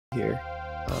here.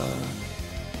 How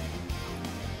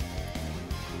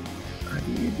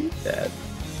do you do that?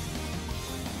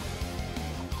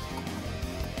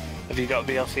 Have you got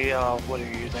VLC or what are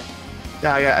you using?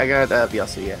 Yeah, I got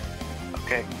VLC, yeah.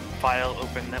 Okay, file,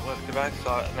 open network device,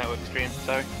 or network stream,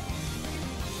 sorry.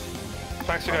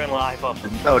 Thanks for going live up.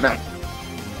 Oh, no.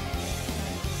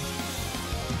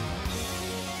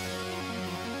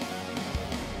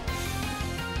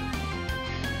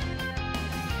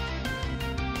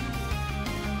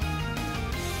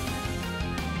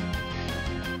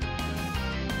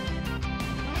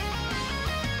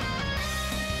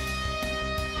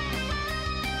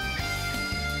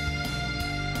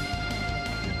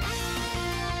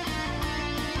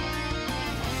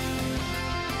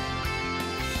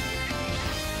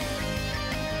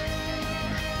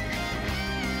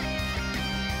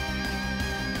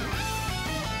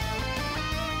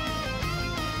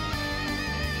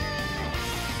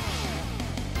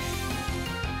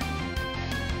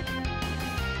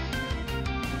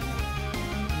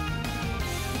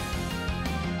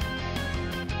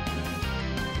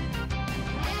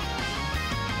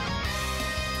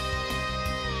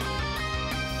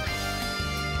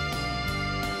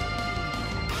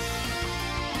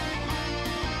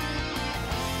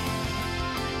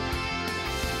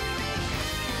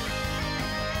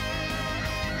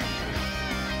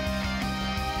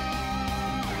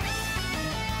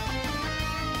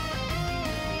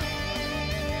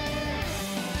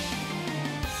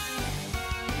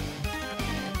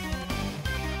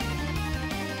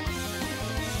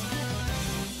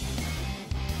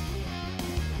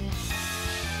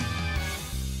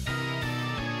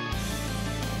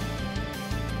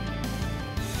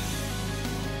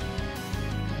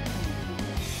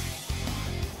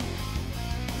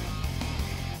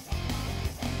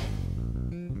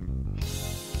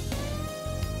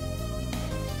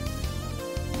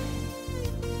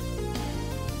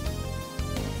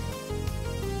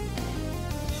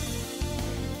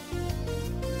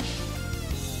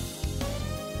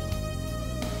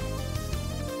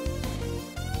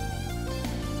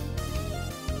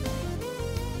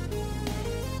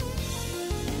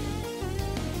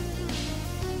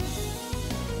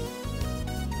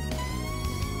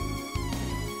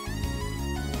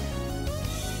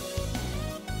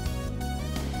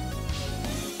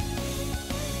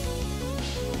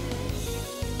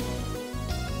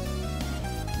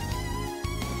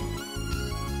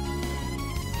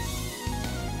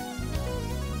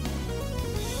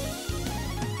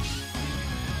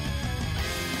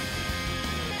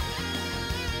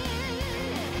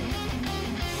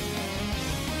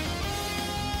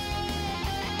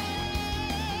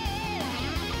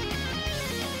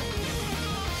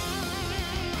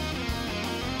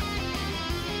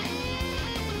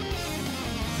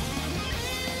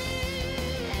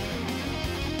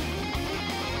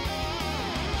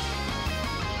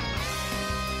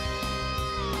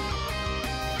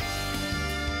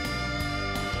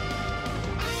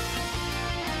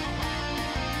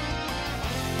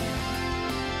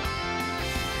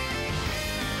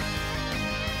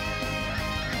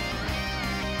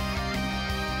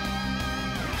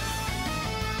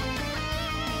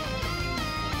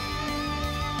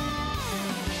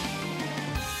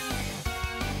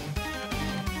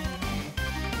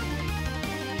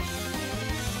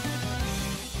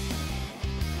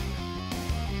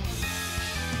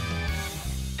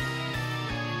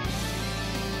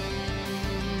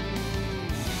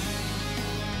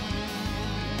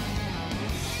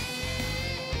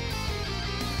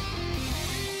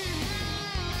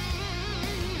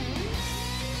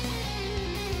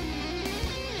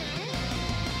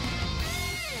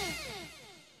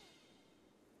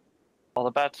 All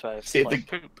the bad swears, Save like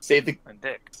the- poop Save the and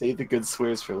dick. save the good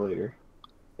swears for later.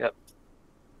 Yep.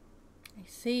 I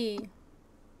see.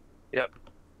 Yep.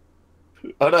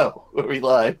 Oh no, are we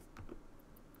live?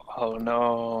 Oh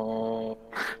no.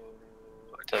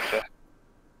 It's okay.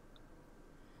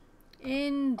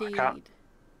 Indeed.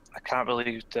 I can't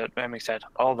believe that Remy said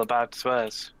all the bad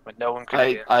swears when no one could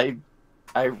hear.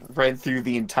 I ran through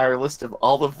the entire list of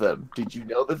all of them. Did you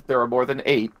know that there are more than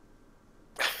 8?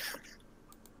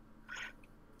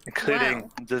 Including Wow.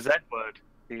 the Z word,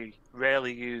 the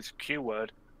rarely used Q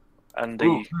word, and the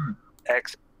Ooh.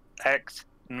 X,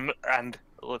 and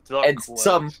the And words.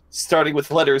 some starting with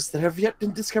letters that have yet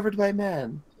been discovered by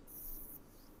man.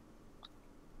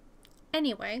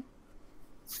 Anyway.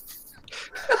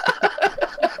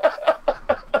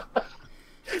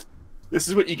 This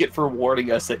is what you get for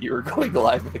warning us that you were going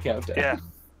live with the countdown. Yeah.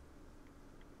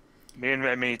 Me and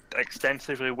Remy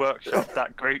extensively workshopped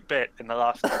that great bit in the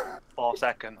last 4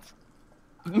 seconds.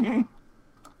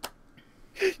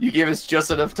 You gave us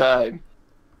just enough time.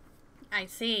 I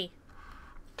see.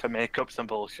 To make up some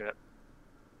bullshit.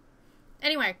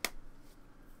 Anyway,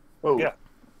 Oh. Yeah.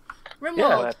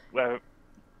 Rimworld. Well,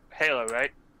 Halo,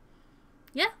 right?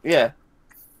 Yeah.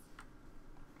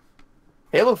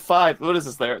 Halo 5. What is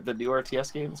this? The new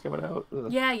RTS game that's coming out?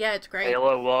 Ugh. Yeah, it's great.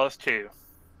 Halo Wars 2.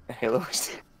 Halo. To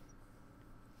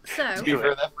So, be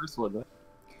fair, that first one.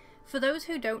 for those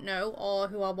who don't know or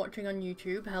who are watching on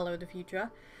YouTube, hello the future.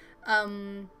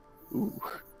 Ooh.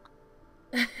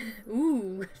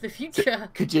 Ooh, the future.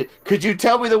 Could you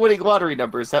tell me the winning lottery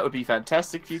numbers? That would be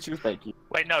fantastic, future. Thank you.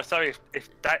 Wait, no, sorry. If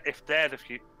they're the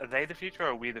future, are they the future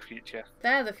or are we the future?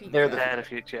 They're the future. They're The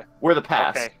future. We're the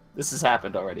past. Okay. This has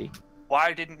happened already.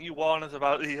 Why didn't you warn us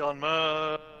about Elon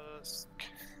Musk?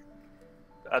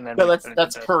 And then No, we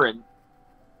that's current.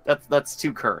 That's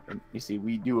too current. You see,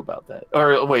 we knew about that.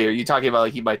 Or wait, are you talking about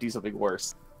like he might do something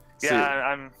worse?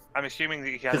 Yeah, I'm assuming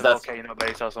that he has a volcano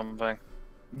base or something.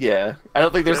 Yeah, I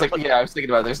don't think there's like. Yeah, I was thinking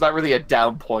about it. There's not really a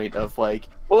down point of like.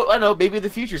 Well, I don't know. Maybe in the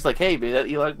future's like, hey, maybe that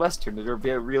Elon Musk turned out to be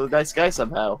a really nice guy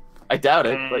somehow. I doubt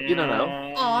it, but you don't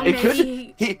know. Or It could.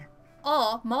 maybe,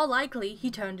 or more likely,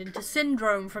 he turned into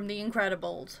Syndrome from The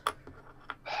Incredibles.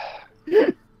 Yeah.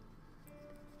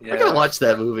 I gotta watch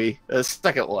that movie. The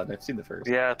second one. I've seen the first.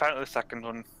 Yeah, apparently the second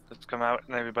one has come out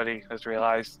and everybody has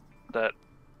realised that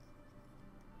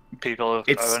people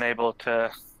are unable to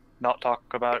not talk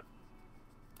about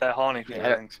their horny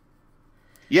feelings.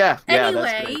 Yeah. That's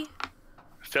Anyway, great.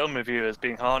 Film reviewers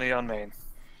being horny on main.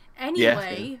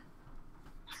 anyway,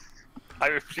 I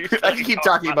refuse. I can keep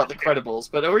talking about the Credibles,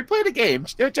 but are we playing a game?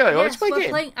 Joey, let's play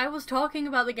a game. I was talking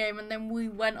about the game, and then we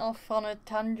went off on a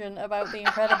tangent about The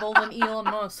Incredibles and Elon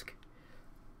Musk.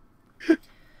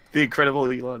 The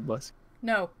incredible Elon Musk.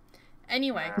 No.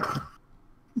 Anyway,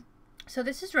 so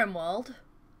this is Rimworld.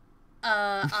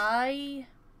 I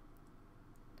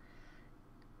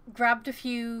grabbed a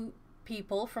few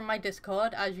people from my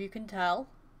Discord, as you can tell,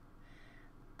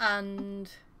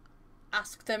 and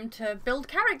asked them to build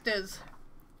characters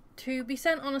to be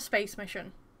sent on a space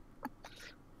mission.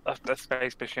 A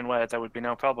space mission where there would be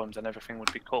no problems and everything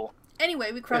would be cool.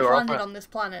 Anyway, we crash landed on this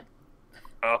planet.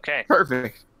 Okay.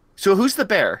 Perfect. So who's the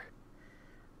bear?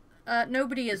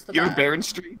 Nobody is the You bear. have a bear in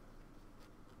stream?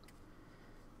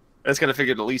 I was gonna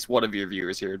figure at least one of your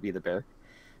viewers here would be the bear.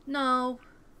 No.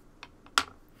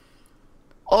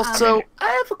 Also, I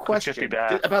have a just question be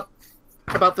bad.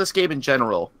 about this game in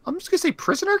general. I'm just gonna say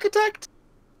Prison Architect?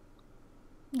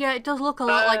 Yeah, it does look a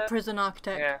lot like Prison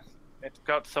Architect. Yeah, it's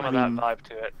got some of that vibe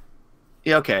to it.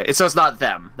 Yeah, okay. So it's not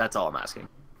them. That's all I'm asking.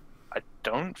 I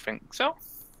don't think so.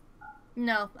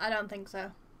 No, I don't think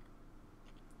so.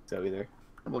 So either.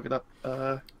 I'm looking up.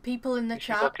 People in the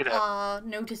chat look it up. are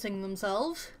noticing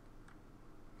themselves.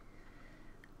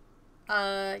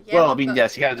 Yeah, well, I mean,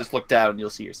 yes, you gotta just look down and you'll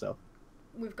see yourself.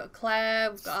 We've got Claire,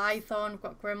 we've got Ithon, we've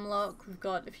got Grimlock, we've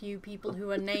got a few people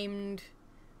who are named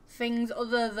things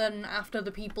other than after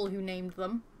the people who named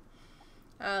them.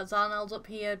 Zarnel's up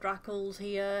here, Dracul's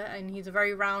here, and he's a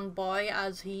very round boy,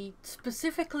 as he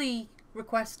specifically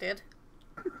requested.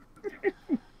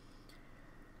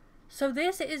 So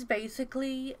this is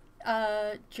basically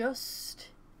just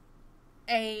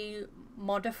a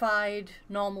modified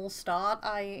normal start.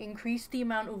 I increased the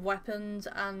amount of weapons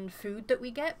and food that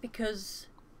we get because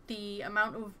the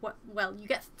amount of well, you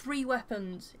get 3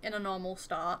 weapons in a normal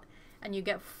start and you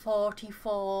get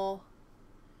 44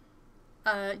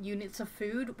 units of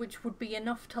food, which would be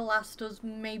enough to last us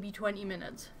maybe 20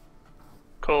 minutes.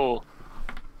 Cool.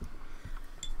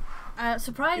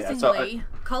 Surprisingly,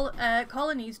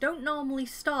 colonies don't normally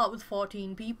start with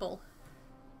 14 people.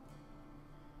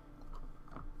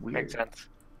 Weird. Makes sense.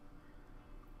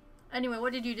 Anyway,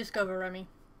 what did you discover, Remy?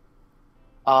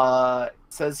 It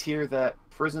says here that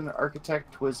Prison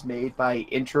Architect was made by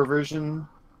Introversion,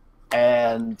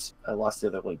 and I lost the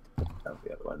other link. Oh,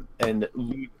 the other one. And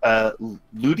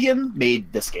Ludian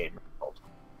made this game.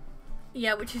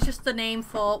 Yeah, which is just the name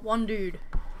for one dude.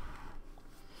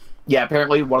 Yeah,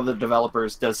 apparently one of the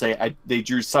developers does say they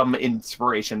drew some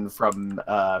inspiration from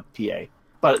PA,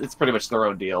 but it's pretty much their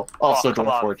own deal. Also, come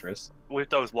Dwarf on. Fortress. With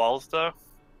those walls, though?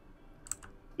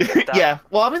 Yeah,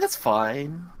 well, I mean, that's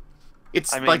fine.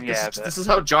 It's like, yeah, this is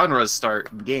how genres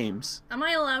start in games. Am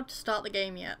I allowed to start the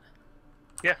game yet?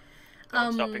 Yeah.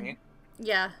 I'm stopping you.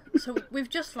 Yeah, so we've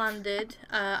just landed.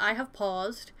 I have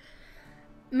paused.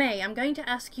 May, I'm going to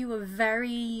ask you a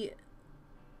very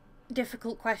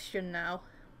difficult question now.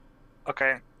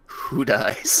 Okay. Who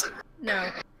dies?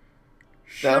 No.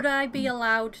 Should I be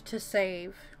allowed to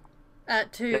save?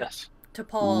 Yes. To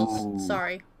pause, Ooh.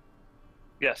 sorry.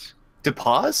 Yes. To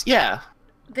pause? Yeah.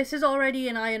 This is already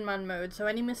in Iron Man mode, so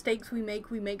any mistakes we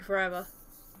make forever.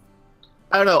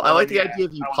 I don't know. I like the Yeah, idea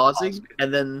of you I would pausing, pause.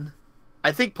 and then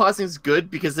I think pausing is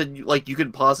good because then you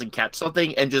can pause and catch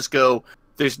something and just go.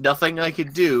 There's nothing I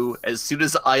can do. As soon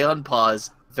as I unpause,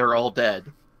 they're all dead.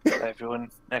 Everyone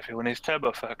is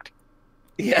turbo fucked.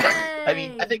 Yeah, I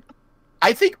mean,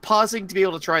 I think pausing to be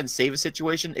able to try and save a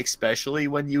situation, especially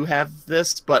when you have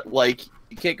this, but like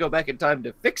you can't go back in time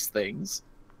to fix things.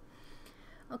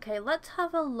 Okay, let's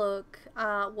have a look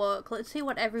at work. Let's see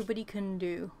what everybody can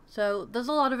do. So, there's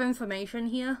a lot of information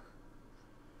here.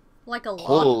 Like a lot.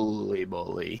 Holy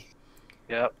moly.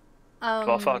 Yep.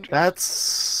 12 fortress.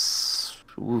 That's...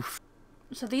 Oof.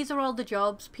 So these are all the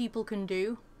jobs people can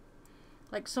do.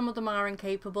 Like, some of them are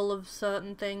incapable of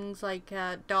certain things, like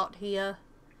Dot here.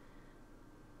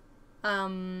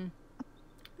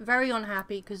 Very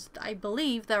unhappy, because I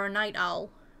believe they're a night owl.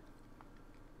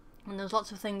 And there's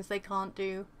lots of things they can't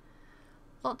do.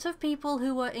 Lots of people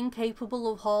who are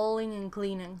incapable of hauling and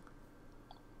cleaning.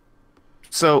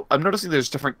 So, I'm noticing there's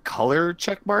different color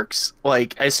check marks.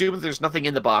 Like, I assume if there's nothing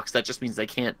in the box, that just means they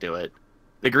can't do it.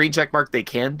 The green check mark they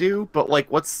can do, but,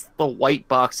 like, what's the white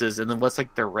boxes, and then what's,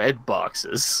 like, the red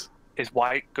boxes? Is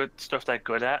white good stuff they're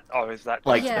good at, or is that...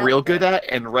 Like, Yeah. real good at,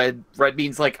 and red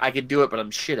means, like, I can do it, but I'm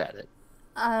shit at it.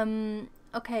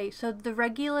 Okay, so the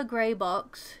regular grey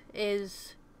box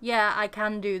is, yeah, I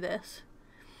can do this.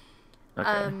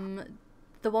 Okay.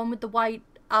 The one with the white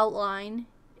outline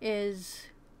is,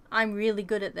 I'm really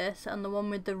good at this, and the one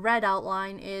with the red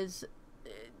outline is,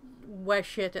 we're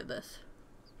shit at this.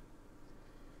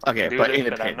 Okay, do but this, in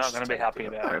a but I'm pinch. not going to be happy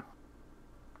about it.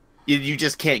 You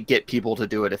just can't get people to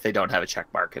do it if they don't have a check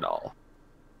mark at all.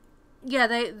 Yeah,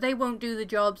 they won't do the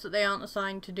jobs that they aren't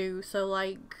assigned to do, so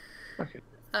like, Okay.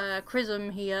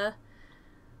 Chrism here,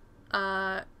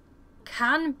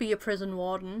 can be a prison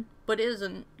warden, but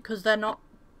isn't, because they're not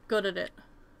good at it.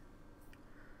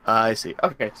 I see.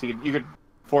 Okay, so you could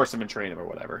force them and train them or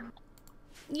whatever.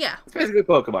 Yeah. It's basically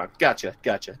Pokemon. Gotcha.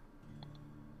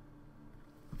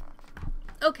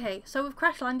 Okay, so we've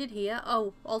crash landed here.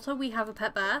 Oh, also we have a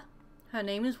pet bear. Her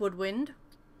name is Woodwind.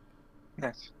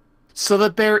 Nice. So the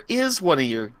bear is one of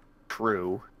your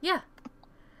crew. Yeah.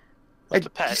 It's a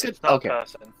pet, You said- it's not okay. a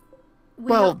person.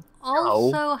 We Well,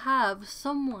 also have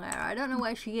somewhere, I don't know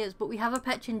where she is, but we have a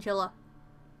pet chinchilla.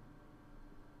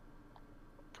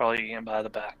 Probably eaten by the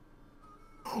bear.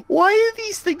 Why are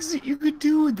these things that you could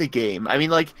do in the game? I mean,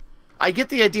 like, I get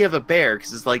the idea of a bear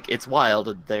because it's like it's wild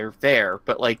and they're there,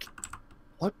 but like,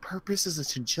 what purpose does a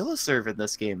chinchilla serve in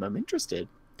this game? I'm interested.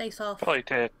 They soft. Probably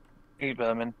to eat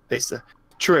vermin.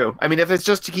 True. I mean, if it's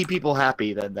just to keep people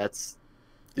happy, then that's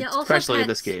Yeah, also especially in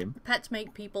pets, this game. Pets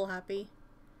make people happy.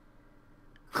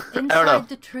 don't know. Inside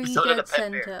the tree So did a dead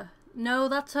pet bear. center. No,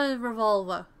 that's a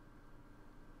revolver.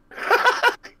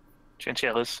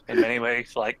 Chinchillas, in many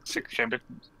ways, like six-chambered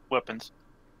weapons.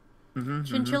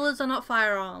 Chinchillas are not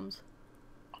firearms.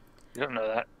 You don't know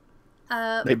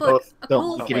that. They but both a don't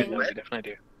cool No, give me thing, you red.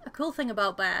 definitely do. a cool thing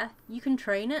about bear, you can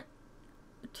train it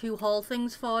to haul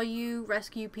things for you,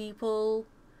 rescue people,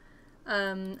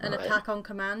 and Right. attack on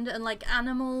command. And like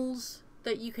animals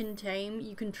that you can tame,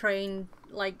 you can train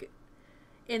like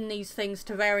in these things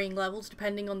to varying levels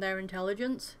depending on their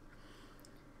intelligence.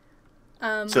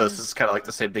 So this is kind of like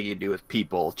the same thing you do with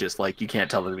people, just like you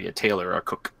can't tell them to be a tailor or a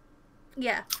cook.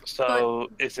 Yeah. So,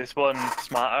 is this one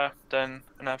smarter than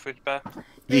an average bear?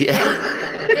 Yeah.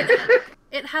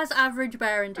 It has average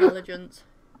bear intelligence.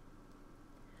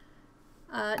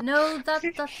 No, that's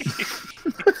not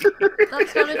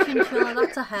a chinchilla,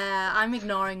 that's a hare. I'm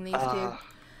ignoring these two.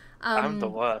 I'm the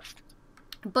worst.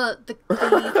 But the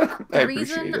I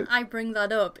reason appreciate it. I bring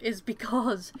that up is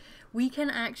because we can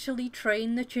actually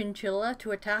train the chinchilla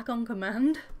to attack on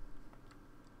command.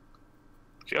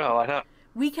 Sure, why not?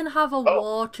 We can have a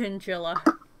war chinchilla.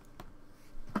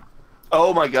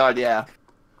 Oh my god, yeah.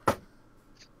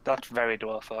 That's very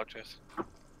Dwarf Fortress.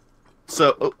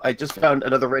 So, I just found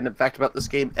another random fact about this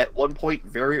game. At one point,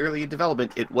 very early in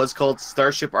development, it was called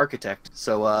Starship Architect.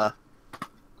 So,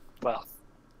 Well,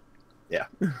 yeah.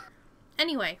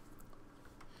 Anyway.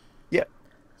 Yeah.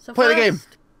 So Play the game.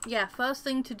 Yeah, first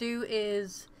thing to do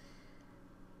is...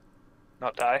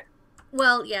 not die.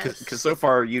 Well, yes. Because so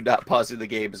far, you not pausing the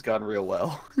game has gone real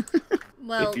well.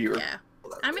 Well, if you're- yeah.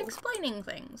 I'm explaining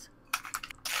things.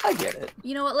 I get it.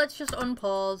 You know what, let's just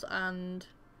unpause and...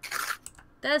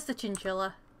 There's the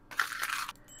chinchilla.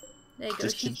 There you go.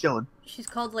 Just chilling. She's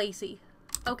called Lacey.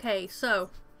 Okay,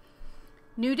 so...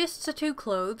 Nudists are too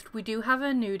clothed. We do have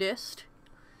a nudist.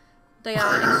 They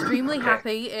are extremely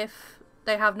happy if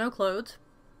they have no clothes.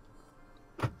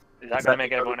 Is that going to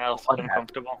make everyone else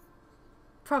uncomfortable?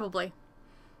 Probably.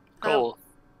 Cool.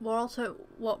 We're also,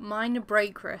 minor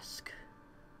break risk.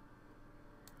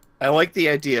 I like the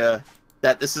idea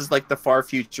that this is like the far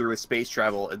future with space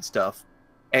travel and stuff,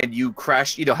 and you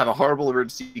crash, have a horrible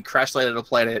emergency, you crash land on a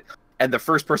planet, and the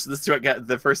first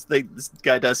thing this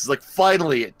guy does is like,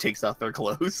 finally, it takes off their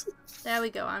clothes. There we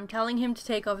go. I'm telling him to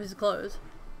take off his clothes.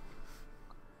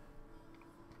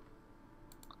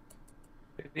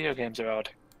 Video games are odd.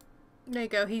 There you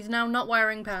go. He's now not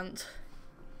wearing pants.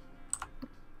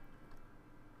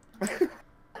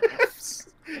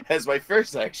 As my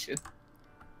first action.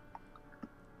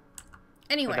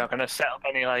 Anyway. We're not going to set up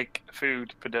any, like,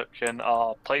 food production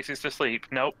or places to sleep.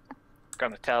 Nope.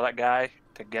 Gonna tell that guy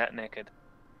to get naked.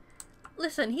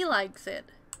 Listen, he likes it.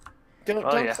 Don't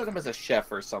set him as a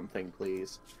chef or something,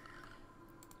 please.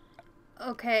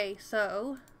 Okay,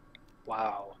 so...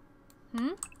 Wow. Hmm?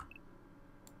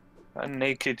 A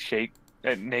naked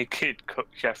cook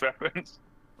chef reference.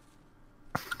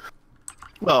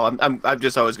 Well, I'm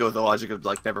just always go with the logic of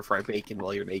like never fry bacon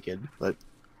while you're naked, but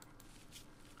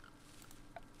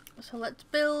so let's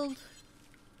build.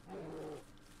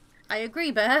 I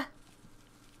agree, Bear.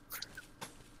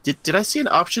 did I see an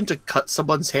option to cut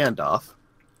someone's hand off?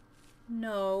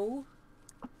 No.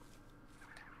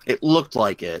 It looked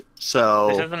like it, so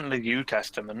This isn't the New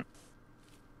Testament.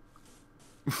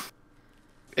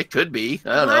 it could be.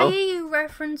 I don't Why know. are you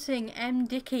referencing M.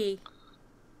 Dickey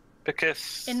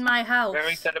Because in my house?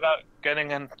 Mary said about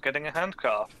getting a hand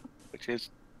cut off, which is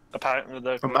apparently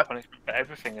the punishment for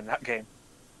everything in that game.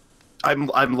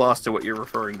 I'm lost to what you're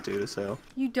referring to. So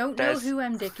You don't know who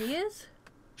M. Dickey is?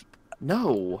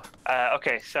 no.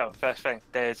 Okay, so first thing,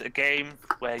 there's a game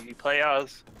where you play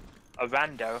as a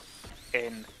rando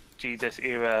in Jesus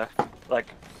era, like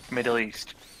Middle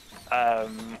East.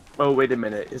 Oh wait a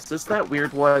minute, is this that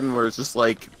weird one where it's just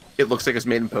like it looks like it's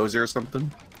made in Poser or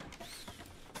something?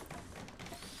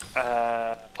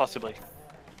 Possibly.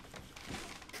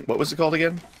 What was it called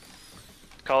again?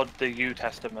 It's called the New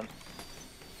Testament.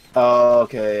 Oh,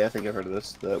 okay. I think I've heard of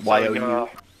this. The So YOU.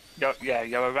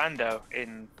 you're a rando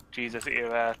in Jesus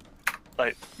era,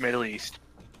 like Middle East.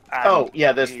 And Oh,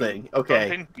 yeah, this thing.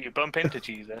 Okay. You bump into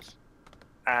Jesus,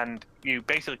 and you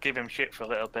basically give him shit for a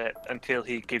little bit until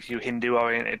he gives you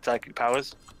Hindu-oriented psychic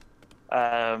powers.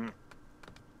 And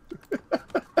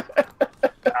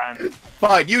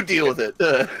Fine, you deal with it.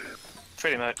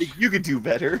 pretty much. You could do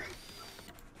better.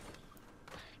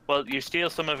 Well, you steal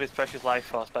some of his precious life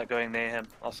force by going near him,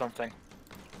 or something.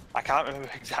 I can't remember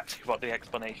exactly what the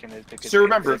explanation is. Because So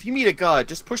remember, if you meet a god,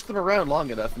 just push them around long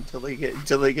enough until they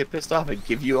get pissed off and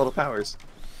give you all the powers.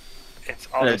 it's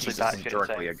And then honestly Jesus that is shit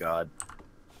directly a insane. god.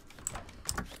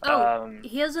 Oh,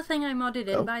 here's the thing I modded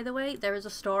in, Oh. by the way. There is a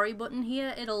story button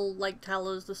here. It'll, like, tell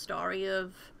us the story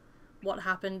of what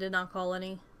happened in our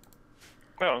colony.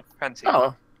 Well, fancy.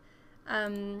 Oh.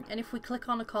 And if we click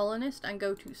on a colonist and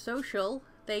go to social,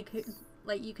 they could,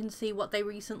 like, you can see what they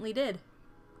recently did.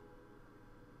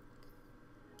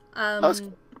 That's-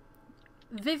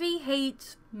 Vivi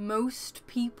hates most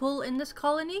people in this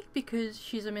colony because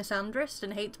she's a misandrist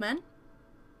and hates men.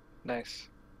 Nice.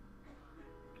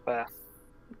 Fair.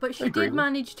 But she Agreed. did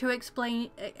manage to exchange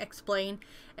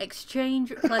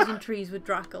pleasantries with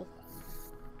Drackle.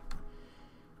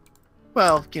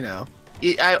 Well,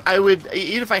 I would,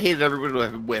 even if I hated everyone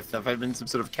I'm with, if I've been in some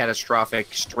sort of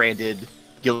catastrophic, stranded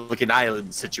Gilligan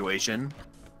Island situation,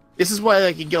 this is why,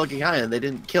 like, in Gilligan Island, they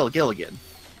didn't kill Gilligan.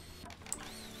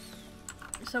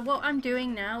 So what I'm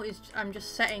doing now is I'm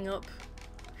just setting up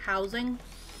housing.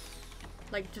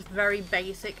 Like, just very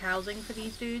basic housing for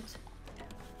these dudes.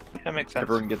 That makes sense.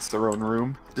 Everyone gets their own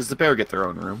room. Does the bear get their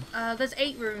own room? There's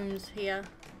 8 rooms here.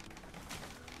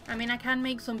 I mean, I can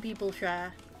make some people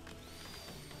share.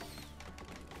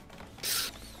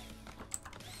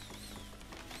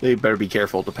 They better be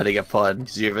careful depending upon,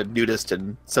 because you have a nudist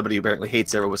and somebody who apparently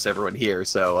hates everyone here,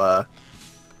 so,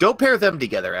 don't pair them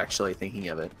together, actually, thinking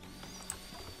of it.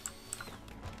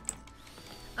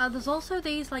 There's also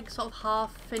these, like, sort of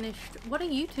half-finished... What are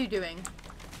you two doing?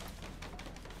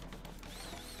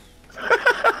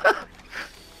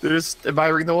 They're just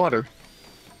admiring the water.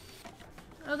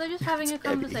 Oh, they're just having a It's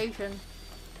heavy. conversation.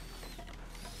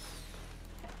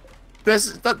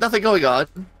 There's nothing going on.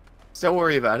 So don't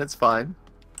worry about it, it's fine.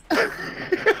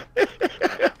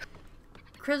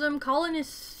 Chrism,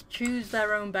 colonists choose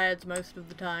their own beds most of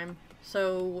the time.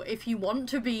 So if you want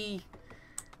to be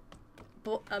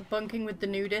bunking with the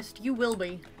nudist, you will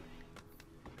be.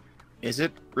 Is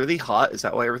it really hot? Is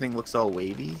that why everything looks all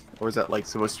wavy? Or is that, like,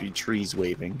 supposed to be trees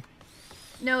waving?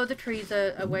 No, the trees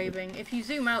are waving. If you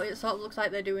zoom out, it sort of looks like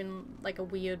they're doing, like, a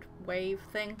weird wave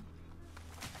thing.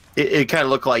 It kind of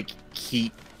looked like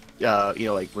heat you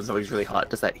know, like when somebody's really hot,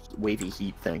 does that wavy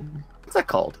heat thing. What's that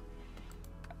called?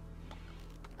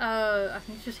 I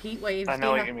think it's just heat waves. I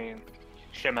know what you mean.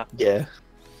 Shimmer. Yeah.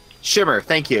 Shimmer,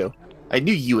 thank you. I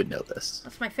knew you would know this.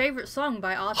 That's my favorite song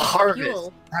by Arctic Harvest.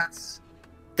 Fuel.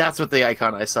 That's what the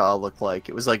icon I saw looked like.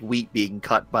 It was like wheat being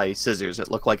cut by scissors. It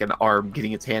looked like an arm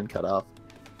getting its hand cut off.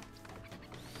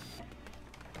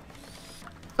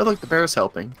 Oh, look, the bear's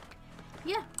helping.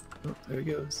 Yeah. Oh, there he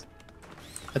goes.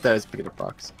 I thought I was picking up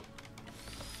rocks.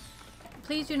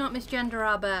 Please do not misgender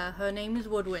our bear. Her name is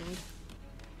Woodwind.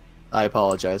 I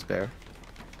apologize, bear.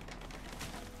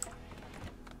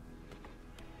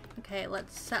 Okay,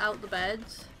 let's set out the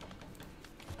beds.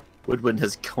 Woodwind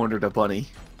has cornered a bunny.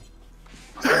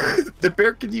 The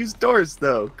bear can use doors,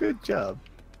 though. Good job.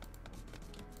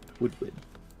 Woodwind.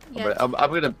 Yeah, I'm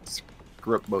gonna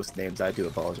screw up most names. I do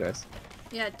apologize.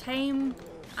 yeah, tame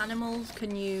animals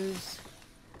can use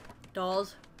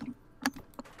doors.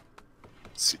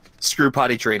 Screw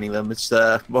potty training them. It's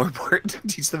more important to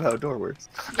teach them how a door works.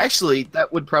 Actually,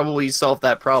 that would probably solve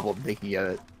that problem, thinking of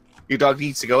it. Your dog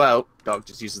needs to go out. Dog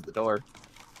just uses the door.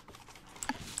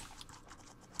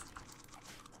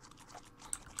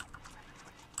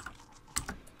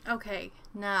 Okay,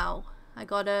 now I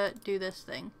gotta do this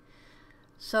thing.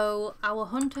 So, our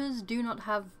hunters do not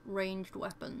have ranged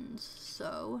weapons,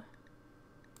 so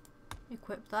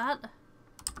equip that.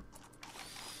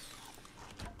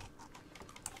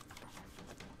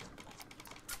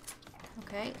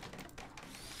 Okay.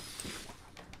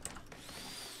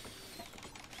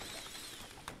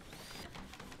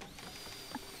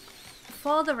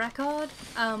 For the record,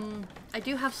 I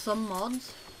do have some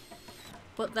mods,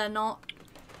 but they're not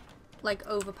like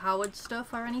overpowered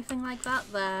stuff or anything like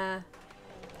that. They're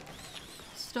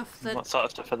stuff that What sort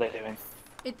of stuff are they doing?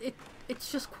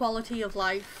 it's just quality of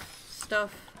life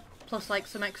stuff, plus like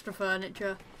some extra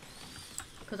furniture,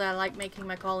 because I like making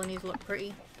my colonies look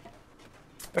pretty.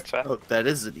 That's fair. Oh, that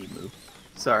is an emu.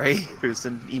 Sorry, there's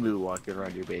an emu walking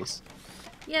around your base.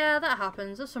 Yeah, that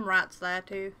happens. There's some rats there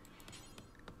too.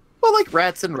 Well, like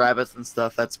rats and rabbits and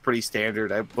stuff, that's pretty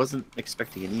standard. I wasn't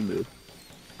expecting an emu.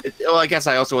 Well, I guess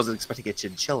I also wasn't expecting a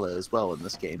chinchilla as well in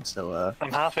this game, so,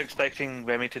 I'm half expecting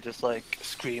Remy to just, like,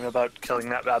 scream about killing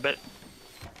that rabbit.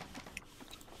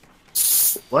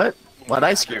 What? Why'd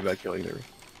I scream about killing her?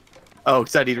 Oh,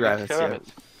 because I need rabbits, Kill yeah.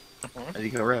 rabbits. I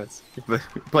need to kill rabbits.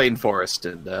 Playing forest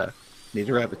and, need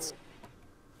rabbits.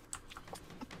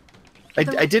 I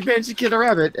did manage to kill a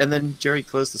rabbit, and then Jerry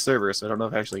closed the server, so I don't know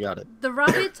if I actually got it. The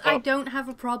rabbits I don't have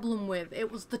a problem with.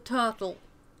 It was the turtle.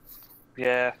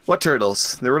 Yeah. What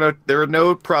turtles? There were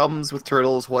no problems with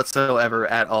turtles whatsoever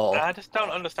at all. I just don't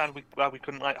understand why we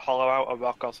couldn't, like, hollow out a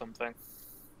rock or something.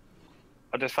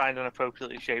 Or just find an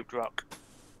appropriately shaped rock.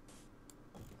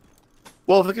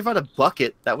 Well, if we could find a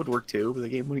bucket, that would work too. But the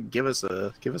game wouldn't give us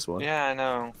one. Yeah, I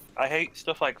know. I hate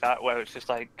stuff like that where it's just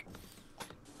like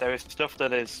there is stuff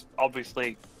that is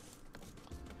obviously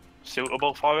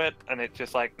suitable for it, and it's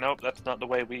just like, nope, that's not the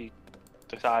way we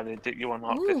decided that you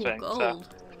unlock this thing. Gold. So.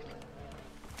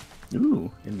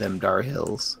 Ooh, in them dar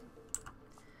hills.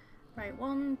 Right,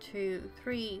 1, 2,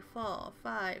 3, 4,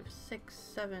 5, 6,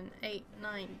 7, 8,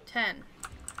 9, 10.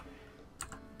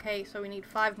 Okay, so we need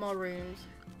 5 more rooms.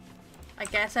 I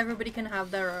guess everybody can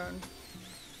have their own.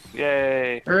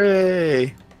 Yay!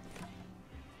 Hooray!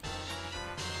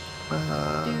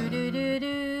 Do do do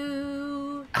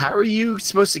do. How are you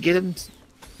supposed to get in?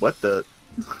 What the?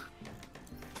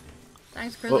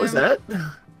 Thanks, Prism. What was that?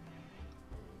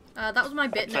 That was my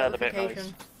bit That's the bit notification.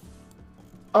 noise.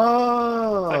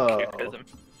 Oh. Thank you, Prism.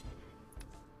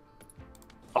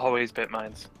 Always bit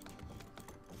mines.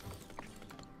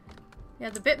 Yeah,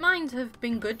 the bit mines have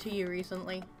been good to you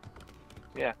recently.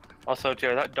 Yeah. Also,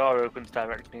 Jerry, that door opens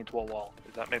directly into a wall.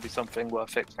 Is that maybe something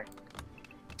worth fixing?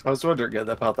 I was wondering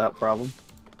about that problem.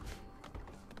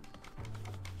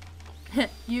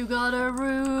 You got a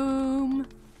room.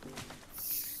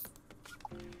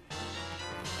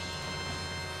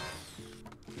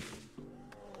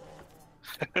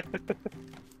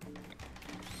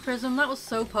 Prism, that was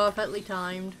so perfectly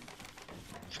timed.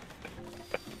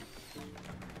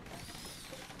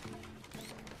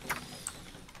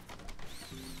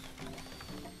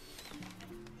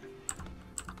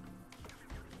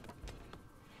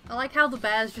 I like how the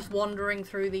bear's just wandering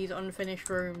through these unfinished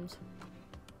rooms.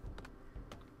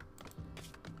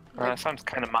 That sounds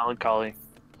kind of melancholy.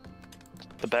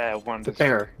 The bear wanders The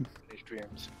bear. through his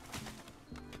dreams.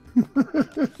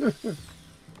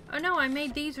 Oh no, I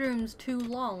made these rooms too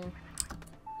long.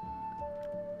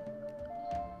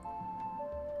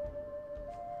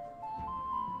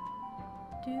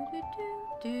 Do do do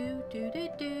do do do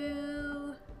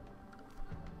do.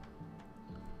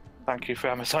 Thank you for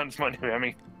Amazon's money,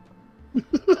 Remy.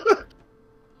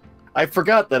 I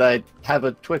forgot that I have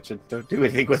a Twitch and don't do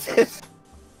anything with it.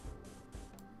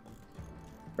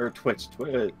 Or Twitch.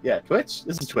 Yeah, Twitch?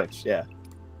 This is Twitch, yeah.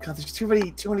 God, there's too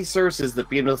many services that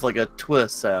begin with like a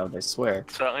twist sound, I swear.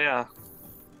 So, yeah.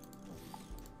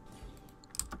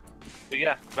 But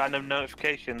yeah, random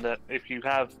notification that if you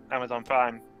have Amazon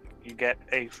Prime, you get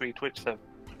a free Twitch sub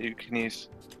that you can use.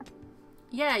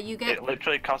 Yeah, you get... It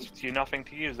literally costs you nothing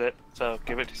to use it, so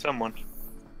give it to someone.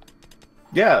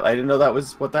 Yeah, I didn't know that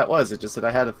was what that was. It just said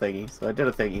I had a thingy, so I did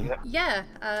a thingy. Yeah.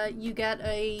 Yeah, you get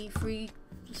a free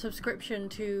subscription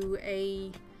to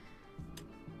a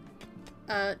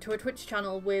Twitch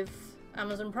channel with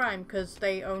Amazon Prime because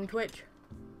they own Twitch.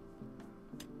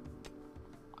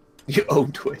 You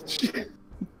own Twitch.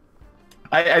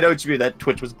 I know what you mean. That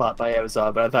Twitch was bought by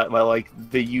Amazon, but I thought, well, like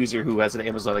the user who has an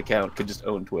Amazon account could just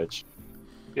own Twitch.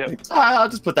 Yep. Like, I'll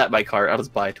just put that in my cart. I'll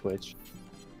just buy Twitch.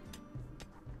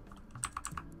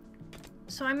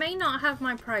 So I may not have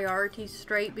my priorities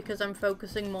straight because I'm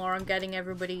focusing more on getting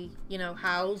everybody, you know,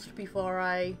 housed before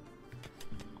I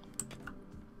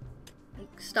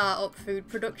start up food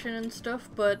production and stuff,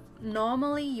 but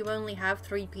normally you only have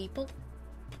 3 people.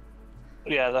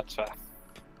 Yeah, that's fair.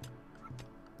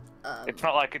 It's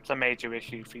not like it's a major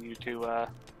issue for you to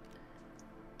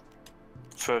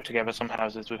throw together some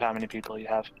houses with how many people you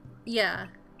have. Yeah.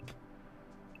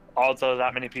 Although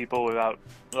that many people without,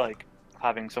 like,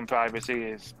 having some privacy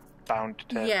is bound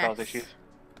to Yes. cause issues.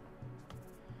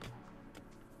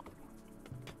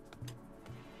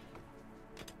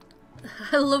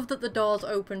 I love that the door's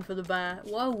open for the bear.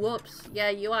 Whoa, whoops. Yeah,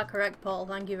 you are correct, Paul.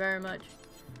 Thank you very much.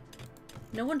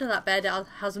 No wonder that bed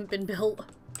hasn't been built.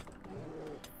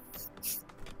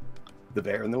 The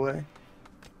bear in the way?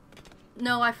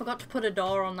 No, I forgot to put a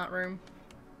door on that room.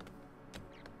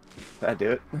 I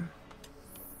do it.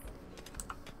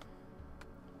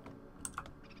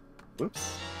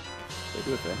 Whoops. They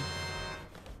do a thing.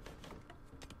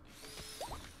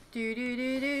 Do do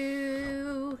do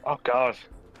do. Oh god.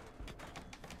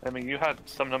 I mean, you had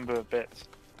some number of bits.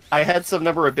 I had some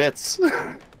number of bits.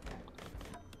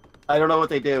 I don't know what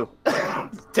they do.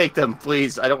 Take them,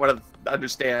 please. I don't want to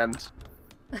understand.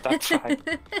 That's fine.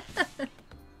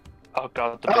 Oh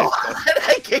god, the bits. Oh,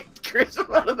 I kicked Chris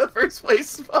out of the first place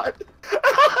spot.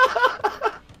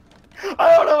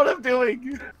 I don't know what I'm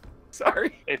doing.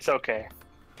 Sorry. It's okay.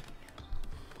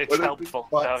 It's What are helpful,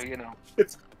 these so spots? you know.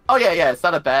 Oh yeah. It's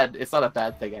not a bad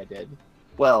thing I did.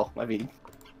 Well, I mean,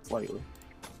 slightly.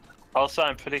 Also,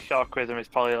 I'm pretty sure Chrism is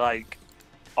probably like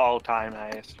all-time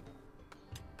highest.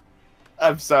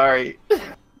 I'm sorry.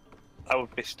 I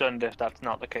would be stunned if that's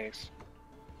not the case.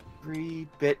 3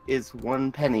 bit is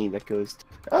 1 penny that goes to...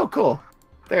 Oh, cool.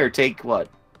 There, take what?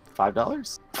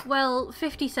 $5? Well,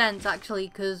 50 cents actually,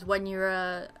 because when you're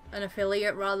an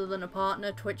affiliate rather than a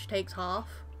partner, Twitch takes half.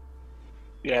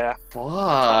 Yeah.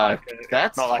 Fuck.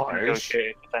 That's not like a harsh.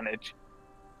 negotiated percentage.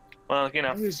 Well, you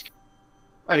know.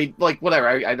 I mean, like, whatever.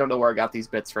 I don't know where I got these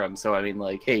bits from, so I mean,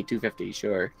 like, hey, $2.50,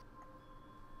 sure.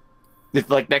 If,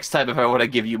 like, next time if I want to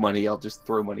give you money, I'll just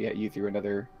throw money at you through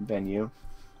another venue.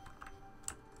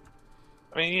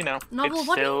 I mean, you know. Novel, it's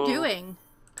what still... are you doing?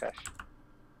 Okay.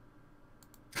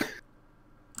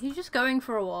 He's just going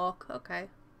for a walk. Okay.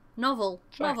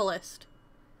 Novelist.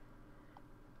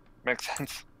 Makes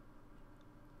sense.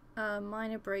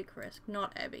 Minor break risk,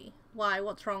 not Ebby. Why?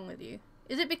 What's wrong with you?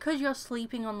 Is it because you're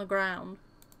sleeping on the ground?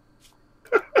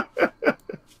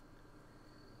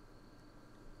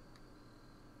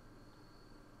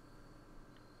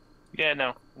 Yeah,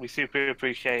 no. We super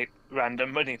appreciate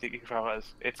random money that you throw at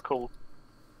us. It's cool.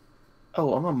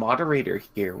 Oh, I'm a moderator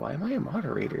here. Why am I a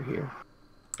moderator here?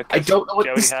 Because I don't know what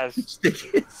Joey this has... thing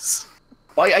is.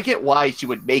 Why, I get why she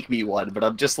would make me one, but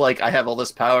I'm just like, I have all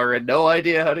this power and no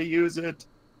idea how to use it.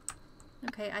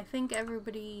 Okay, I think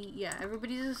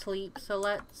everybody's asleep, so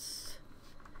let's...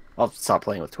 I'll stop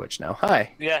playing with Twitch now.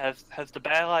 Hi. Yeah, has the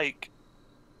bear, like,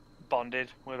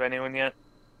 bonded with anyone yet?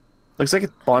 Looks like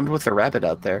it bonded with the rabbit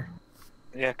out there.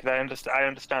 Yeah, because I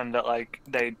understand that, like,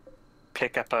 they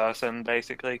pick a person,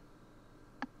 basically.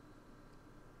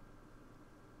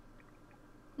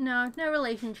 No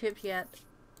relationships yet.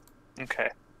 Okay.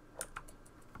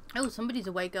 Oh, somebody's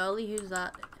awake early. Who's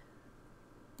that?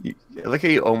 Look how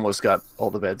you almost got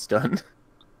all the beds done.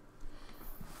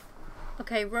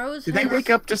 Okay, Rose Did they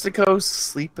wake up just to go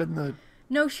sleep in the...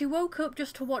 No, she woke up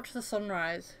just to watch the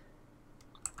sunrise.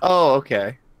 Oh,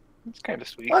 okay. It's kind of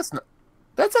sweet. Well,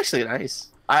 that's actually nice.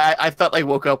 I thought I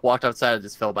woke up, walked outside, and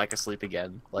just fell back asleep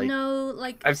again. Like, no,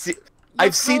 like... I've seen...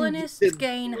 Your colonists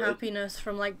gain happiness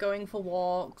from, like, going for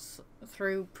walks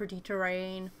through pretty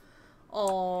terrain,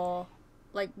 or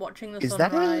like watching the Is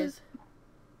that sunrise.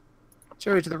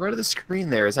 Joey, to the right of the screen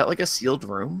there, is that like a sealed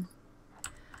room?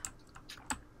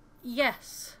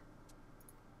 Yes.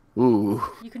 Ooh.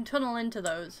 You can tunnel into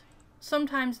those.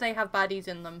 Sometimes they have baddies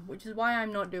in them, which is why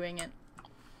I'm not doing it.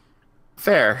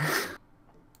 Fair.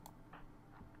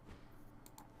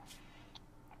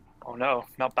 Oh no,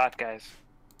 not bad guys.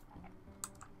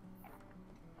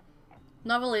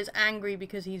 Novel is angry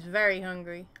because he's very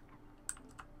hungry.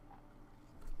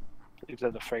 Is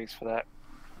there the phrase for that?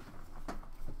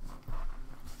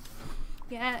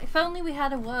 Yeah, if only we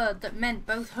had a word that meant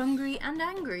both hungry and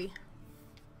angry.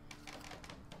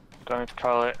 I'm going to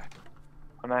call it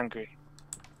I'm angry.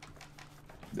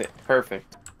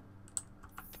 Perfect.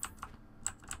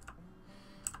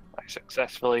 I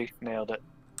successfully nailed it.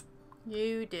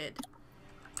 You did.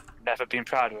 Never been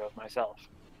prouder of myself.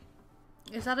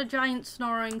 Is that a giant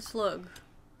snoring slug?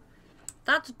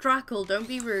 That's Drackle, don't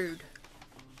be rude.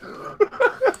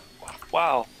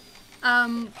 Wow.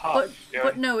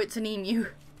 But no, it's an emu.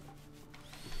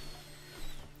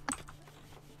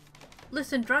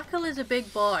 Listen, Drackle is a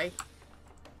big boy.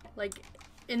 Like,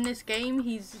 in this game,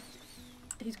 he's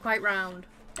quite round.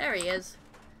 There he is.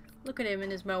 Look at him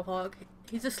in his mohawk.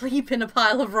 He's asleep in a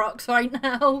pile of rocks right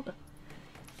now.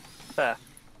 Fair.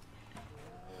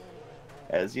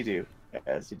 As you do.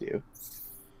 As you do.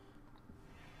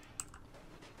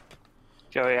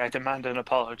 Joey, I demand an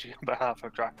apology on behalf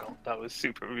of Drackle. That was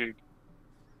super rude.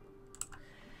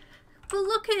 But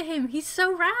look at him, he's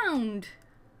so round.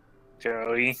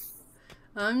 Joey.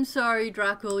 I'm sorry,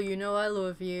 Drackle, you know I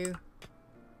love you.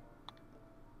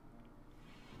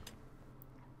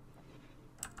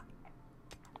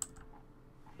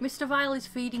 Mr. Vile is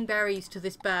feeding berries to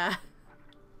this bear.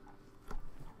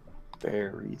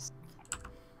 Berries.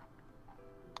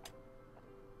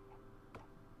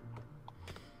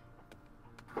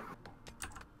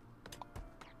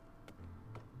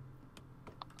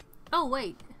 Oh,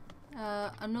 wait.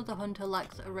 Another hunter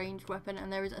lacks a ranged weapon,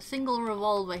 and there is a single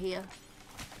revolver here.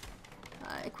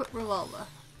 Equip revolver.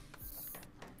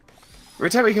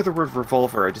 Every time I hear the word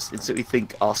revolver, I just instantly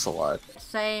think ocelot.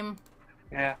 Same.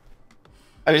 Yeah.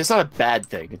 I mean, it's not a bad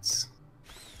thing. It's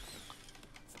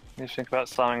You just think about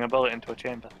slamming a bullet into a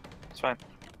chamber. It's fine.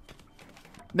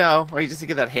 no, or you just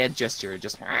think of that hand gesture,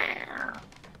 just.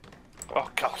 Oh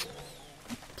god.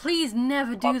 Please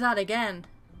never do that again.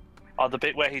 Oh, the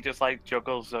bit where he just like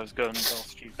juggles those guns all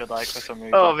stupid like for some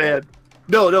reason. Oh man,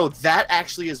 no, that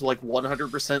actually is like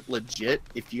 100% legit.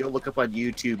 If you look up on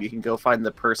YouTube, you can go find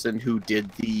the person who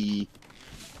did the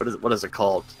what is it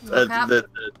called?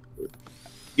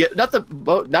 Yeah, not the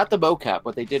mocap.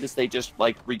 What they did is they just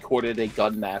like recorded a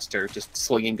gun master just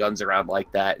slinging guns around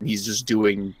like that, and he's just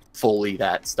doing fully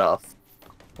that stuff.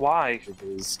 Why?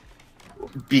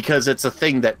 Because it's a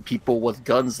thing that people with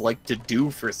guns like to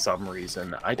do for some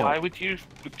reason. I don't. Why would you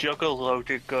juggle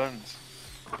loaded guns?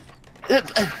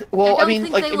 Well, I mean,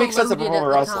 think like they it makes were sense of loaded at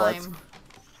horror the ocelots. time.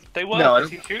 They were, No, because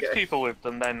he shoots people with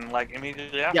them then, like,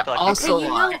 immediately after. Yeah, like, also- Hey,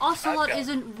 you know Ocelot. Ocelot Okay.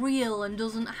 isn't real and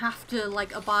doesn't have to,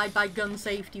 like, abide by gun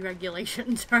safety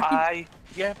regulations, right?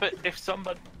 Yeah, but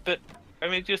I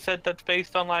mean, you just said that's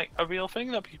based on, like, a real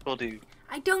thing that people do.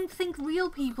 I don't think real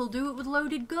people do it with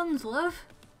loaded guns, love.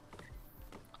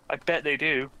 I bet they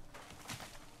do.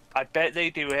 I bet they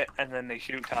do it and then they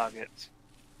shoot targets.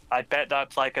 I bet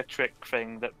that's like a trick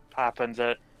thing that happens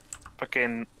at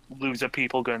fucking loser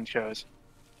people gun shows.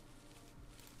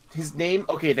 His name,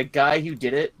 okay, the guy who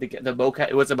did it, the mocap,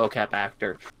 it was a mocap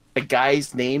actor. The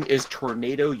guy's name is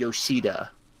Tornado Yoshida.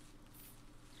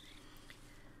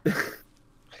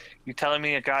 You telling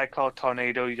me a guy called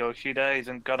Tornado Yoshida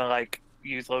isn't gonna like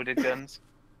use loaded guns?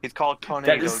 He's called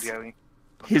Tornado, Joey.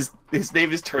 His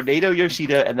name is Tornado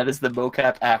Yoshida, and that is the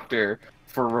mocap actor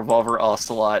for Revolver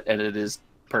Ocelot, and it is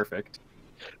perfect.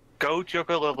 Go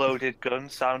juggle a loaded gun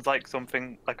sounds like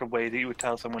something like a way that you would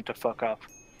tell someone to fuck off.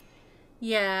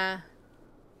 Yeah.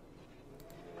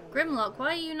 Grimlock, why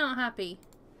are you not happy?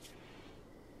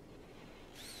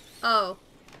 Oh.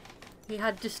 He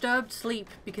had disturbed sleep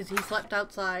because he slept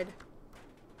outside.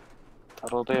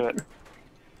 That'll do it.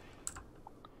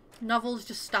 Novel's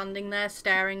just standing there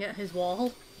staring at his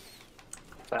wall.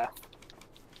 There.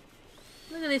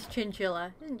 Look at this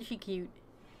chinchilla. Isn't she cute?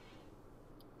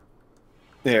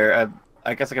 There,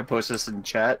 I guess I can post this in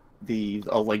chat.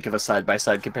 A link of a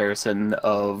side-by-side comparison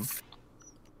of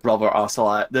Revolver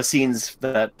Ocelot, the scenes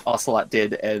that Ocelot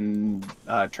did, and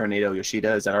Tornado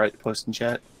Yoshida. Is that alright to post in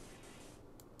chat?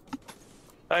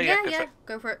 Oh Yeah,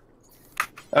 go for it.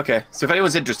 Okay, so if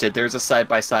anyone's interested, there's a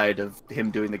side-by-side of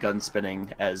him doing the gun spinning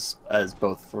as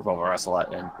both Revolver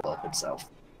Ocelot and Bullet himself.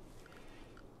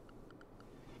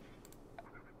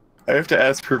 I have to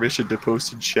ask permission to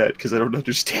post in chat because I don't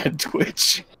understand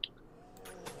Twitch.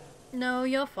 No,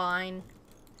 you're fine.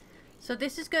 So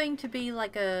this is going to be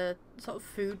like a sort of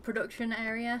food production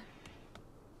area.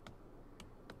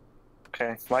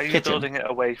 Okay, why are you building it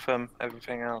away from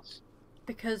everything else?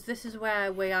 Because this is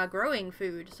where we are growing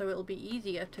food, so it'll be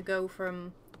easier to go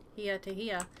from here to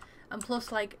here. And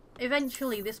plus, like,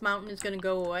 eventually this mountain is going to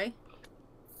go away.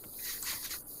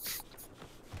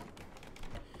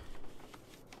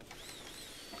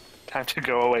 Time to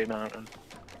go away, mountain.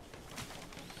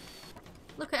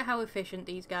 Look at how efficient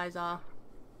these guys are.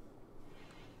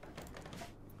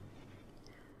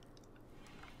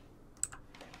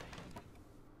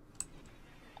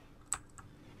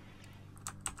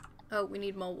 Oh, we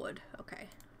need more wood. Okay.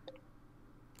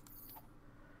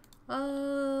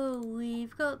 Oh,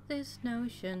 we've got this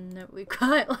notion that we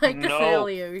quite like to sail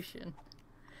the ocean.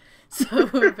 So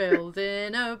we're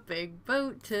building a big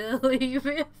boat to leave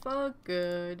it for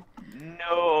good.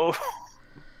 No.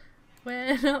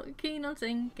 We're not keen on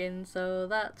sinking, so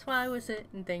that's why we're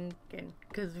sitting thinking.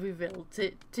 'Cause we built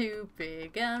it too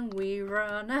big and we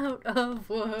run out of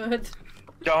wood.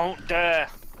 Don't dare.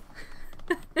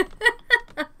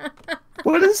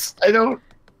 What is...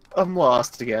 I'm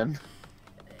lost again.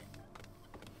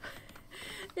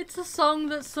 It's a song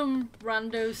that some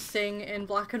randos sing in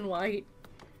black and white.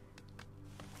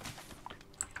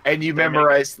 And you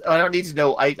memorized... I don't need to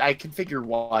know. I can figure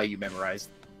why you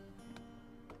memorized.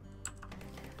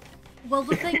 Well,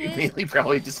 the thing is... Mainly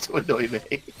probably just to annoy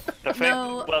me.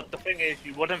 Well, the thing is,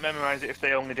 you wouldn't memorize it if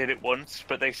they only did it once,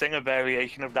 but they sing a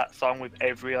variation of that song with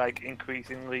every, like,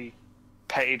 increasingly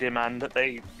petty demand that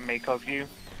they make of you.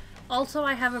 Also,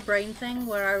 I have a brain thing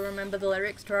where I remember the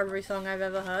lyrics to every song I've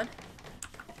ever heard.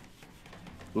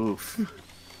 Oof.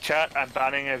 Chat, I'm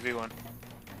banning everyone.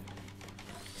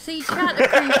 See, chat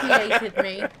appreciated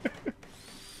me.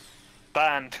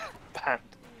 Banned. Banned.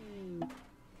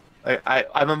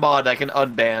 I'm a mod, I can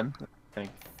unban.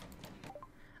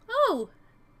 Oh!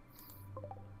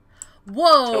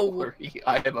 Whoa! Don't worry,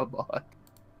 I am a mod.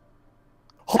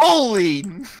 Holy!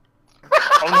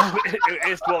 Oh no, it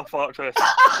is Dwarf Fortress.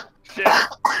 Shit.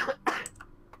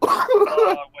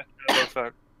 Oh,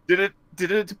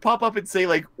 Did it pop up and say,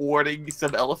 like, warning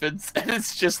some elephants? And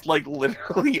it's just, like,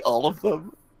 literally all of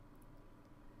them?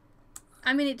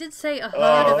 I mean, it did say a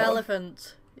herd of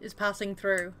elephants is passing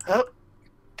through.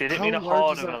 Did it mean a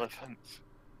horde of elephants?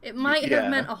 It might have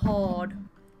meant a horde.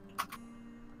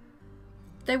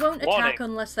 They won't attack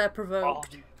unless they're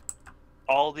provoked.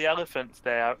 All the elephants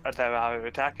there are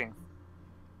attacking.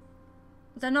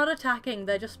 They're not attacking,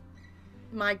 they're just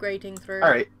migrating through.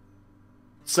 Alright.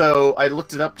 So, I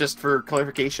looked it up just for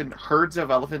clarification. Herds of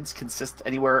elephants consist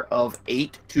anywhere of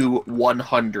 8 to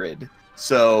 100.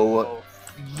 So,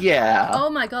 yeah. Oh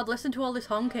my god, listen to all this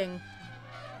honking.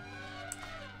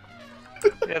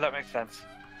 Yeah, that makes sense.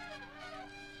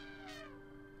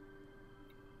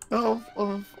 Well,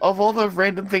 of all the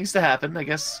random things to happen, I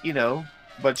guess, you know,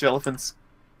 a bunch of elephants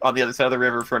on the other side of the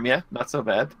river from you. Not so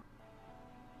bad.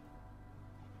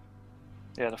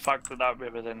 Yeah, the fact that that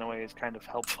river's in a way is kind of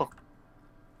helpful.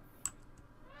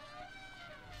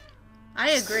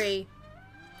 I agree.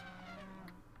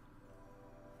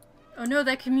 Oh no,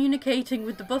 they're communicating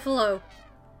with the buffalo.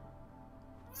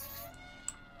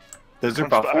 Those are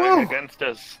buffalo against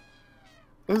us.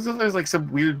 There's like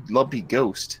some weird lumpy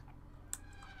ghost.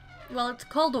 Well, it's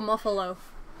called a muffalo.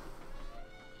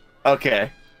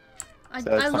 Okay. I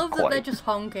love that they're just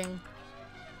honking.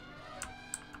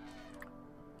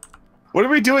 What are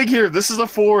we doing here? This is a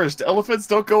forest. Elephants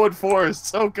don't go in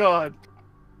forests. Oh god.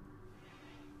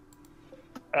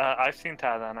 I've seen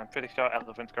Tarzan. I'm pretty sure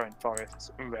elephants go in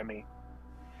forests. Remy.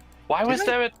 Why was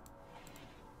there a...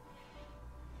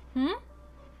 Hmm?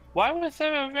 Why was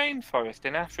there a rainforest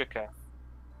in Africa?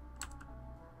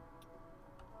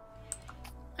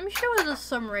 I'm sure there's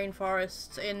some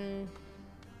rainforests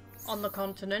on the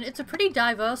continent. It's a pretty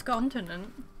diverse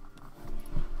continent.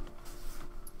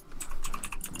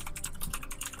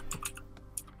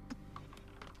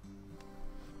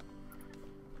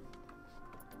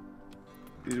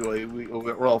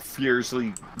 We're all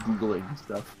furiously Googling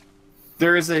stuff.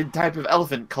 There is a type of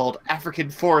elephant called African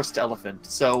forest elephant.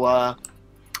 So,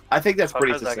 I think that's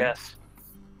pretty succinct. I guess.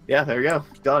 Yeah, there you go.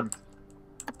 Done.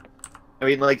 I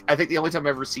mean, like, I think the only time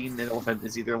I've ever seen an elephant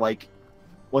is either, like,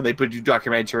 when they put do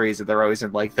documentaries and they're always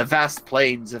in, like, the vast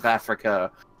plains of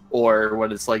Africa, or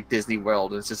when it's, like, Disney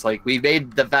World, and it's just like, we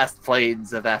made the vast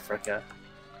plains of Africa.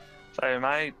 So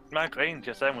my brain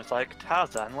just then was like,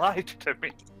 Tarzan lied to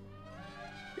me.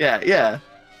 Yeah.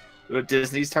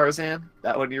 Disney's Tarzan?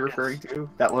 That one you're referring to?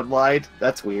 That one lied?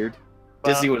 That's weird.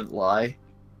 Disney wouldn't lie.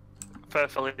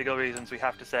 for legal reasons, we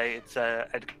have to say it's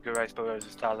Edgar Rice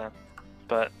Burroughs' Tarzan.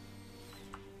 But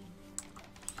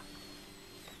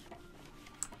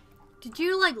Did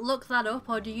you like look that up,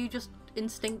 or do you just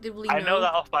instinctively know? I know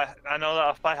that off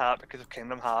by heart because of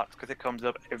Kingdom Hearts, because it comes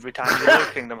up every time you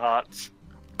load Kingdom Hearts,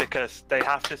 because they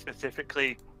have to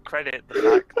specifically credit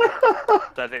the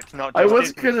fact that it's not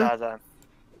just Disney Tarzan.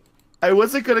 I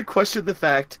wasn't gonna question the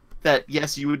fact that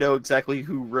yes, you know exactly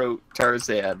who wrote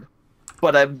Tarzan,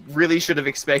 but I really should have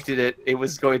expected it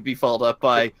was going to be followed up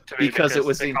by because it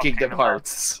was in Kingdom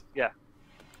Hearts. Yeah.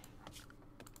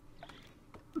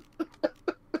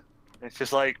 It's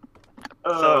just like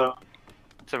so.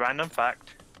 It's a random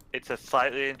fact. It's a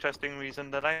slightly interesting reason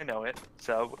that I know it,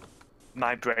 so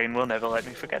my brain will never let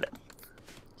me forget it.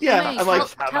 Yeah, Hey, I'm like,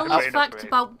 tell us facts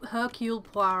about Hercule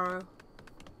Poirot.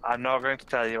 I'm not going to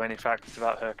tell you any facts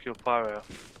about Hercule Poirot.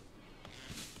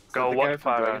 Go watch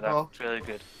Poirot, that's really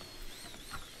good.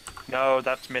 No,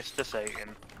 that's Mr.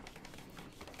 Satan.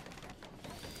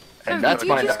 And that's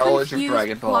my knowledge of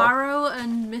Dragon Ball. Poirot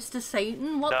and Mr.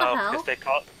 Satan? What the hell? No,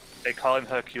 because they call him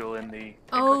Hercule in the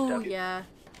Oh, yeah.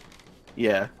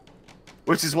 Yeah.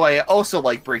 Which is why I also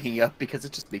like bringing up, because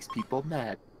it just makes people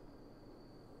mad.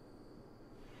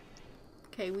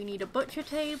 Okay, we need a butcher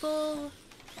table,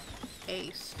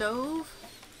 a stove,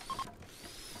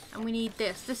 and we need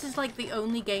this. This is like the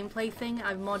only gameplay thing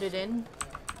I've modded in,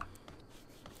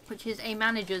 which is a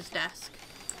manager's desk.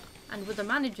 And with a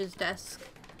manager's desk,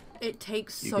 it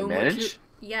takes so much...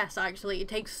 Yes, actually, it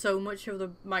takes so much of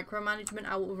the micromanagement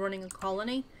out of running a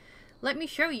colony. Let me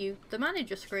show you the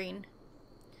manager screen.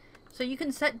 So you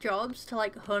can set jobs to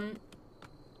like hunt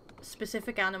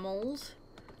specific animals,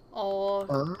 or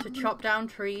to chop down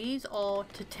trees, or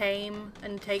to tame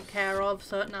and take care of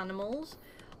certain animals,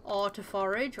 or to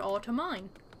forage, or to mine.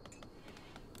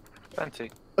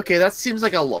 Fancy. Okay, that seems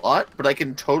like a lot, but I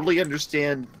can totally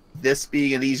understand this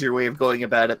being an easier way of going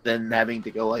about it than having to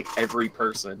go like every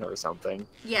person or something.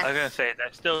 Yeah. I was gonna say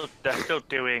they're still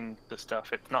doing the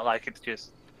stuff. It's not like it's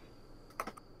just.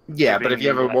 Yeah, but if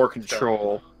you have more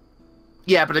control.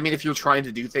 Yeah, but I mean, if you're trying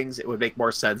to do things, it would make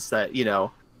more sense that, you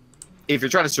know, if you're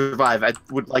trying to survive, I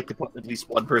would like to put at least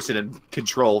one person in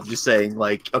control, just saying,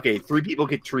 like, okay, 3 people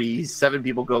get trees, 7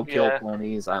 people go kill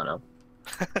ponies, I don't know.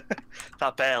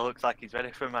 That bear looks like he's ready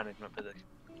for a management position.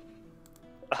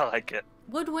 I like it.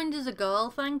 Woodwind is a girl,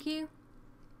 thank you.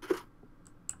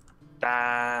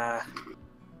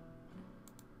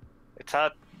 It's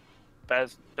hard.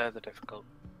 Bears are difficult.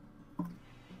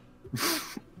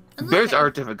 Bears are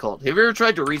difficult. Have you ever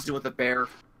tried to reason with a bear?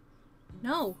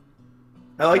 No.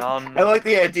 I like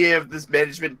the idea of this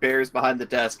management bears behind the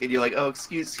desk, and you're like, oh,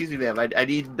 excuse me, ma'am, I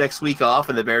need next week off,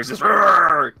 and the bear's just,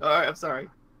 alright, I'm sorry.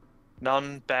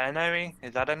 Non-binary?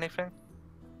 Is that anything?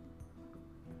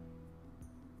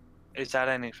 Is that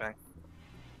anything?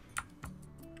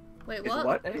 Wait, what? Is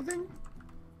what anything?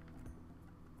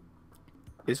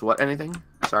 Is what anything?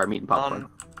 Sorry, I'm eating popcorn.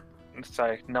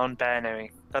 Sorry,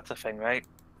 non-binary. That's a thing, right?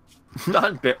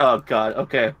 Oh god,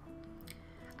 okay.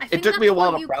 I think it took me a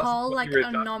while to process. You call like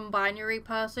a non-binary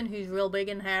person who's real big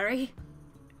and hairy.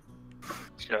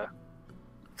 Sure.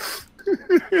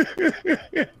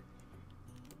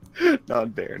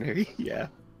 Non-binary, yeah.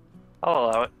 I'll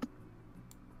allow it.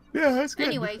 Yeah, that's good.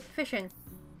 Anyway, fishing.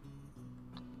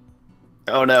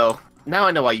 Oh no. Now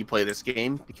I know why you play this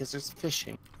game, because there's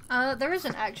fishing. There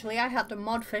isn't actually. I had to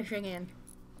mod fishing in.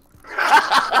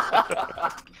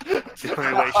 It's the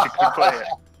only way she could play it.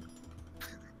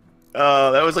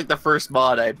 Oh, that was like the first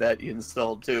mod I bet you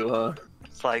installed too, huh?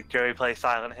 It's like Joey plays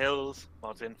Silent Hills,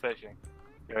 mods in fishing.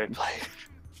 Joey plays.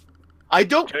 I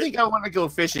don't think I want to go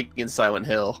fishing in Silent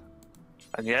Hill.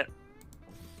 And yet.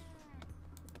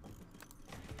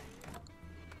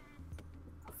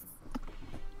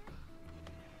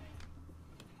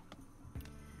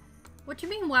 What do you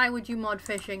mean, why would you mod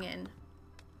fishing in?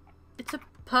 It's a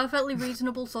perfectly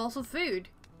reasonable source of food.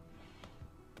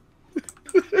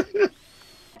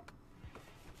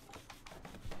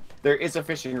 There is a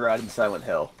fishing rod in Silent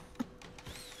Hill.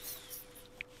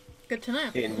 Good to know.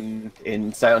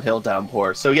 In Silent Hill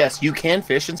Downpour. So yes, you can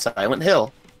fish in Silent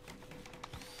Hill.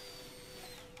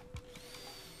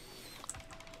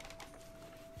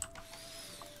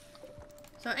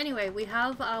 So anyway, we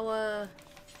have our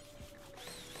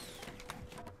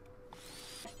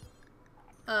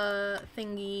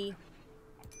thingy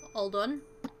all done.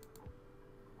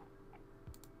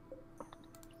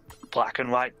 Black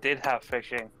and White did have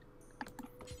fishing.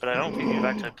 But I don't think you've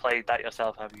actually played that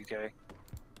yourself, have you, Joey?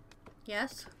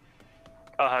 Yes.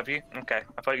 Oh, have you? Okay.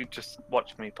 I thought you just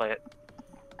watched me play it.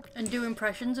 And do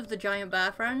impressions of the giant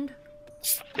bear friend?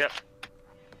 Yep.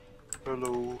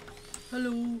 Hello.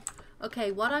 Hello.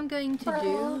 Okay, what I'm going to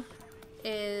do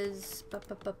is...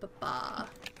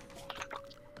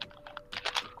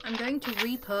 I'm going to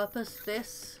repurpose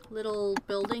this little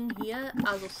building here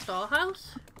as a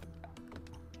storehouse.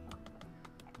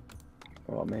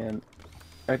 Oh man.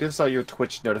 I just saw your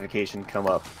Twitch notification come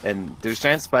up, and there's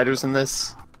giant spiders in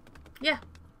this? Yeah.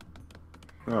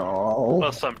 Oh.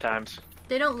 Well, sometimes.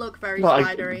 They don't look very Well,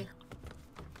 spidery.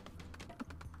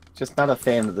 Just not a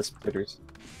fan of the spiders.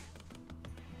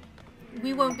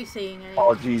 We won't be seeing any.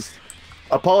 Apologies.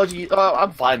 Apologies.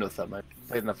 I'm fine with them. I've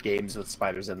played enough games with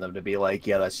spiders in them to be like,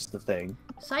 yeah, that's just the thing.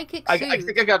 Psychic I suit.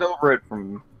 think I got over it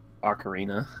from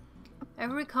Ocarina.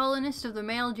 Every colonist of the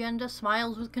male gender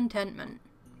smiles with contentment.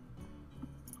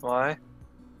 Why?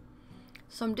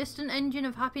 Some distant engine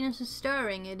of happiness is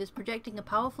stirring. It is projecting a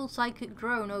powerful psychic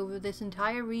drone over this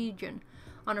entire region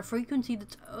on a frequency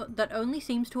that only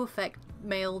seems to affect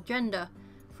male gender.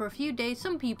 For a few days,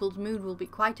 some people's mood will be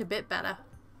quite a bit better.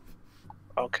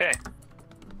 Okay.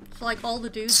 So, like, all the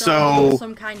dudes are in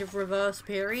some kind of reverse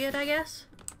period, I guess?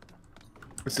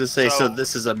 I was to say, so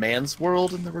this is a man's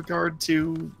world in the regard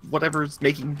to whatever's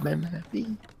making men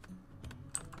happy?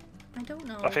 I don't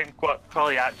know. I think what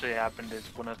probably actually happened is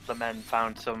one of the men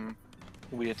found some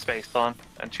weird space thorn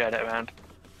and shared it around.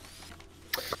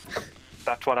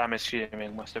 That's what I'm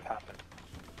assuming must have happened.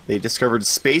 They discovered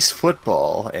space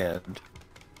football and...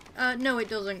 No, it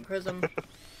doesn't, Chrism.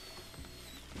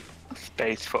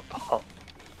 Space football.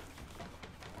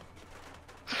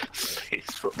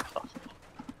 Space football.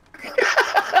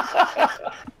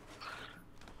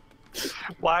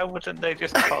 Why wouldn't they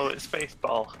just call it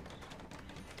Spaceball?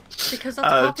 Because that's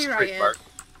copyrighted. trademark.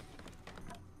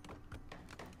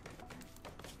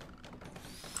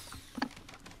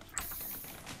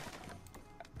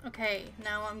 Okay,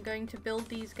 now I'm going to build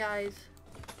these guys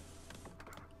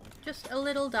just a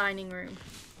little dining room.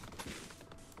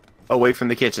 Away from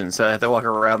the kitchen, so I have to walk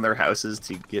around their houses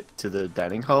to get to the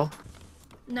dining hall?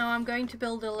 No, I'm going to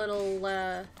build a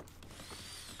little,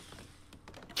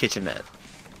 Kitchenette.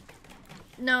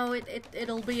 No,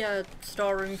 it'll be a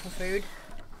storeroom for food.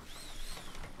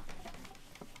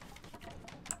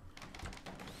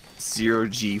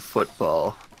 Zero-G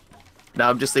football.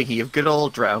 Now I'm just thinking of good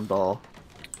old drown ball.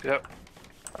 Yep.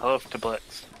 I love to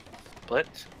blitz.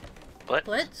 Blitz? Blitz?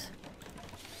 Blitz?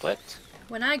 Blitz?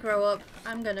 When I grow up,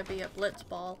 I'm gonna be a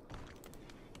blitzball.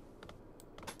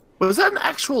 Was that an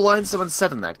actual line someone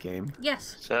said in that game?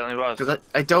 Yes. Certainly was. Because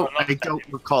I don't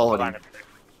recall any.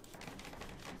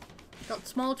 That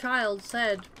small child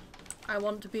said, I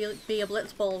want to be a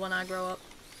blitzball when I grow up.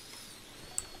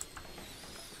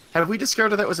 Have we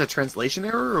discovered that was a translation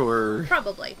error, or...?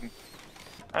 Probably.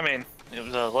 I mean, it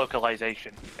was a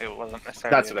localization. It wasn't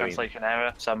necessarily a translation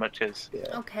error so much as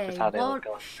Okay, just how they what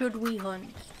look. should we hunt?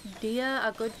 Deer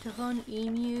are good to hunt,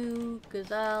 emu,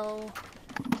 gazelle,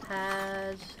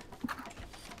 hares,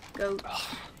 goats.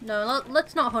 No,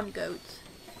 let's not hunt goats.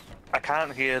 I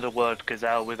can't hear the word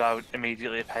gazelle without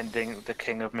immediately appending the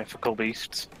king of mythical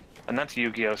beasts. And that's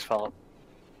Yu-Gi-Oh's fault.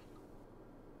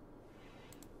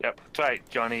 Yep, that's right,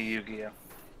 Johnny Yu-Gi-Oh.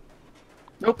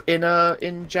 Nope. In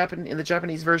the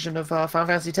Japanese version of Final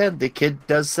Fantasy X, the kid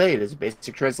does say it is a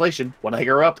basic translation. When I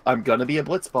grow up, I'm gonna be a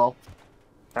blitzball.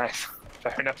 Nice,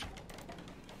 fair enough.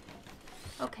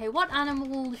 Okay, what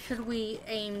animal should we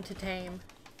aim to tame?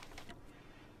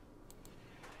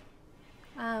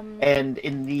 And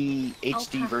in the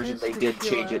HD version, they did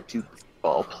change it to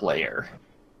ball player.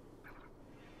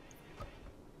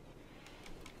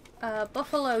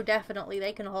 Buffalo, definitely.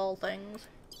 They can haul things.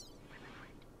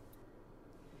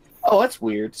 Oh, that's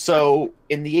weird. So,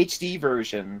 in the HD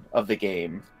version of the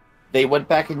game, they went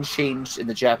back and changed in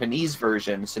the Japanese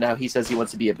version, so now he says he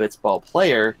wants to be a blitzball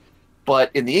player,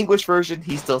 but in the English version,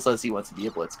 he still says he wants to be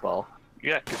a blitzball.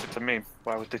 Yeah, because it's a meme.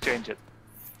 Why would they change it?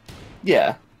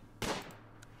 Yeah.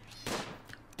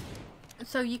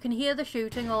 So you can hear the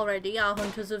shooting already. Our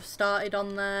hunters have started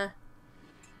on their...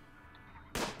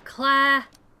 Claire!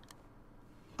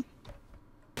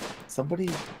 Somebody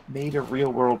made a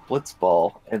real-world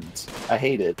blitzball, and I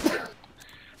hate it.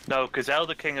 No, Gazelle,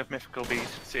 the king of mythical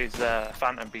beasts, is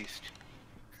Phantom Beast.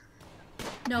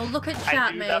 No, look at I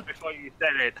chat, knew mate. that before you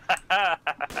said it.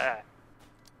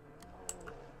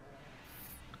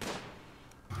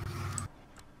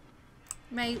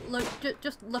 Mate, look,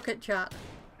 just look at chat.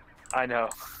 I know.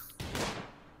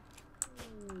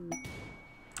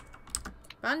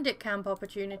 Bandit camp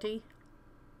opportunity.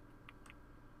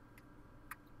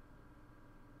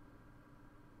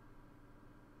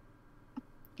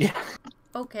 Yeah.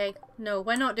 Okay, no,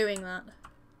 we're not doing that.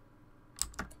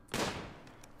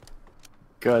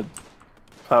 Good.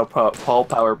 Paul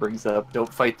Power brings up,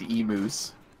 don't fight the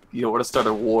emus. You don't want to start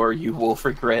a war, you will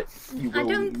regret. You will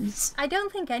lose. I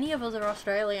don't think any of us are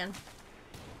Australian.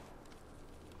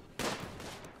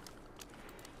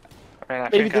 I mean,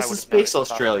 Maybe this is Space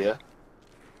Australia.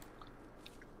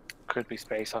 Could be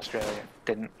Space Australia.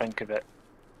 Didn't think of it.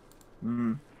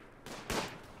 Hmm.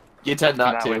 You tend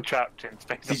not Now to. we're trapped in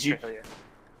Space Australia.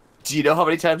 Do you know how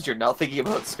many times you're not thinking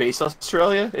about Space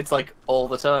Australia? It's like all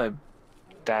the time.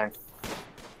 Dang.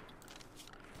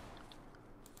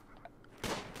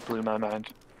 Blew my mind.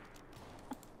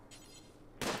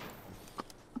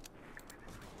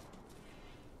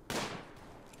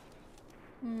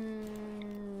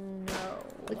 No.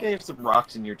 I think I have some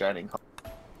rocks in your dining hall.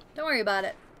 Don't worry about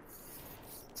it.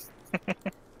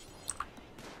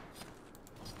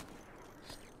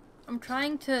 I'm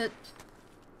trying to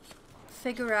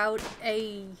figure out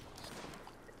a...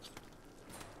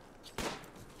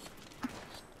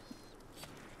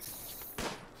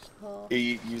 Oh,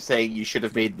 You saying you should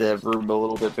have made the room a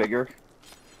little bit bigger?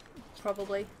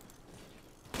 probably.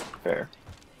 Fair.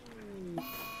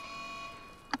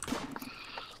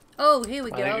 Oh, here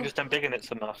we I think go. you're just unbigging it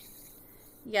some more.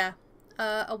 Yeah.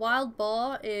 A wild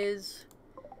boar is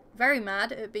very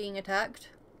mad at being attacked.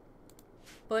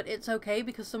 But it's okay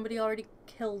because somebody already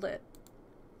killed it.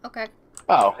 Okay.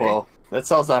 Oh, well, that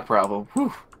solves that problem.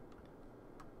 Whew.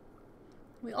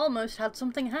 We almost had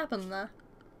something happen there.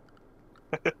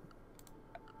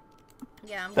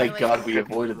 Yeah, I'm Thank God we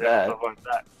avoided that.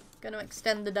 gonna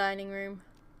extend the dining room.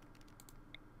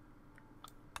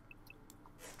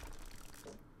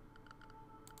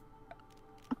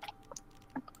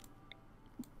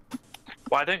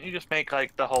 Why don't you just make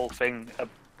like the whole thing a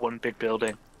one big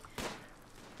building?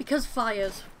 Because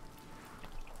fires.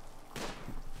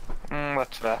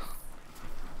 That's fair.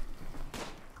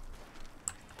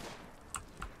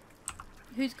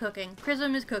 Who's cooking?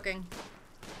 Prism is cooking.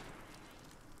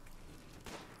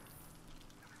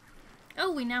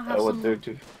 Oh, we now have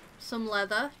some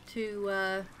leather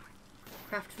to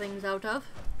craft things out of.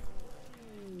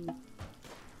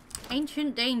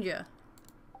 Ancient danger.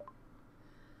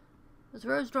 As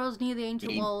Rose draws near the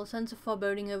ancient wall, a sense of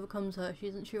foreboding overcomes her. She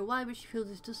isn't sure why, but she feels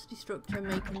this dusty structure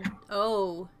making...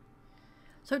 Oh.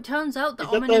 So it turns out the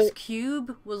ominous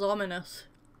cube was ominous.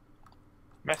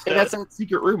 Hey, that's that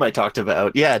secret room I talked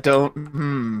about. Yeah,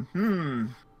 don't...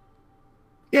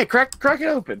 Yeah, crack it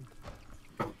open.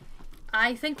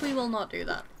 I think we will not do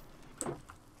that.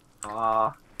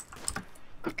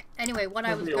 Anyway, what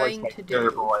I was going to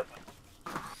do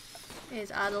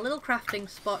is add a little crafting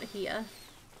spot here.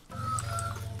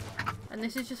 And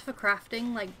this is just for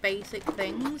crafting, like, basic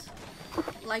things.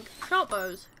 Like short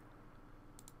bows.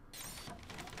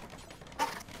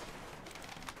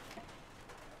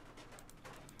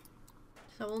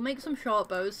 So we'll make some short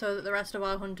bows so that the rest of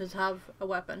our hunters have a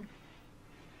weapon.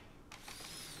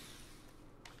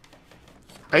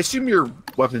 I assume your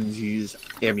weapons use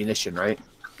ammunition, right?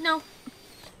 No.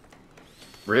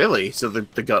 Really? So the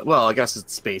gun... Well, I guess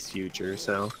it's space future,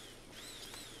 so...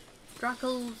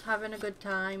 Drackle's having a good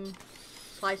time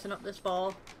slicing up this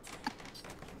ball.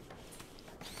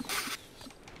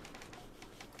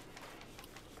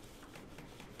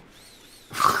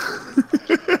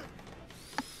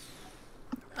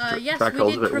 Yes,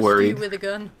 Drackle's we did trust worried. you with a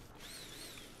gun.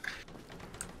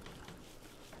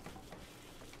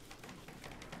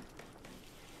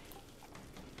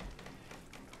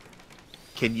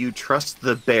 Can you trust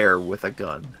the bear with a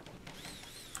gun?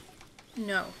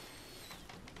 No.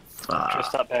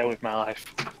 Trust that bear with my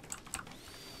life.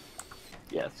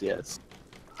 Yes, yes.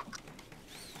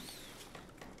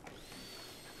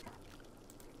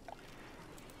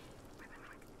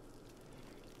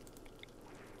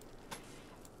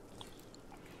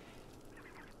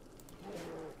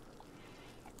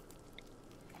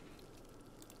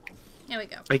 There we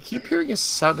go. I keep hearing a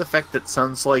sound effect that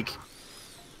sounds like...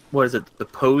 What is it? The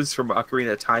pose from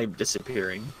Ocarina of Time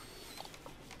disappearing.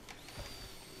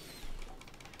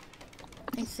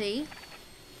 I see.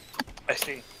 I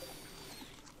see.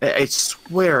 I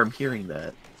swear I'm hearing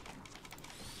that.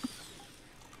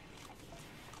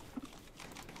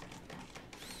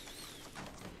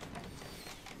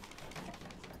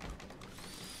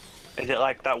 Is it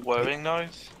like that whirring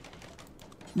noise?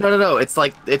 No. It's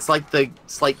like the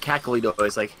slight cackling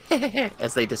noise, like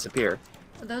as they disappear.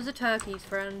 Those are turkeys,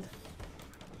 friend.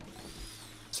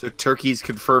 So turkeys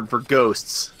confirmed for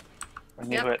ghosts. I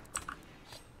knew it.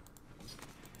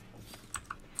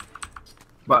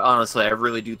 But honestly, I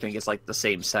really do think it's like the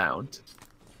same sound.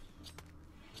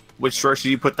 Which direction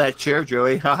do you put that chair,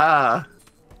 Joey? Haha.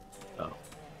 Oh.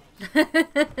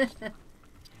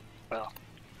 Well.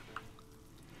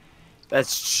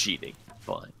 That's cheating.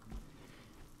 Fine.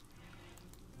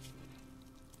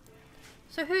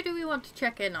 So who do we want to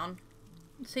check in on?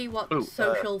 See what Ooh,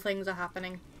 social things are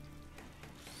happening.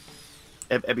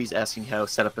 Ebby's asking how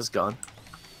setup has gone.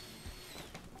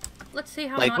 Let's see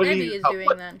how Like, not what do Ebby you- is how- doing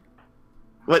what- then.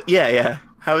 What? Yeah.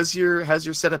 How's your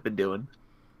setup been doing?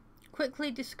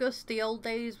 Quickly discuss the old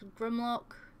days with Grimlock.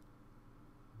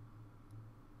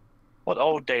 What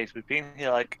old days? We've been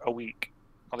here like a week.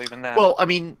 Not even that. Well, I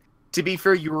mean, to be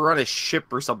fair, you were on a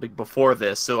ship or something before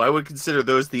this, so I would consider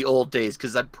those the old days,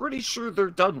 because I'm pretty sure they're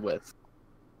done with.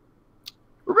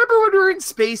 Remember when we were in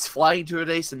space flying to a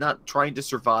base and not trying to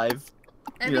survive?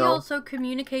 Ebby know. also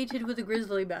communicated with a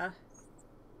grizzly bear.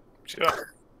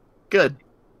 Sure. Good.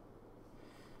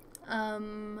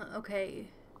 Okay.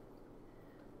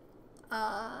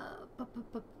 Ba, ba,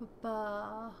 ba, ba,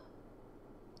 ba.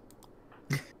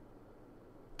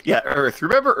 Yeah, Earth.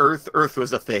 Remember Earth? Earth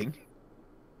was a thing.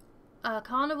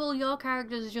 Carnival, your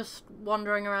character's just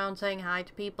wandering around saying hi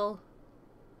to people.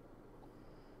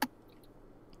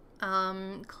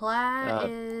 Claire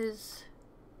is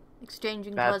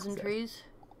exchanging that's pleasantries.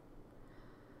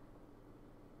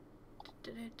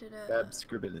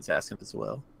 Scribbin is asking as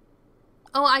well.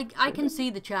 Oh, I can see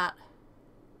the chat.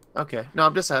 Okay. No,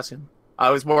 I'm just asking. I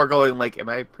was more going like, am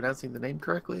I pronouncing the name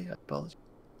correctly? I apologize.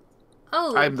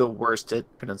 Oh, I'm the worst at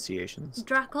pronunciations.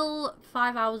 Drackle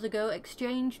 5 hours ago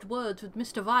exchanged words with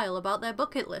Mr. Vile about their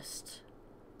bucket list.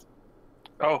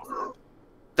 Oh,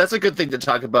 That's a good thing to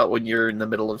talk about when you're in the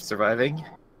middle of surviving.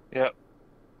 yeah.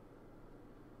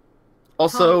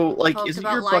 Also, like, talked isn't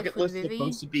about your life bucket with list Vivi.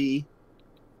 supposed to be...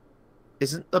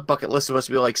 Isn't the bucket list supposed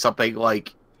to be, like, something,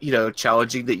 like, you know,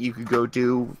 challenging that you could go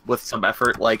do with some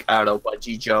effort? Like, I don't know,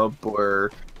 bungee jump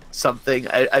or something.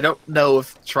 I don't know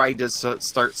if trying to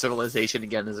start Civilization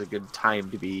again is a good time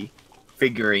to be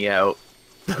figuring out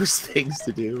those things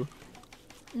to do.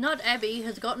 Not Ebby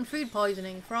has gotten food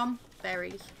poisoning from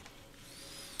berries.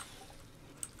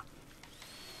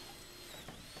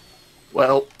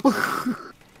 Well...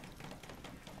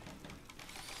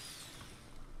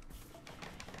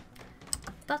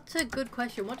 That's a good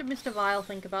question. What did Mr. Vile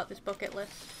think about this bucket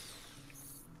list?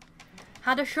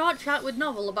 Had a short chat with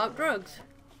Novel about drugs.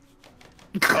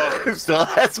 So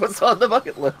that's what's on the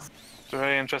bucket list. It's a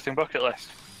very interesting bucket list.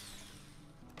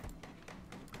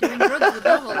 Doing drugs with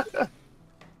Novel.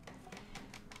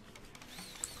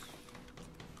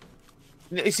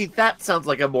 You see, that sounds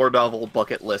like a more novel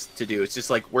bucket list to do. It's just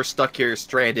like, we're stuck here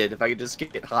stranded. If I could just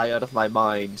get high out of my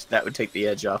mind, that would take the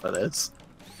edge off of this.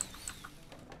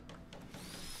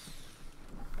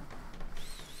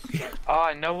 Oh,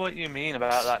 I know what you mean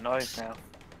about that noise now.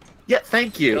 Yeah,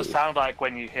 thank It you. does sound like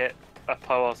when you hit a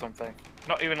Poe or something.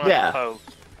 Not even like Yeah. a Poe.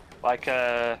 Like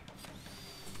a...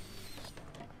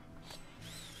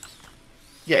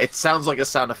 Yeah, it sounds like a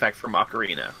sound effect from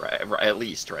Ocarina, right? At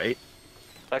least, right?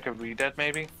 Like a Redead,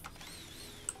 maybe?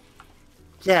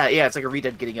 Yeah, it's like a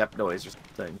Redead getting up noise or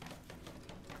something.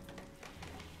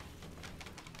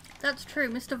 That's true.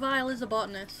 Mr. Vile is a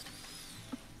botanist.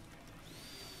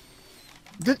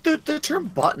 The term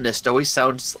botanist always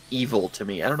sounds evil to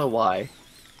me. I don't know why.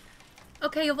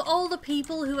 Okay, of all the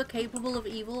people who are capable of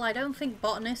evil, I don't think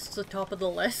botanists are top of the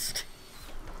list.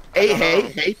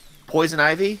 Hey, Poison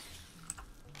Ivy?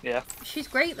 Yeah. She's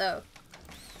great, though.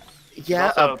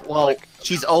 Yeah, also, well, like-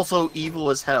 she's also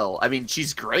evil as hell. I mean,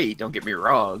 she's great, don't get me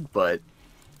wrong, but...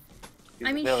 He's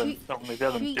I a mean, villain. Only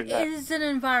villains she do that. is an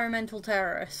environmental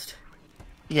terrorist.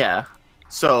 Yeah.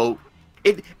 So...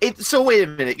 So wait a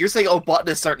minute, you're saying, oh,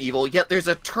 botanists aren't evil, yet there's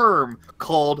a term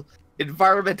called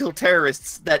environmental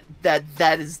terrorists that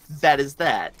is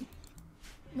that.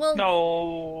 Well,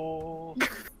 No.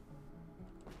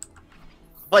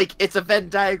 Like, it's a Venn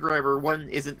diagram where one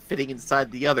isn't fitting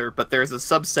inside the other, but there's a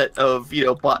subset of, you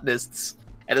know, botanists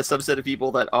and a subset of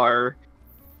people that are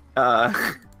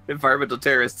environmental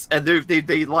terrorists, and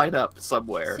they line up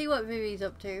somewhere. see what Vivi's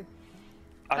up to.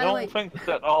 I By the way- don't think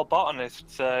that all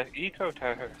botanists are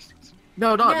eco-terrorists.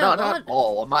 No, Yeah, not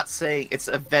all. I'm not saying it's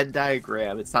a Venn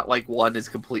diagram. It's not like one is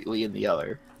completely in the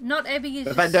other. Not Ebby is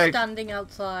The just Venn standing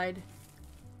outside.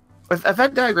 A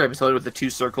Venn diagram is something with the two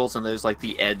circles, and there's like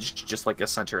the edge, just like a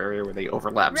center area where they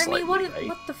overlap Remy, slightly. what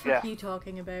right? the fuck Yeah. are you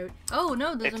talking about? Oh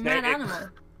no, there's It's a mad na- it- animal.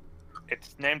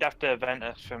 It's named after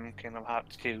Ventus from Kingdom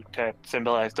Hearts 2 to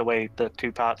symbolize the way the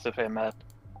two parts of him are.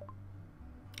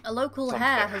 A local Something-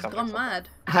 hare has something- gone something. mad.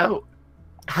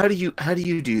 How do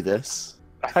you do this?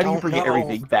 I How do you don't bring know.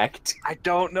 everything back to... I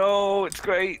don't know. It's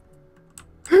great.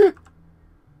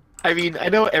 I mean, I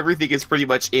know everything is pretty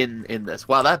much in this.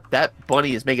 Wow, that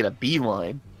bunny is making a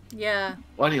beeline. Yeah.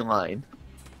 Bunny line.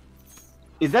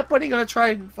 Is that bunny gonna try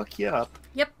and fuck you up?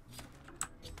 Yep.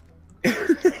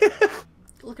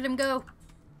 Look at him go.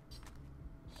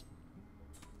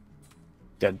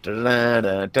 Dun, dun, dun,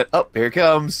 dun, dun. Oh, here it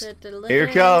comes. Here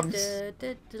it comes.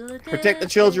 Protect the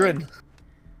children.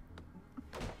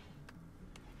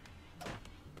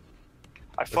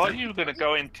 I thought you were gonna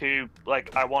go into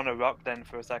like I want to rock then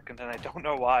for a second, and I don't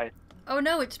know why. Oh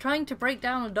no, it's trying to break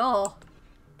down a door.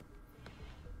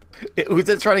 Who's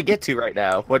it trying to get to right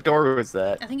now? What door was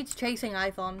that? I think it's chasing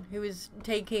Ithon, who is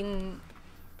taking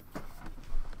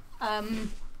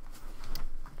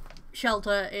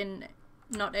shelter in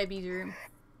not Ebby's room.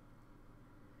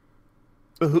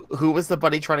 Who was the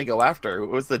bunny trying to go after?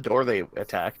 What was the door they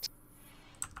attacked?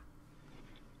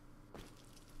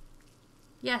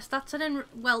 Yes, that's an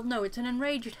well, no, it's an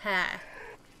enraged hare.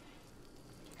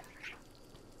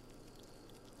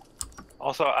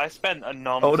 Also, I spent a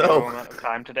non-zero no. amount of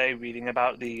time today reading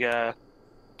about the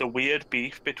weird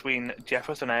beef between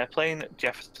Jefferson Airplane,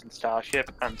 Jefferson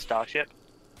Starship, and Starship.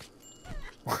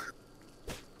 So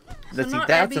Let's see, not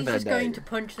that's Ebby's a just going name. to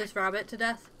punch this rabbit to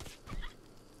death.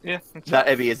 Yeah. Not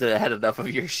Ebby isn't had enough of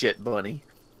your shit, bunny.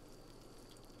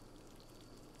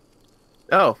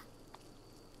 Oh.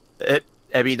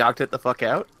 Ebby knocked it the fuck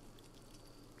out?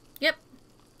 Yep.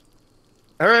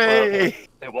 Hooray! Well,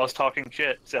 it was talking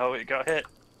shit, so it got hit.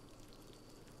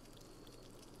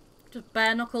 Just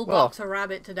bare knuckle box a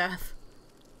rabbit to death.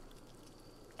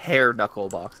 Hair knuckle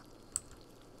box.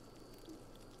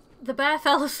 The bear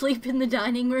fell asleep in the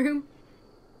dining room.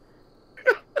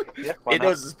 Yeah, It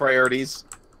knows its priorities.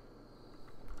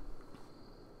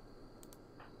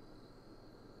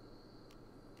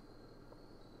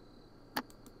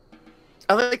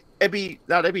 I like Ebby.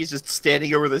 Not Ebby's just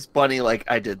standing over this bunny like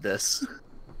I did this.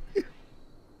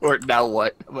 Or now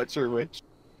what? I'm not sure which.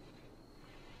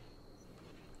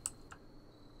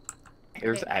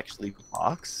 Hair's actually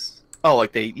box. Oh,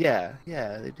 like they yeah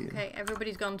they do. Okay,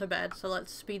 everybody's gone to bed, so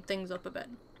let's speed things up a bit.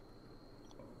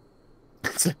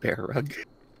 It's a bear rug.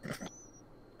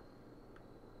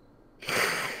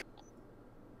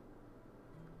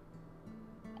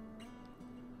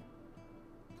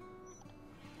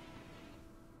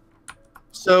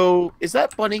 So, is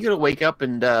that bunny gonna wake up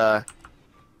and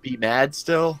be mad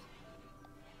still?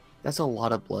 That's a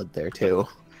lot of blood there too.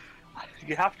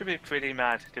 You have to be pretty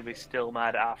mad to be still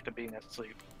mad after being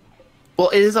asleep. Well,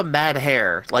 it is a mad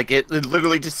hare. Like it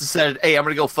literally just decided, "Hey, I'm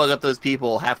gonna go fuck up those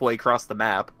people halfway across the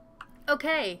map."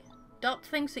 Okay, Dot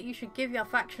thinks that you should give your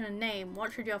faction a name.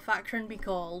 What should your faction be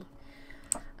called?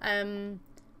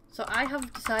 So I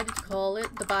have decided to call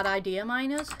it the Bad Idea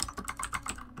Miners.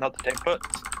 Not the dick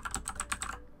butts.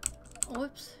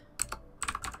 Whoops.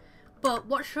 But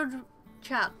what should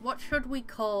we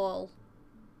call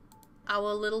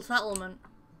our little settlement?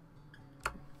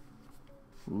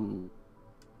 Ooh.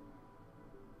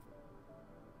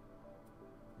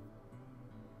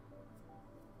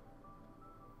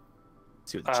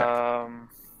 See what the check.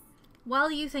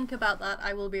 While you think about that,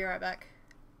 I will be right back.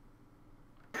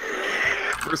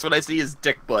 First one I see is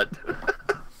dick butt.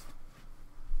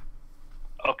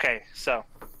 Okay, so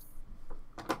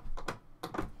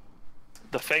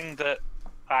the thing that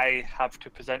I have to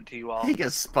present to you all. Take a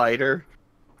spider.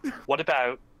 What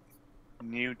about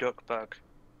New Duckburg?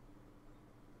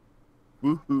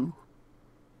 Woohoo!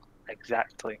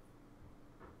 Exactly.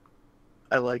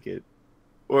 I like it.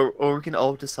 Or we can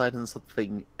all decide on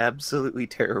something absolutely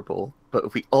terrible, but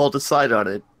if we all decide on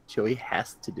it, Joey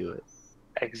has to do it.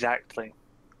 Exactly.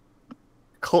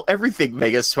 Call everything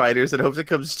Mega Spiders and hope it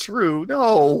comes true.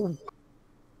 No!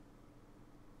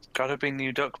 It's gotta be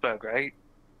New Duckburg, right?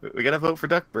 We gotta vote for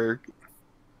Duckburg.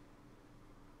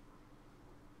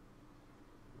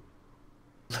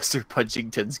 Lester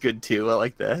Punchington's good too, I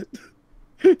like that.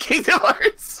 Kingdom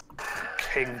Hearts!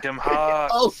 Kingdom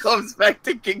Hearts! All comes back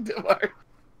to Kingdom Hearts.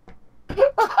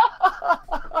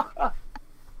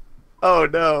 Oh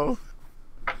no.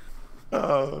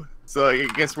 Oh, so I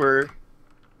guess we're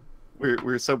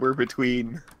somewhere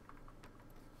between.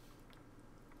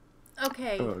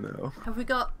 Okay. Oh no. Have we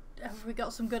got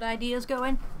some good ideas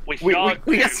going? We Kingdom.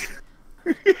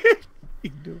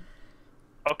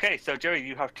 Okay, so Joey,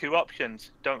 you have two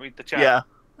options. Don't read the chat. Yeah.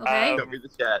 Okay. Don't read the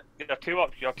chat.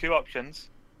 Your two options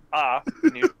are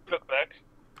New Duckburg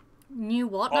New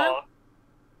what now? or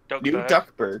Duckburg, New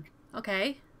Duckburg.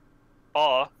 Okay.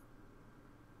 or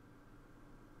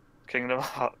Kingdom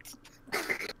Hearts.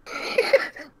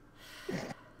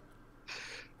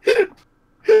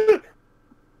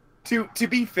 To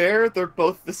be fair, they're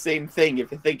both the same thing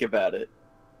if you think about it.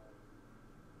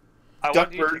 I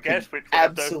want you to Duckburg guess can which one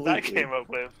of those I absolutely- came up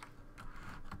with.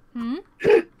 Hmm?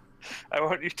 I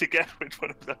want you to guess which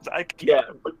one of those I came Yeah.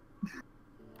 up with.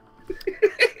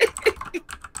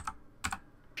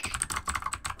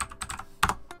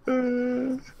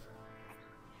 Yeah.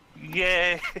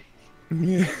 Yeah.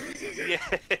 Yeah.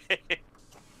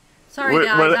 Sorry, What-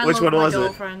 guys, I which love one my was it?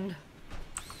 girlfriend.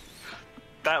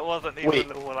 That wasn't even Wait.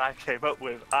 the one I came up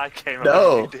with. I came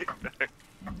No. up with Dick.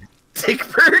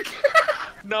 Dickberg?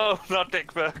 No, not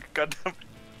Dick Berg. Goddamn.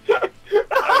 I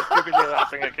was giving you that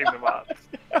thing that came to mind.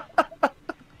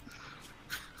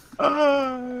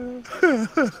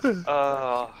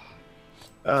 Oh.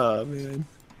 Oh man.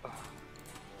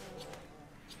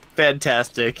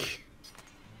 Fantastic.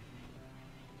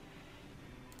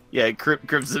 Yeah,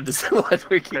 Crimson is the one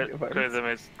we're Kingdom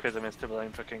Hearts. Chrism is to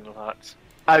blame for Kingdom Hearts.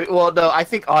 Well, no, I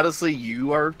think honestly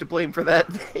you are to blame for that,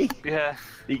 Yeah.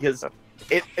 because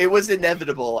it was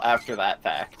inevitable after that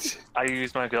fact. I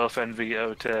used my girlfriend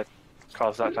veto to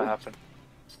cause that to happen.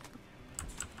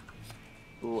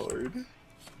 Lord.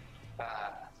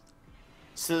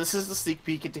 So this is the sneak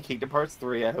peek into Kingdom Hearts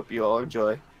 3. I hope you all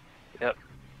enjoy. Yep.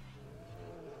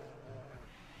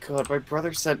 God, my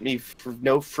brother sent me for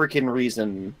no freaking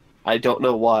reason. I don't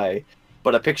know why,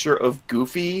 but a picture of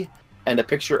Goofy and a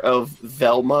picture of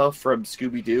Velma from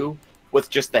Scooby-Doo with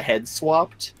just the head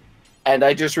swapped. And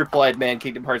I just replied, man,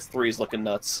 Kingdom Hearts 3 is looking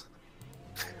nuts.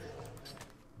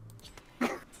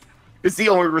 It's the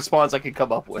only response I could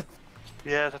come up with.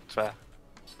 Yeah, that's fair.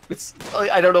 It's,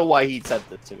 I don't know why he sent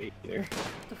it to me either.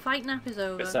 The fight nap is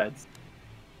over. Besides.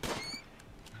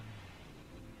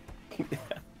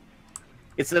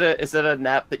 Is it a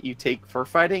nap that you take for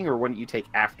fighting, or one that you take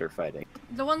after fighting?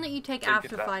 The one that you take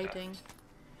after fighting.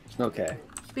 Okay.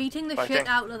 Beating the Fighting. shit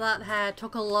out of that hair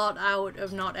took a lot out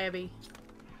of not Ebby.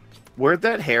 Where'd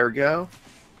that hair go?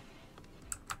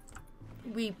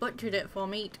 We butchered it for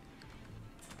meat.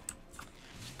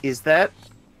 Is that...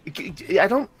 I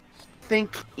don't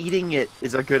think eating it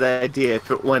is a good idea if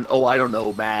it went, oh, I don't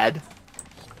know, mad.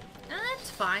 That's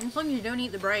fine, as long as you don't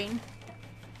eat the brain.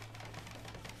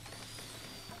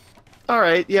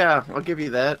 Alright, yeah, I'll give you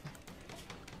that.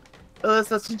 Oh,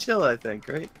 that's Chinchilla, I think,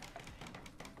 right?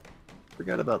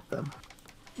 Forgot about them.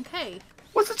 Okay,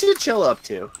 What's the Chinchilla up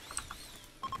to?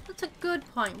 that's a good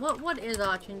point. What is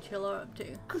our Chinchilla up to?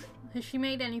 Has she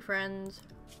made any friends?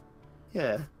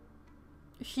 Yeah.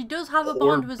 She does have a Or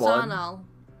bond with bun. Zarnal.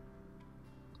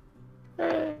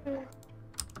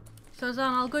 So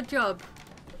Zarnal, good job.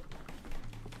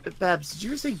 Babs, did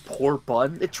you say poor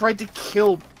bun? It tried to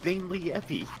kill mainly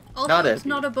Effie. Also, Not it's Effie.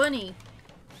 not a bunny.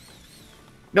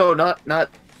 No, not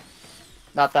that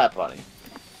bunny.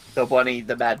 The bunny,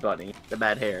 the mad bunny, the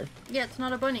mad hair. Yeah, it's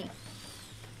not a bunny.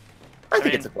 I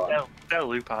think it's a bun. They're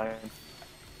lupine.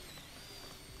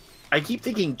 I keep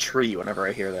thinking tree whenever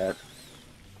I hear that.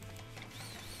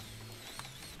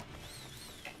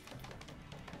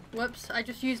 Whoops, I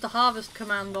just used the harvest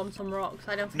command on some rocks.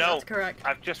 I don't think No, that's correct.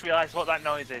 I've just realised what that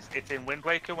noise is. It's in Wind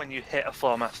Waker when you hit a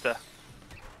Floor Master.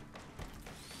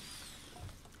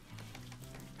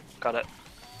 Got it.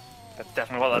 That's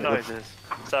definitely what that noise is.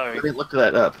 Sorry. Let me look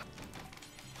that up.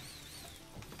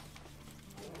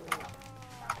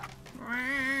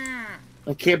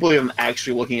 I can't believe I'm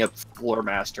actually looking up Floor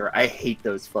Master. I hate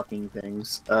those fucking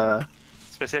things.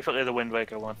 Specifically the Wind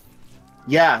Waker one.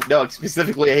 Yeah, no,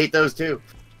 specifically I hate those too.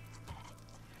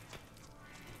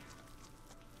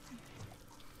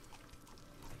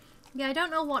 Yeah, I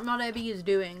don't know what Not Ebby is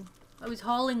doing. I was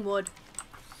hauling wood.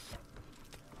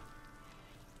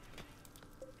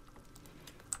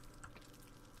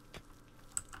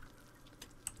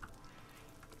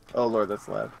 Oh lord, that's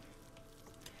loud.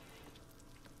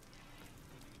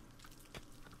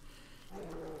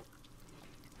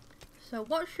 So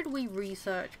what should we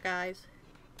research, guys?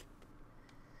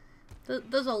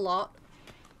 There's a lot.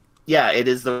 Yeah, it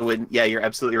is the wind. Yeah, you're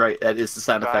absolutely right. That is the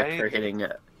sound effect for Right. hitting.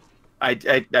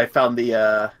 I found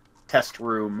the test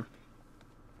room.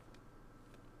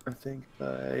 I think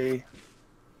by.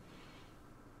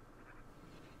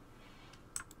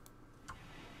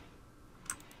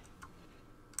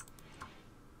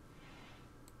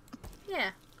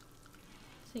 Yeah.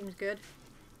 Seems good.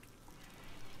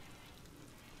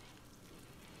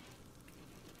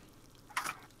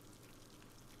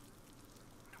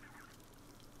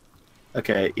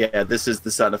 Okay, yeah, this is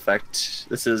the sound effect.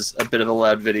 This is a bit of a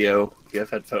loud video if you have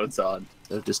headphones on,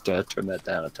 so just turn that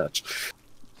down a touch.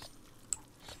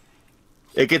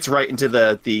 It gets right into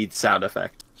the sound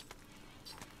effect.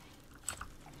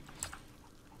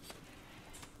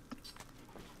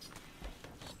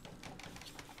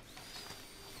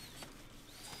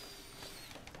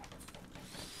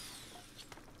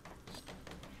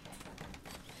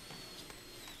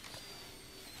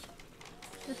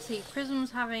 Let's see,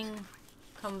 Prism's having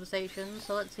conversations,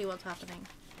 so let's see what's happening.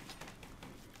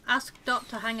 Ask Dot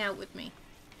to hang out with me.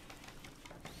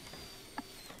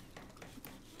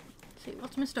 See,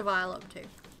 what's Mr. Vile up to?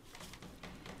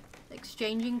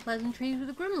 Exchanging pleasantries with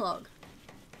a Grimlog.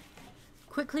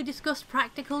 Quickly discussed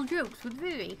practical jokes with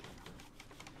Vivi.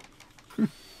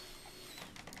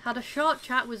 Had a short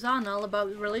chat with Zarnal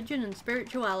about religion and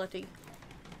spirituality.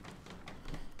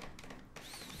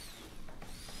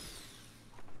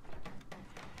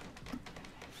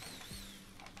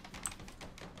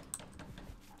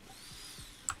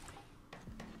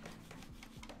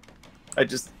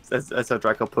 That's how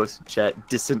Draco posted in chat.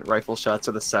 Distant rifle shots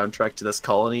are the soundtrack to this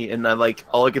colony, and I like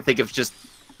all I can think of is just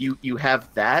you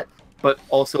have that, but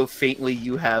also faintly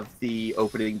you have the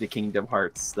opening to Kingdom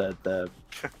Hearts. The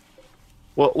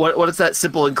what is that?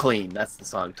 Simple and Clean. That's the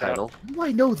song title. Oh,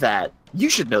 I know that. You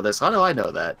should know this. I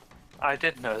know that. I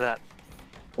did know that.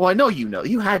 Well, I know you know.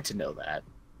 You had to know that.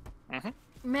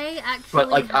 May actually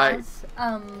like, has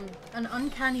an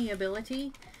uncanny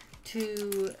ability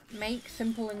to make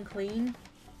Simple and Clean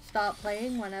start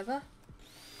playing whenever.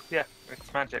 Yeah,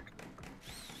 it's magic.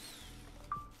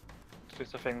 It's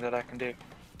just a thing that I can do.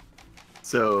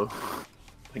 So,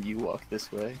 when you walk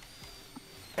this way.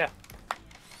 Yeah.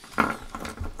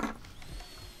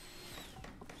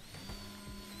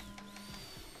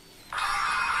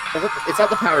 It's not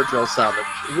the power drill sound.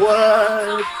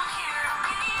 What?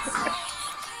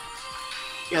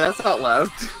 Yeah, that's not loud.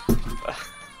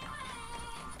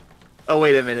 Oh,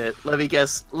 wait a minute. Let me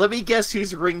guess. Let me guess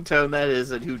whose ringtone that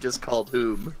is and who just called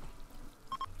whom.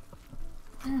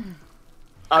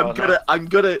 I'm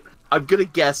gonna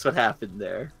guess what happened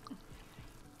there.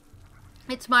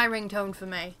 It's my ringtone for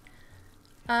me.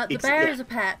 The bear is a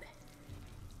pet.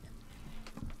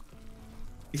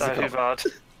 He's a colonist.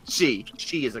 She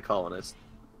is a colonist.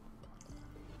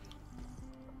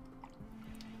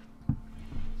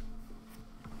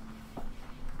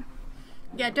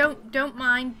 Yeah, don't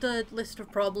mind the list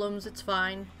of problems, it's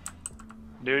fine.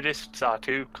 Nudists are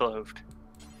too clothed.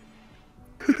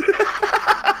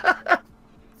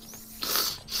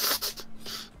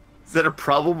 Is that a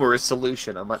problem or a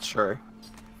solution? I'm not sure.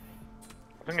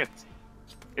 I think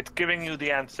it's giving you the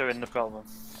answer in the problem.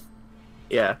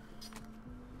 Yeah.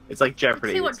 It's like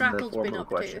Jeopardy. Let's see what it's in the Drackle's form been of a up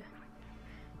question.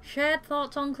 to. Shared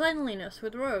thoughts on cleanliness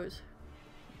with Rose.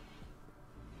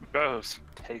 Rose,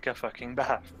 take a fucking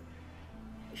bath.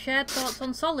 Shared thoughts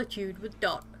on solitude with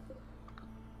Dot.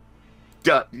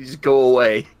 Dot, you just go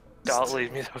away. Don't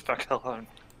leave me the fuck alone.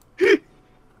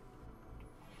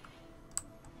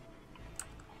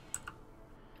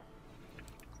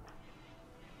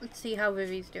 Let's see how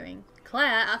Vivi's doing. Claire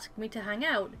asked me to hang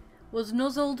out. Was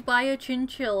nuzzled by a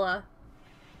chinchilla.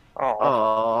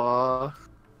 Aww.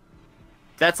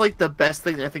 That's like the best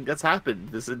thing I think that's happened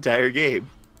this entire game.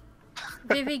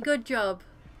 Vivi, good job.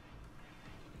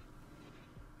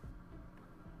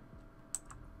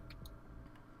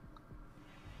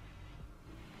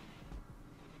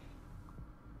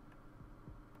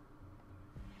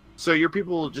 So your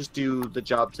people will just do the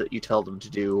jobs that you tell them to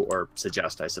do, or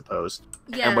suggest, I suppose.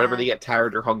 Yeah. And whenever they get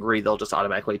tired or hungry, they'll just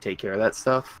automatically take care of that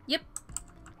stuff. Yep.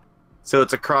 So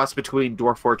it's a cross between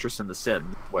Dwarf Fortress and The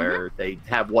Sim, where they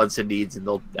have wants and needs, and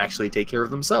they'll actually take care of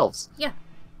themselves. Yeah.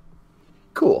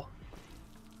 Cool.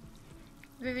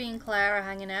 Vivi and Claire are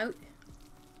hanging out.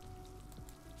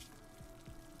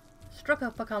 Struck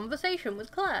up a conversation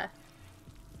with Claire.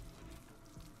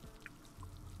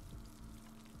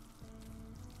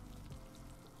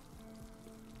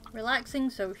 Relaxing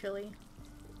socially.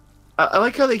 I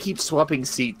like how they keep swapping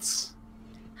seats.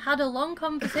 Had a long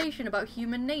conversation about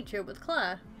human nature with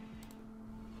Claire.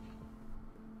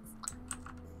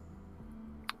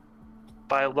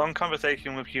 By a long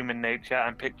conversation with human nature,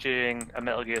 I'm picturing a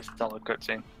Metal Gear Solid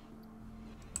cutscene.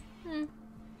 Hmm.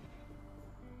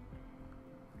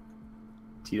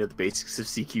 Do you know the basics of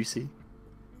CQC?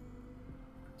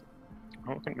 I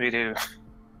don't think we do.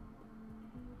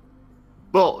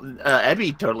 Well,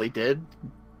 Ebby totally did.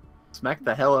 Smacked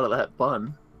the hell out of that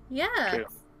bun. Yeah. True.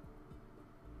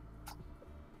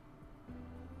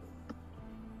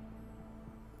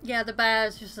 Yeah, the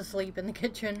bear's just asleep in the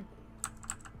kitchen.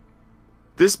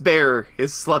 This bear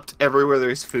has slept everywhere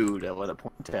there's food, I want to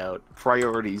point out.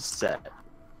 Priorities set.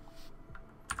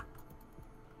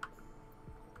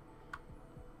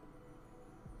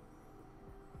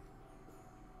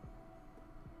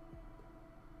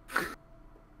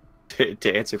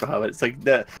 To answer Bahamut, it's like,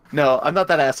 no, I'm not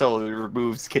that asshole who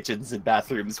removes kitchens and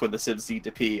bathrooms when the Sims need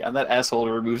to pee. I'm that asshole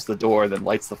who removes the door, then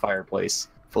lights the fireplace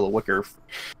full of wicker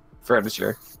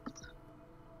furniture.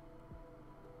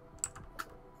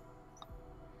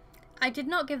 I did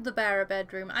not give the bear a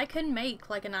bedroom. I can make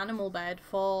like an animal bed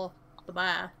for the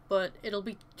bear, but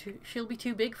she'll be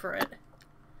too big for it.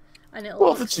 And it'll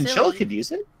Well, look if the chinchilla silly. could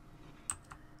use it.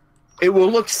 It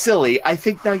will look silly. I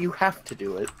think now you have to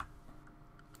do it.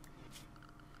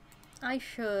 I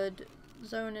should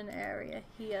zone an area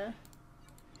here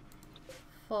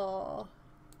for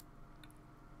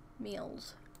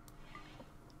meals.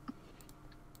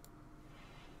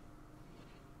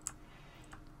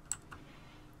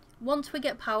 Once we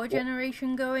get power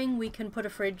generation going, we can put a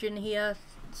fridge in here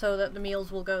so that the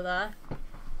meals will go there.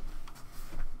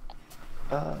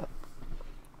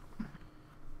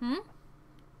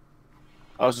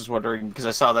 I was just wondering, because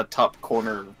I saw that top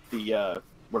corner of the,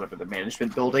 whatever, the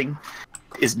management building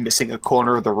is missing a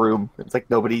corner of the room. It's like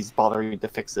nobody's bothering to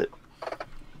fix it.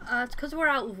 It's because we're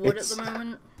out of wood at the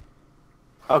moment.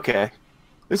 Okay.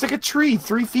 There's like a tree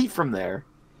 3 feet from there.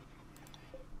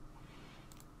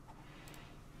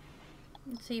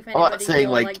 Let's see if I'm not anybody saying,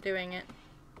 feels like like doing it.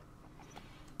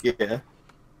 Yeah.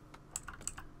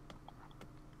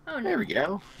 Oh no. There we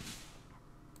go.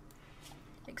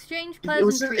 Exchanged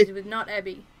pleasantries with not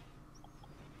Ebby.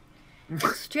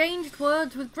 Exchanged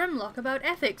words with Grimlock about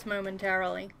ethics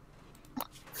momentarily.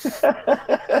 How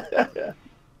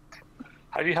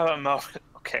do you have a mouth?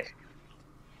 Okay.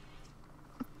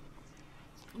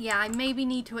 Yeah, I maybe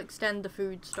need to extend the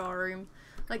food storeroom.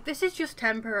 Like, this is just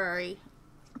temporary.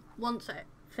 Once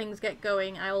things get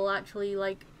going, I will actually,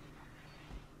 like,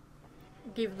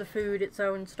 give the food its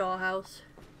own storehouse.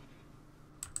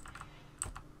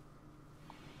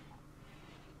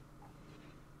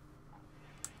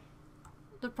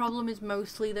 The problem is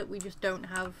mostly that we just don't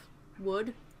have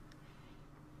wood.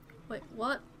 Wait,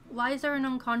 what? Why is there an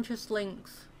unconscious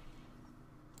lynx?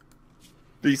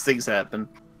 These things happen.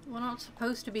 We're not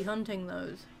supposed to be hunting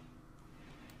those.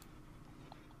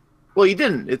 Well, you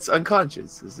didn't. It's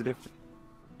unconscious. Is the difference?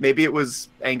 Maybe it was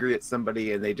angry at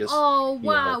somebody and they just... Oh,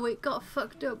 wow, it got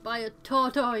fucked up by a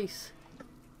tortoise.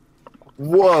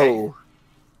 Whoa!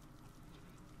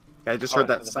 I just heard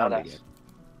that sound again.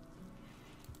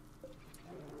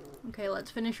 Okay,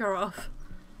 let's finish her off.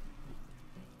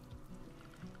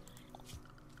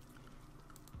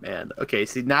 Man, okay,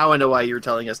 see, now I know why you were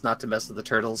telling us not to mess with the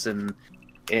turtles in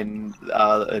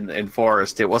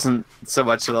Forest. It wasn't so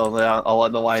much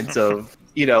along the lines of,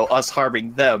 you know, us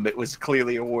harming them. It was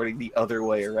clearly a warning the other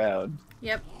way around.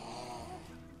 Yep.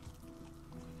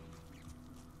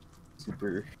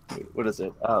 Super... What is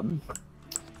it?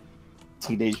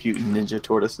 Teenage Mutant Ninja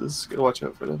Tortoises. Gotta watch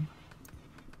out for them.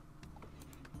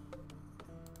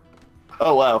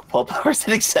 Oh wow, Paul Power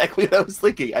said exactly what I was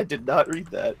thinking. I did not read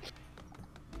that.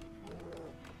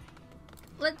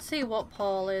 Let's see what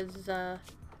Paul has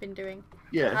been doing.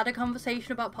 Yeah. Had a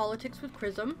conversation about politics with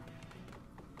Chrism.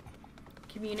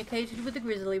 Communicated with the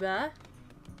grizzly bear.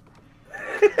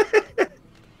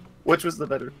 Which was the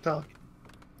better talk?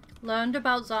 Learned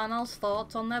about Zarnal's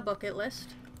thoughts on their bucket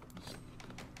list.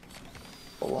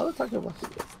 A lot of talking about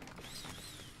it.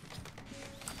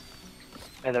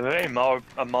 And they're very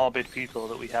morbid people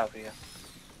that we have here.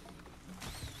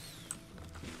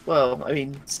 Well, I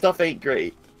mean, stuff ain't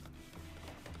great.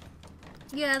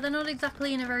 Yeah, they're not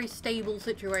exactly in a very stable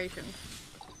situation.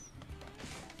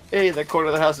 Hey, that corner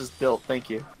of the house is built, thank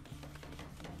you.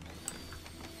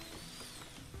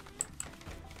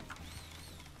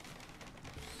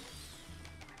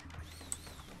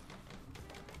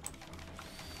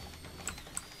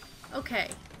 Okay.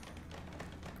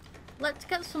 Let's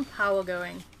get some power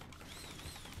going.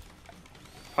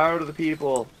 Power to the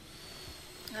people.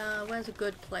 Where's a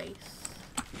good place?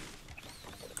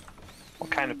 What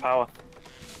kind of power?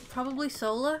 Probably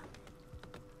solar?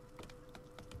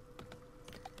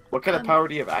 What kind of power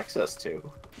do you have access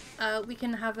to? We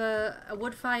can have a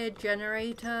wood-fired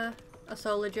generator, a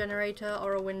solar generator,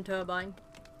 or a wind turbine.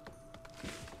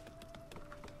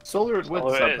 Solar and wind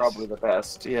Solar are is. probably the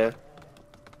best, yeah.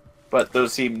 But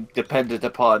those seem dependent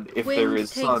upon if Wind there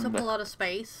is takes sun. up a lot of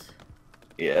space.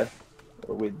 Yeah.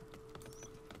 Or wind.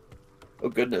 Oh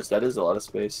goodness, that is a lot of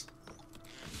space.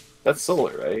 That's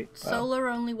solar, right? Wow. Solar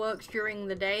only works during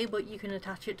the day, but you can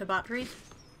attach it to batteries.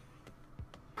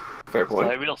 Fair point.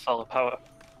 Like real solar power.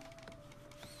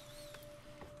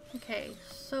 Okay,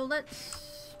 so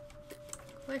let's...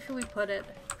 Where should we put it?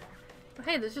 Oh,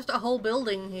 hey, there's just a whole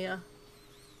building here.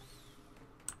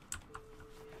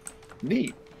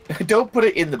 Neat. Don't put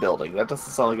it in the building. That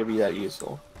doesn't sound like it'd be that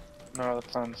useful. No,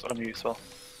 that sounds unuseful.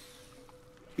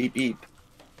 Beep beep.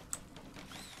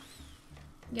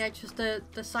 Yeah, it's just the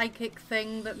psychic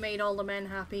thing that made all the men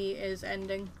happy is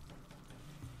ending.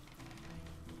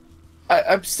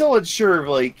 I'm still unsure of,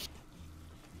 like...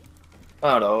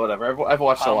 I don't know, whatever. I've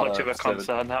watched a lot How much of a Seven.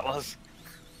 concern that was?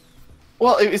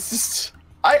 Well, it was just...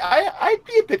 I'd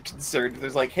be a bit concerned if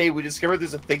there's like, hey, we discovered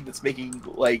there's a thing that's making,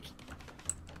 like...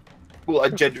 will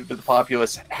engender the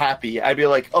populace happy, I'd be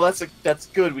like, oh, that's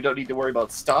good. We don't need to worry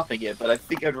about stopping it. But I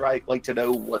think I'd like to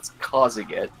know what's causing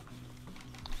it.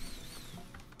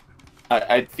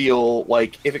 I'd feel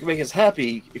like if it can make us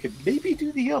happy, it could maybe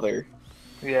do the other.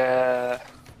 Yeah.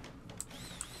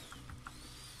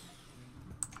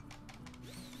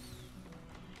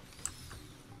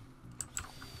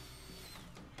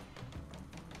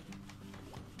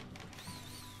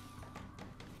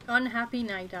 Unhappy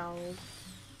night owls.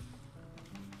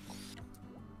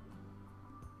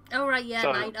 Oh right, yeah,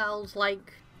 So- night owls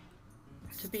like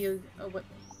to be a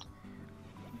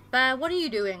Bear, what are you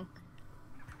doing?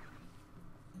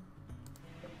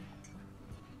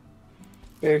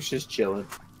 Bear's just chilling.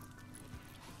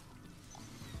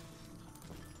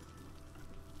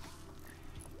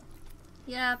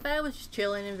 Yeah, Bear was just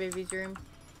chilling in Vivi's room.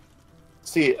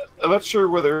 See, I'm not sure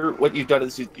whether what you've done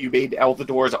is you made all the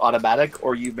doors automatic,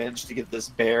 or you managed to get this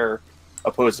bear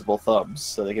opposable thumbs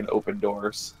so they can open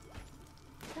doors.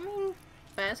 I mean,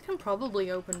 bears can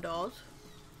probably open doors.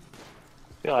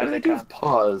 Yeah, Why do they they do can. have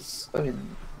paws? I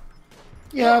mean,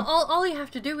 yeah. Well, all you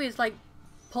have to do is like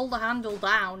pull the handle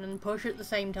down and push at the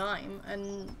same time,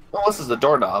 and Well, this is a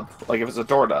doorknob. Like if it's a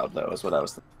doorknob, though, is what I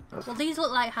was thinking. well, these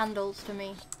look like handles to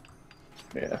me.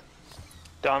 Yeah.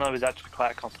 Doorknob is actually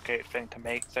quite a complicated thing to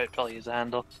make, so it probably is a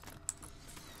handle.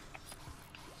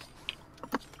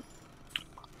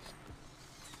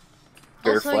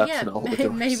 Bear Also, flaps yeah, and all the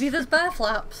doors. maybe there's bear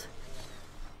flaps.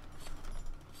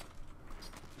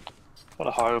 What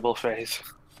a horrible phrase.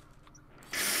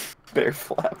 Bear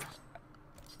flap.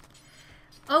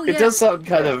 Oh It yeah, does sound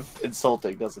kind of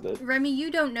insulting, doesn't it? Remy, you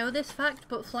don't know this fact,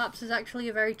 but flaps is actually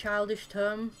a very childish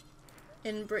term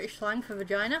in British slang for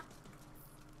vagina.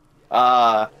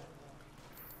 I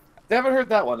haven't heard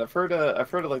that one. I've heard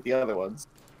of like the other ones.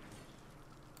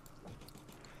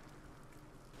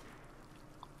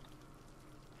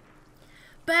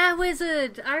 Bear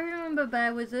Wizard! I remember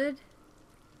Bear Wizard.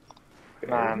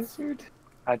 Man. Wizard?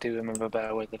 I do remember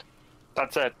Bear Wizard.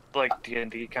 That's a like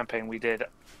D&D campaign we did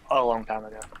a long time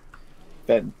ago.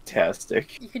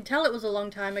 Fantastic. You can tell it was a long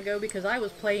time ago because I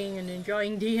was playing and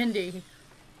enjoying D&D.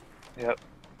 Yep.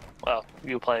 Well,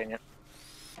 you playing it.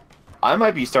 I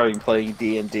might be starting playing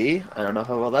D&D. I don't know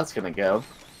how well that's gonna go.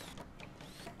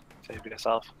 Save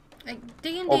yourself. Like,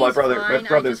 D&D Oh, my is brother- fine, my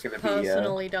brother's I just gonna be,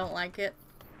 personally don't like it.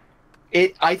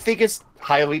 I think it's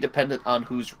highly dependent on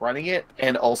who's running it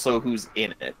and also who's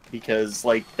in it, because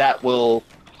like that will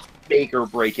make or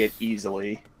break it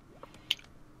easily.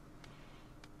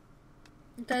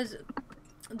 There's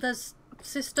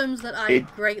systems that I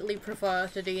It- greatly prefer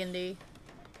to D&D.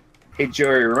 Hey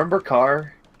Joey, remember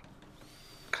Car?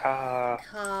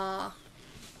 Car.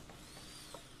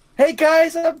 Hey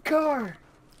guys, I'm Car.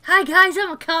 Hi guys,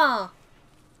 I'm a car!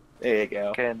 There you go.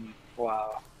 Fucking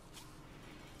wow.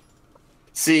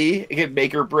 See, it can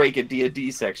make or break a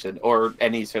D&D section or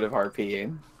any sort of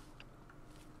RPing.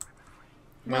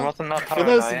 I mean, wasn't that For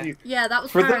those of paranoia? you, Yeah, that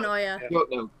was For the- paranoia.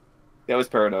 no, that was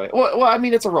paranoia. Well, I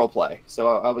mean, it's a role play,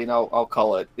 so I mean, I'll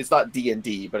call it. It's not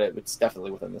D&D, but it's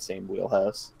definitely within the same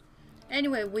wheelhouse.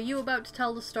 Anyway, were you about to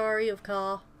tell the story of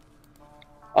Car?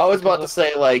 I was about to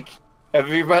say like, I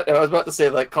was about to say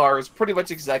like, Car is pretty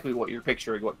much exactly what you're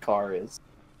picturing. What Car is.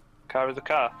 Car is a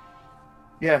car.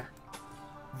 Yeah,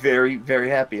 very very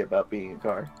happy about being a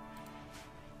Car.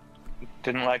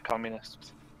 Didn't like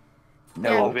communists.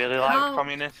 No, Or really like How-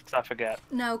 communists, I forget.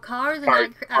 No, CAR is an Part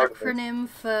of it. acronym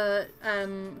for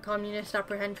Communist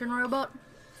Apprehension Robot.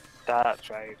 That's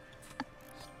right.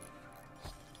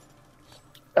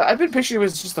 I've been picturing it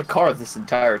was just a car this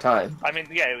entire time. I mean,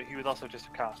 yeah, he was also just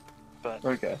a car, but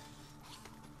Okay,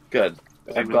 good.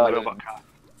 he I'm was glad a it- robot car.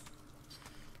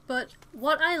 But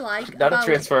what I like not a about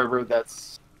transformer.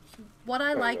 That's what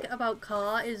I like about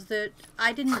Car is that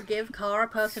I didn't give Car a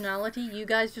personality. You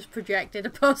guys just projected a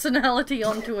personality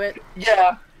onto it.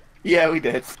 yeah, we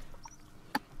did.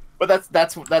 But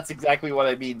that's exactly what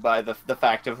I mean by the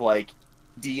fact of like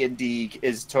D&D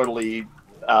is totally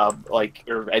like,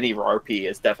 or any RP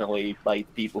is definitely like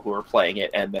the people who are playing it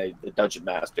and the dungeon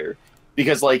master,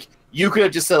 because like you could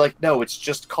have just said like, no, it's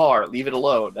just Car, leave it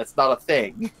alone. That's not a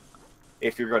thing.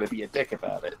 If you're going to be a dick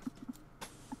about it.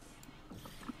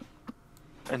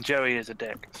 And Joey is a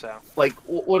dick, so. Like,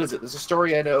 what is it? There's a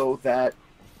story I know that,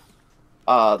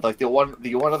 like the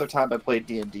one other time I played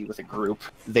D&D with a group,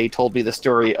 they told me the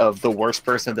story of the worst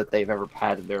person that they've ever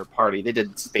had in their party. They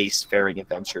did spacefaring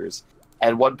adventures,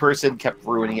 and one person kept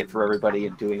ruining it for everybody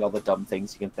and doing all the dumb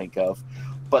things you can think of.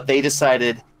 But they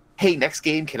decided, hey, next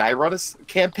game, can I run a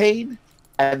campaign?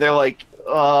 And they're like,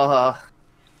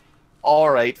 all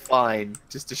right, fine,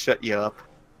 just to shut you up.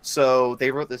 So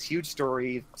they wrote this huge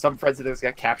story. Some friends of theirs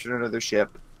got captured on another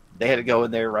ship. They had to go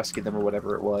in there, rescue them, or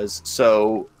whatever it was.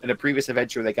 So in a previous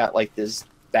adventure, they got like these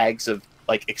bags of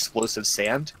like explosive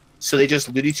sand. So they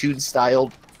just Looney Tunes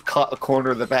styled cut a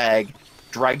corner of the bag,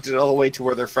 dragged it all the way to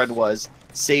where their friend was,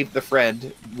 saved the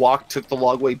friend, took the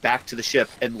long way back to the ship,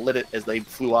 and lit it as they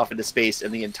flew off into space,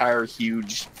 and the entire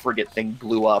huge frigate thing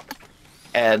blew up.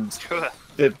 And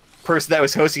the person that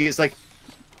was hosting it is like,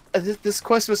 this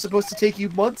quest was supposed to take you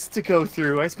months to go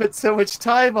through. I spent so much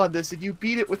time on this, and you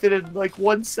beat it within like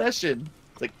one session.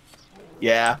 It's like,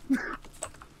 yeah.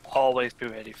 Always be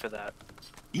ready for that.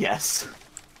 Yes.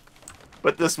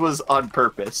 But this was on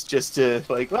purpose, just to,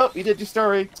 like, well, you did your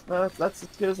story. That's as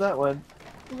good as that one.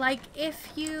 Like, if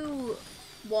you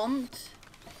want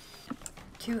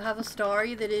to have a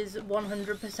story that is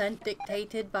 100%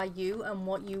 dictated by you and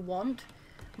what you want,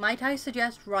 might I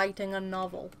suggest writing a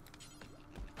novel?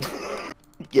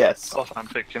 Yes. Or fan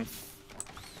fiction.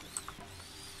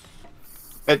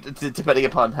 Depending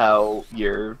upon how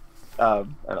your, I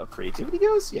don't know, creativity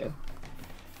goes? Yeah.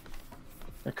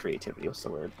 Or creativity, what's the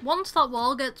word? Once that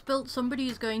wall gets built, somebody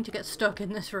is going to get stuck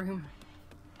in this room.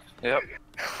 Yep.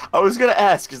 I was gonna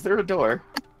ask, is there a door?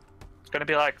 It's gonna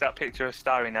be like that picture of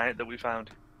Starry Night that we found.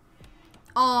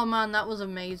 Oh man, that was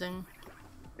amazing.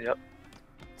 Yep.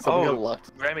 Somebody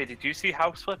unlocked. Remy, did you see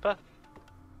House Flipper?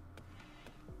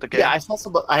 The game? Yeah, I saw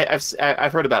some.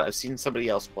 I've heard about it. I've seen somebody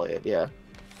else play it. Yeah.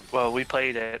 Well, we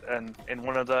played it, and in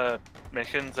one of the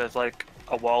missions, there's like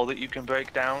a wall that you can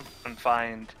break down and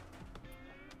find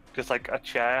just like a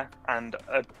chair and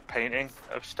a painting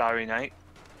of Starry Night.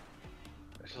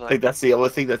 I think that's the only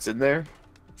thing that's in there.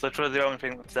 It's literally the only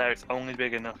thing that's there. It's only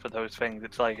big enough for those things.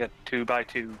 It's like a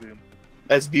 2x2 room.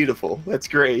 That's beautiful. That's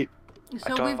great.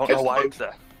 So I don't we've know just why it's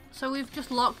there. so we've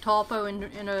just locked Torpo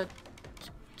in a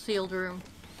sealed room.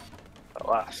 At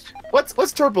last.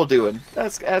 What's Turbo doing?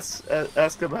 Ask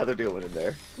them how they're doing in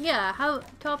there. Yeah,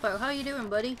 Torpo, how you doing,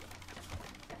 buddy?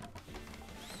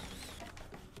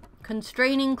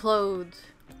 Constraining clothes.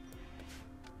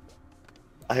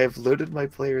 I have loaded my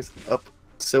players up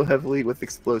so heavily with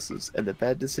explosives, and the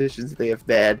bad decisions they have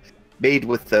made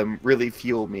with them really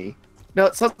fuel me. No,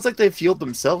 it sounds like they fueled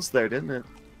themselves there, didn't it?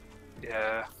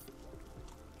 Yeah.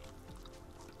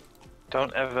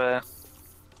 Don't ever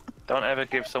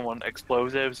give someone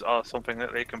explosives or something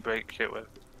that they can break shit with.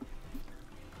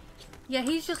 Yeah,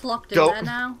 he's just locked in there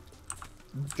now.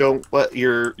 Don't let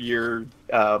your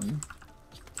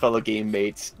fellow game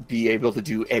mates be able to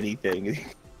do anything.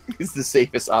 It's the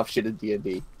safest option in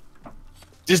D&D.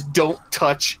 Just don't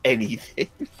touch anything.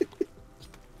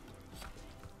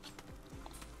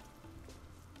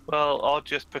 Well, or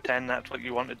just pretend that's what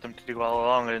you wanted them to do all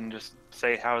along and just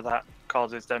say how that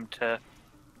causes them to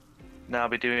now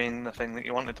be doing the thing that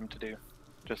you wanted them to do.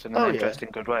 Just in an interesting,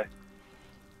 good way.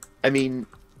 I mean,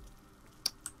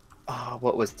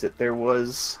 what was it? There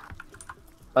was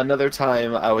another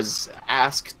time I was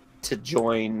asked to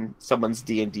join someone's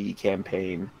D&D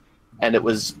campaign, and it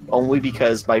was only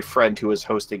because my friend who was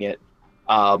hosting it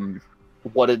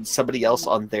wanted somebody else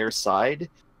on their side,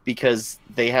 because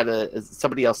they had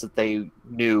somebody else that they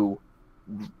knew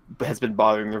has been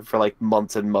bothering them for like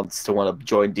months and months to want to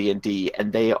join D&D,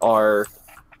 and they are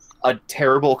a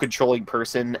terrible controlling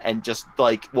person and just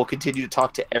like will continue to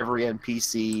talk to every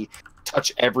NPC,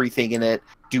 touch everything in it,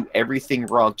 do everything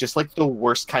wrong, just like the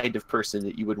worst kind of person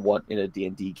that you would want in a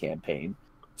D&D campaign.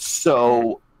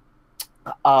 So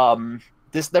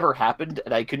this never happened,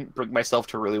 and I couldn't bring myself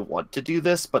to really want to do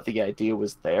this, but the idea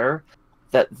was there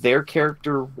that their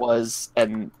character was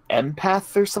an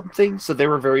empath or something, so they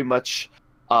were very much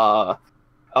along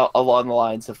the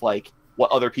lines of like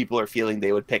what other people are feeling,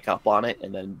 they would pick up on it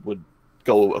and then would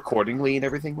go accordingly and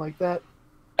everything like that.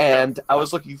 And I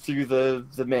was looking through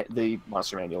the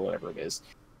monster manual, whatever it is,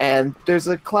 and there's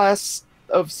a class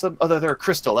of some other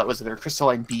crystal that was their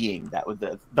crystalline being that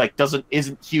would like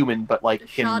isn't human but like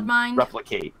can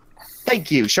replicate.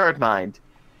 Thank you, Shard Mind.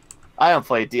 I don't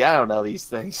play D. I don't know these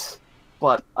things,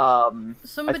 but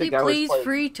somebody please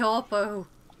free Torpo.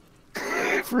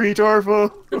 Free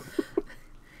Torpo.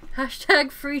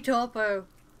 Hashtag free Torpo.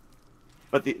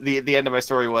 But the end of my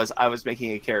story was I was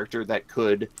making a character that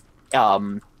could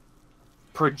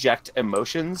project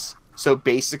emotions. So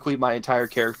basically, my entire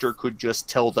character could just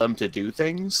tell them to do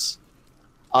things.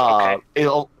 Okay.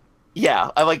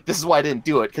 This is why I didn't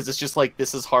do it, because it's just like,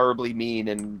 this is horribly mean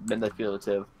and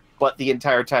manipulative. But the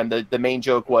entire time, the main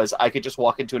joke was I could just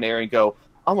walk into an area and go,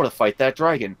 I want to fight that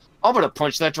dragon. I'm going to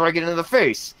punch that dragon in the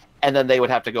face. And then they would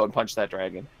have to go and punch that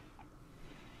dragon.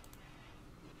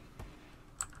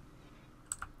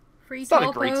 Free It's not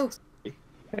a great Torpo. story.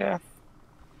 Yeah.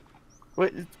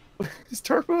 What is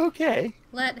Turbo okay?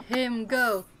 Let him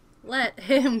go. Let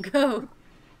him go.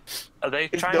 Are they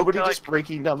Is trying nobody to just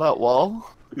breaking down that wall?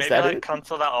 Is maybe that like it?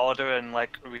 cancel that order and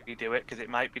like redo it because it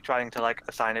might be trying to like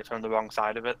assign it from the wrong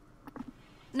side of it.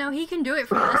 No, he can do it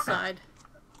from this side.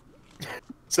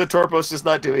 So Torpo's just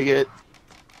not doing it.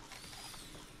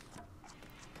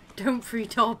 Don't free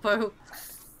Torpo.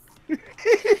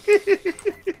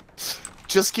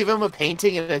 Just give him a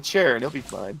painting and a chair and he'll be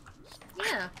fine.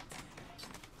 Yeah.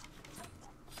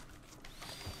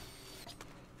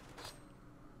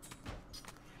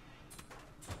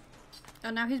 Oh,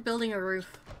 now he's building a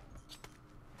roof.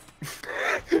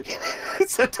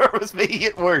 So Torpo's making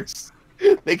it worse.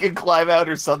 They can climb out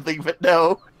or something, but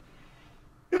no.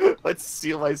 Let's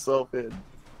seal myself in.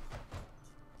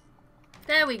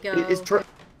 There we go. Is free.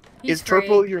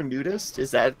 Torpo your nudist? Is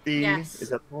that the Yes. Is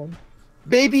that the one?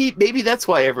 Maybe that's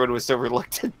why everyone was so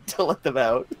reluctant to let them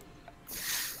out.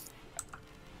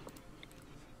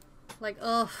 Like,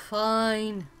 oh,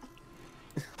 fine.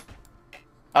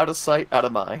 Out of sight, out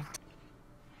of mind.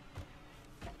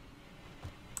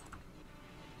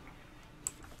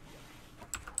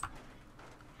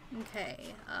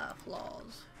 Okay,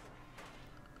 flaws.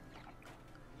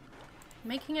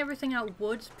 Making everything out of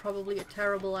wood's probably a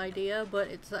terrible idea, but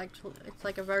it's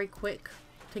like a very quick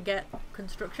to get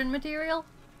construction material.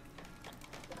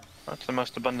 That's the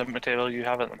most abundant material you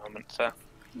have at the moment, so.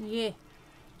 Yeah.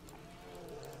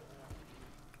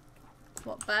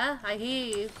 What, bear? I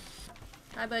hear you.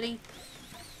 Hi, buddy.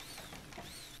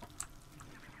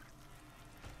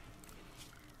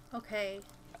 Okay.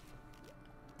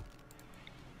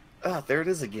 Ah, there it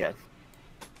is again.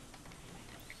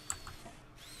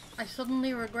 I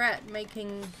suddenly regret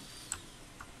making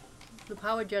the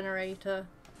power generator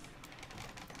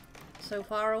so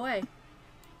far away.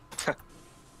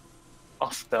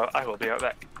 Also, I will be right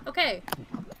back. Okay.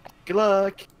 Good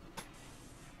luck.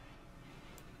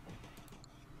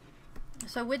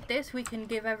 So with this, we can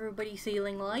give everybody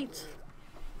ceiling lights.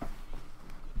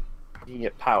 You can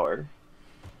get power,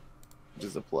 which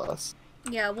is a plus.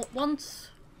 Yeah, once,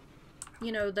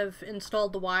 you know, they've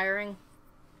installed the wiring.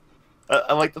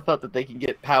 I like the thought that they can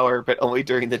get power, but only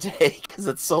during the day, because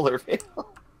it's solar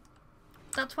panel.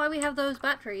 That's why we have those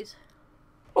batteries.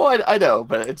 Oh, I know,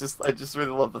 but I just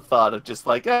really love the thought of just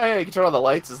like, yeah, you can turn on the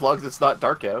lights as long as it's not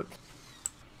dark out.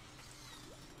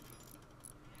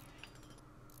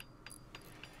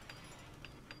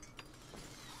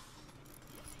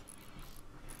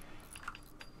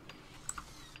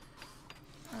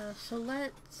 So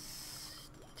let's...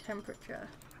 temperature.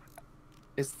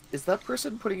 Is that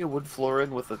person putting a wood floor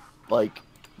in with a, like,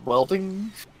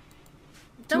 welding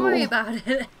Don't worry tool? about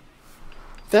it.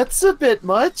 That's a bit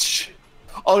much.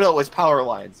 Oh no, it's power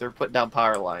lines. They're putting down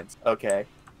power lines. Okay.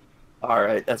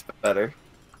 Alright, that's better.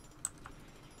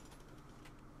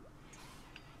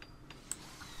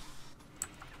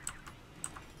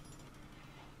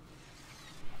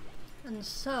 And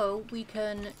so we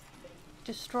can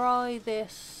destroy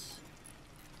this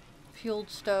fueled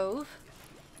stove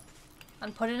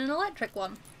and put in an electric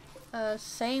one.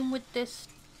 Same with this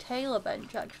tailor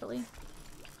bench, actually.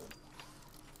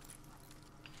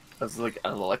 That's like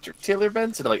an electric tailor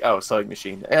bench, and like, oh, sewing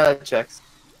machine. Yeah, that checks.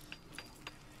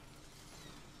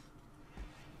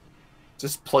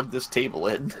 Just plug this table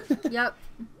in. Yep.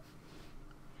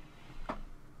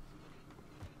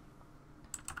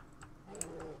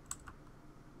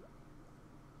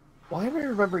 Why am I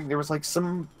remembering there was like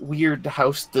some weird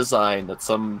house design that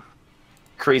some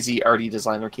crazy arty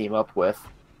designer came up with,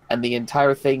 and the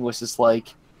entire thing was just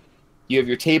like, you have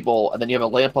your table, and then you have a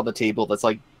lamp on the table that's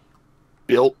like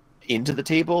built into the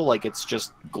table, like it's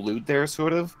just glued there,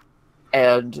 sort of.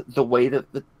 And the way that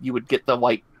you would get the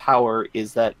light power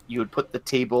is that you would put the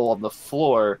table on the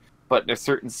floor, but in a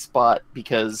certain spot,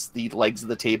 because the legs of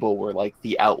the table were like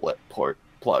the outlet port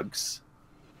plugs.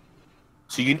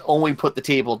 So you can only put the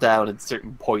table down in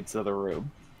certain points of the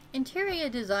room. Interior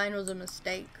design was a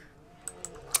mistake.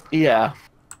 Yeah.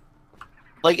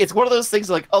 Like, it's one of those things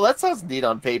like, oh, that sounds neat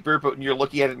on paper, but when you're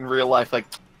looking at it in real life, like,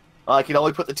 oh, I can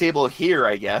only put the table here,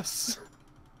 I guess.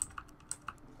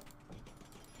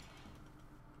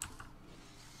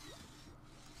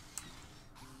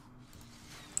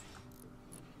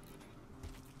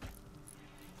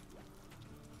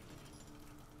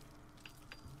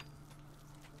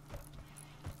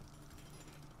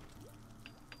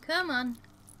 Come on.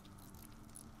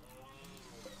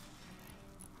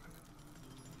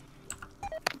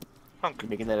 I'm You're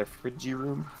making that a fridgy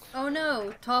room? Oh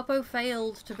no, Topo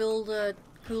failed to build a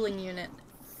cooling unit.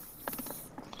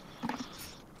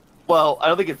 Well, I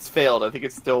don't think it's failed. I think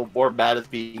it's still more mad at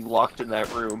being locked in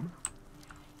that room.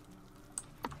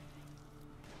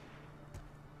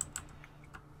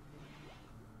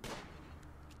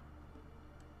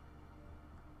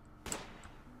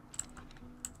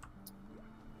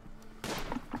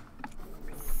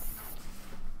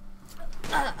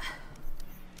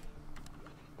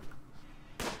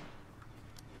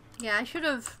 Yeah, I should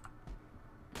have...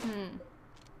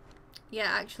 Yeah,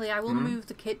 actually, I will move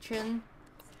the kitchen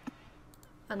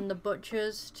and the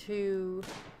butchers to...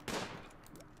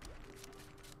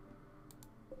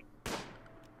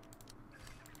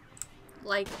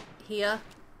 like, here.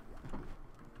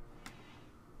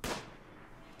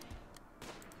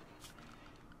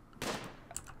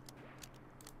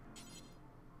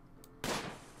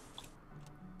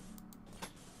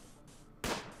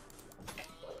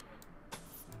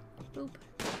 Boop.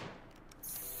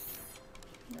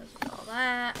 There's a door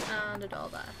there, and a door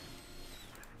there.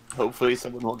 Hopefully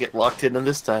someone will get locked in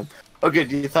this time. Oh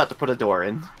good, you thought to put a door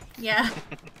in. Yeah.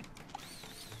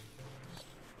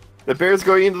 The bear's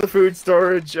going into the food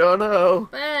storage, oh no!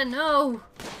 Bear, no!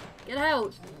 Get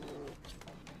out!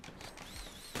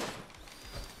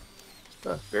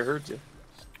 Oh, bear heard you.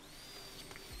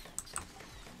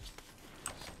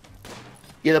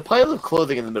 Yeah, the pile of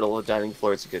clothing in the middle of the dining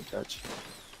floor is a good touch.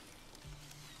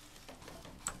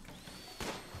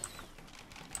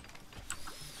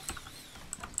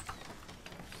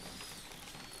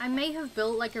 I may have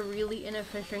built like a really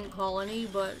inefficient colony,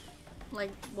 but like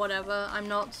whatever. I'm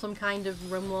not some kind of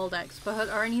Rimworld expert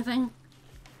or anything.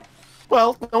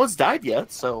 Well, no one's died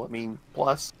yet, so I mean,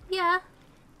 plus. Yeah.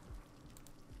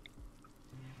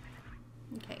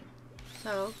 Okay,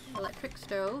 so electric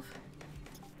stove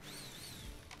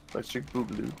Electric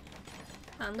boogaloo.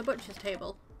 and the butcher's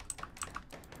table.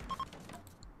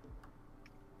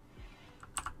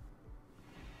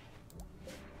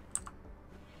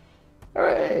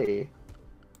 Hooray!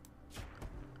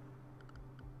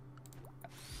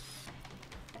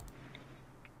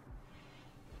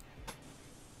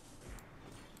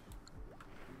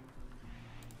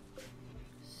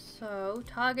 So,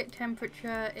 target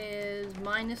temperature is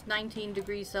minus 19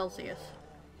 degrees Celsius.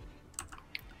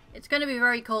 It's going to be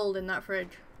very cold in that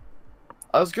fridge.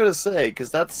 I was gonna say, because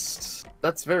that's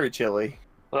very chilly.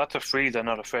 Well, that's a freezer,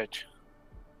 not a fridge.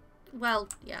 Well,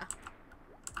 yeah.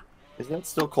 Isn't that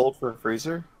still cold for a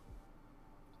freezer?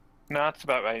 No, that's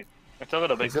about right. It's a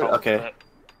little bit Is it? cold. Okay. But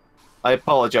I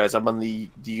apologize, I'm on the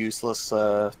useless,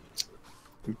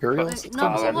 Imperial Wait, system?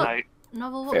 no, Is that what- Fahrenheit.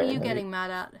 Novel, what were you Fahrenheit. getting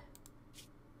mad at?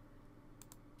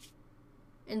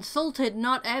 Insulted,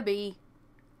 not Abby.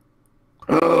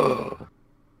 it?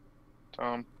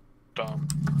 Dum, dum,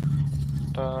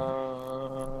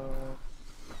 dum.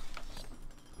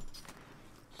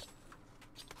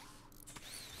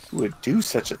 Who would do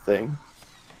such a thing?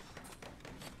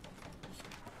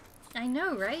 I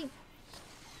know, right?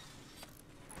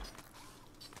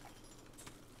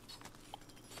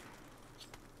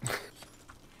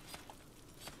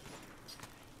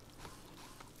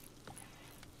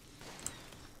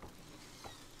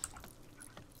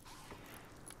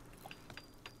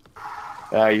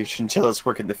 Your chinchillas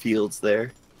work in the fields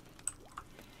there.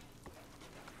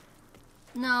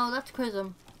 No, that's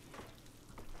Quism.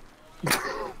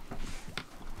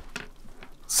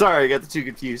 Sorry, I got the two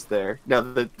confused there. No,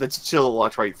 the chinchilla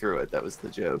walked right through it. That was the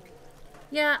joke.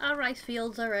 Yeah, our rice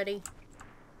fields are ready.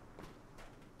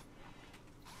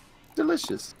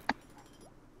 Delicious.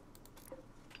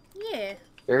 Yeah.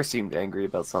 Bear seemed angry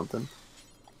about something.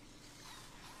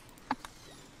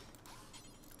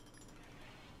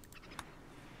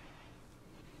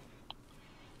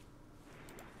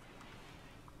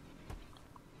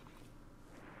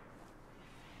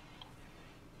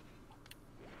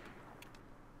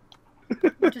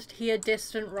 Just hear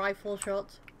distant rifle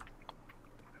shots.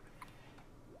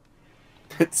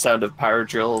 Sound of power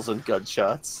drills and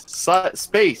gunshots.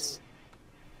 Space!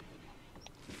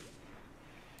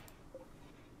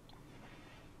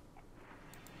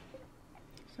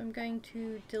 So I'm going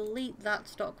to delete that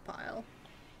stockpile.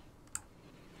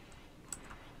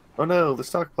 Oh no, the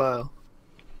stockpile.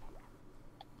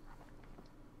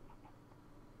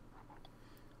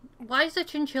 Why is the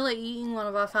chinchilla eating one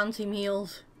of our fancy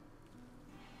meals?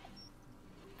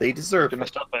 They deserve Gonna it.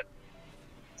 stop it.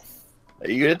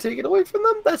 Are you gonna take it away from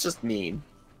them? That's just mean.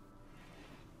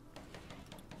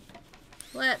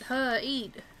 Let her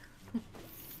eat.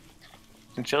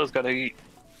 Chinchilla's gotta eat.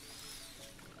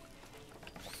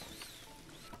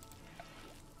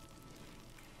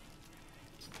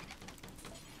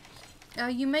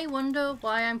 You may wonder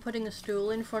why I'm putting a stool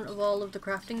in front of all of the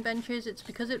crafting benches. It's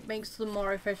because it makes them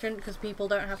more efficient, because people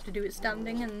don't have to do it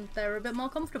standing and they're a bit more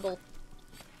comfortable.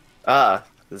 Ah,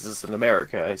 this is in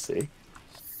America, I see.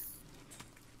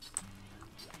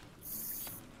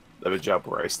 I have a job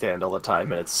where I stand all the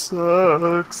time and it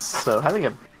sucks. So having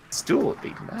a stool would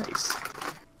be nice.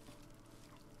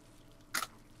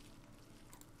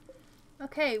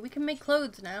 Okay, we can make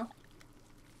clothes now.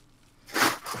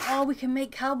 Oh, we can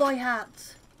make cowboy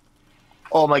hats.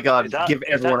 Oh my god, Is that, give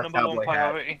is that everyone a number one cowboy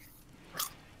hat. priority?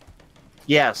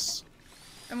 Yes.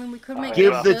 I mean, we could make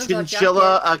Give the boxers or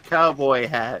chinchilla jackets, a cowboy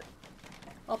hat.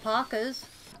 or parkas,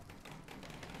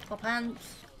 or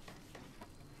pants.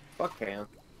 Fuck man.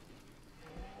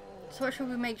 So what should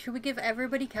we make? Should we give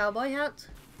everybody cowboy hats?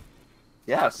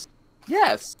 Yes.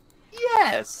 Yes.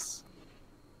 Yes.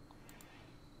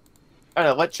 I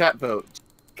don't know, let chat vote.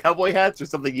 Cowboy hats or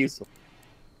something useful?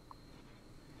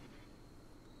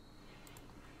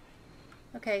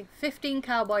 Okay, 15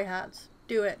 cowboy hats.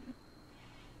 Do it.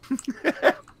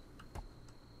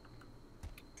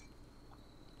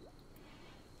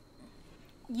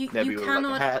 You Nebula like a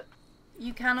cannot hat.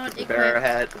 you cannot The bear equip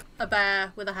hat. a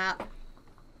bear with a hat.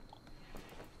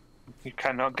 You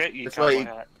cannot get your That's why cowboy you-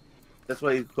 hat. That's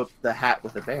why you put the hat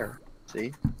with the bear.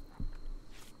 See?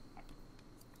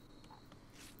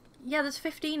 Yeah, there's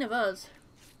 15 of us.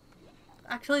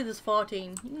 Actually, there's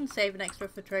 14. You can save an extra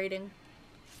for trading.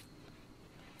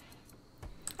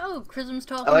 Oh, Chrism's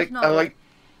talking to Nozzled.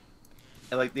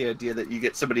 I like the idea that you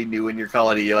get somebody new in your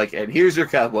colony, you're like, and here's your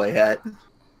cowboy hat.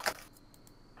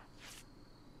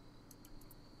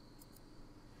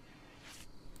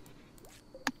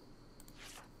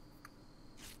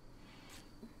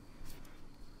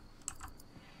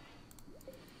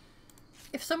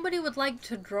 If somebody would like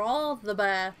to draw the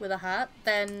bear with a hat,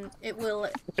 then it will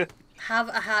have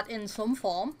a hat in some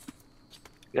form.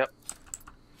 Yep.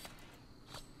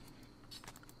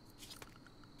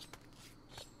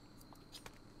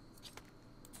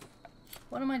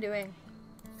 What am I doing?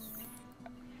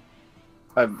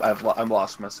 I'm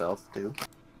lost myself too.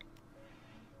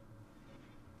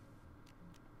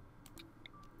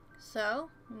 So,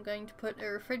 I'm going to put a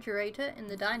refrigerator in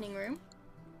the dining room.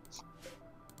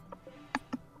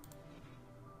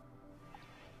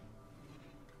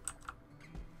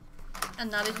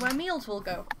 And that is where meals will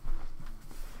go.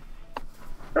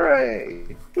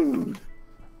 Hooray! Food.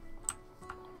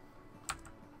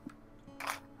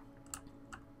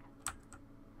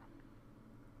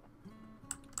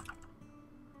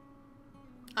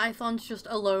 iPhone's just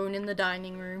alone in the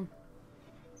dining room.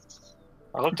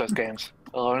 I love those games.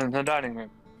 Alone in the dining room.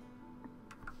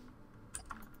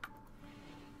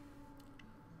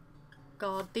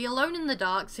 God, the Alone in the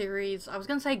Dark series, I was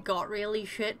gonna say got really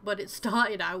shit, but it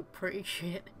started out pretty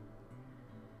shit.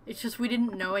 It's just we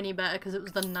didn't know any better because it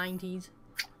was the 90s.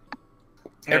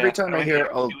 Every time I hear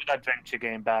it was an adventure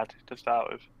game bad to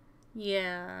start with.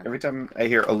 Yeah. Every time I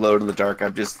hear Alone in the Dark, I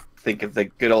just think of the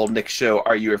good old Nick show,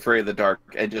 Are You Afraid of the Dark?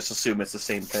 And just assume it's the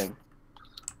same thing.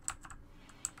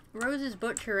 Rose is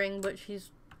butchering, but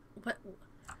she's... What?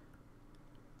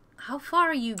 How far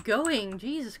are you going?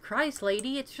 Jesus Christ,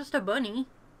 lady, it's just a bunny.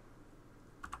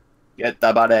 Get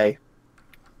the body.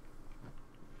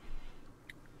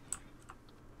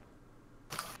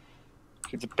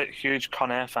 She's a bit huge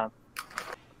Con Air fan.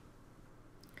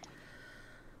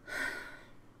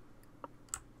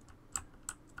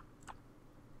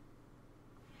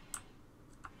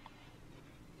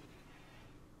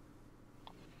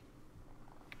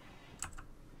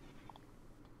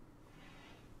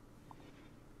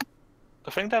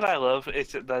 The thing that I love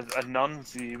is that there's a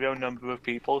non-zero number of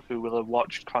people who will have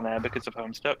watched Con Air because of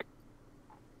Homestuck.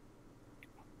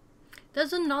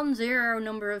 There's a non-zero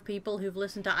number of people who've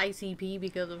listened to ICP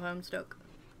because of Homestuck.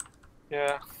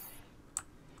 Yeah.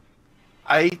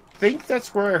 I think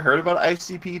that's where I heard about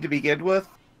ICP to begin with.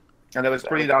 And I was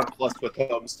pretty nonplussed with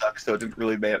Homestuck, so it didn't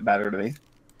really matter to me.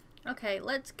 Okay,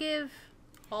 let's give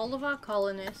all of our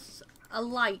colonists a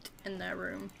light in their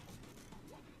room.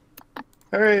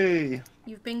 Hooray!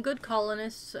 You've been good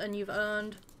colonists and you've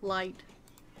earned light.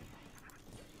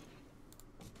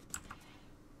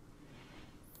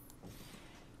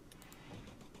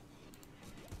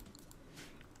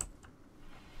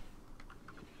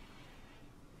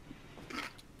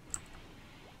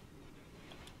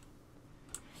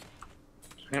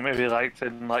 I think maybe lights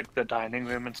in like the dining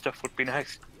room and stuff would be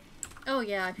nice. Oh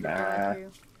yeah, I should do Nah. that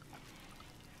too.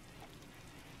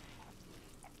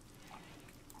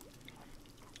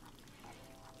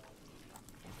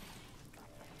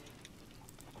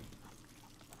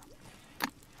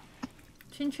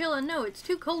 Chinchilla, no, it's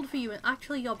too cold for you.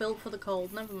 Actually, you're built for the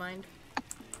cold. Never mind.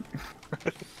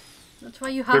 That's why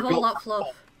you have all that fluff.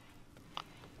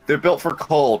 They're built for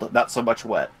cold, not so much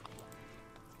wet.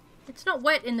 It's not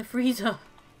wet in the freezer.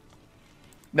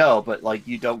 No, but like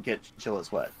you don't get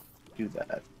chinchillas wet. Do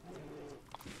that.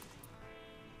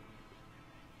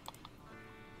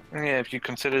 Yeah, if you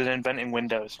considered inventing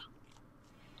windows.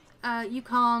 You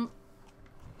can't.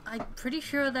 I'm pretty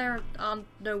sure there aren't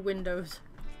no windows.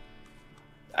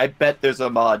 I bet there's a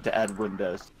mod to add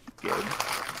windows to the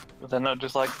game. They're not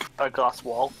just like a glass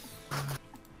wall.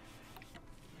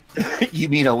 You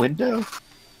mean a window?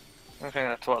 I think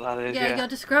that's what that is, Yeah, yeah. you're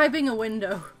describing a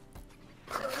window.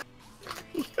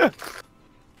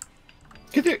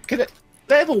 Could they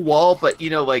have a wall, but you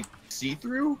know, like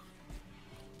see-through?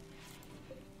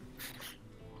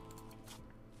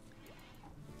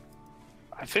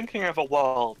 I'm thinking of a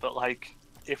wall, but like,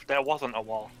 if there wasn't a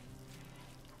wall.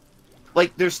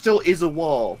 Like, there still is a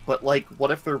wall, but like,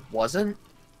 what if there wasn't?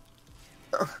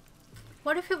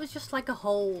 What if it was just like a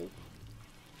hole?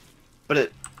 But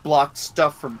it blocked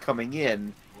stuff from coming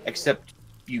in, except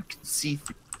you can see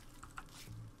through.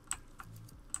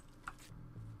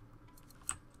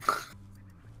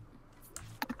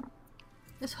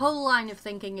 This whole line of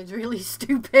thinking is really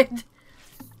stupid.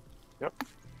 Yep.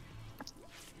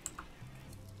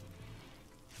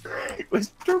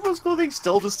 Was Turbo's clothing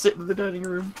still just sitting in the dining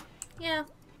room? Yeah.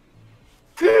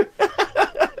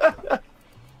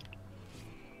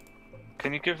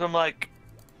 Can you give them like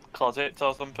closets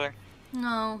or something?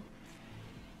 No.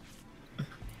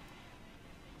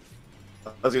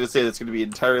 I was gonna say that's gonna be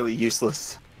entirely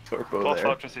useless. Turbo Core there.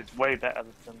 Fortress is way better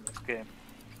than this game.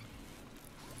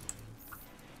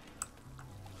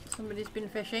 Somebody's been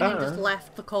fishing and just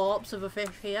left the corpse of a fish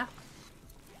here.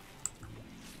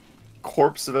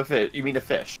 Corpse of a fish? You mean a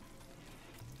fish?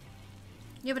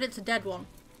 Yeah, but it's a dead one.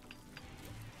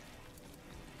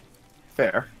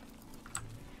 Fair.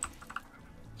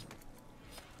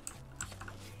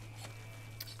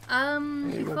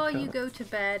 Before you go to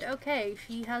bed, okay,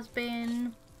 she has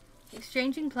been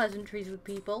exchanging pleasantries with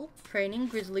people, training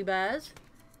grizzly bears,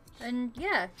 and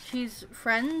yeah, she's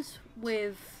friends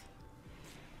with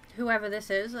whoever this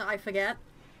is, I forget.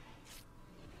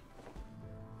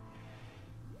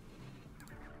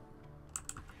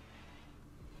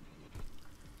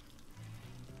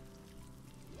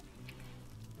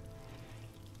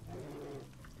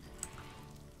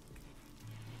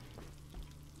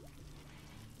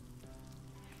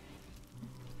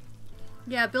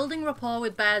 Yeah, building rapport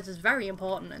with bears is very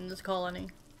important in this colony.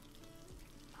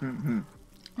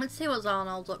 Let's see what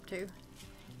Zarnold's up to.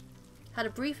 Had a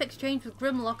brief exchange with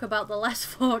Grimlock about the less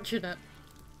fortunate.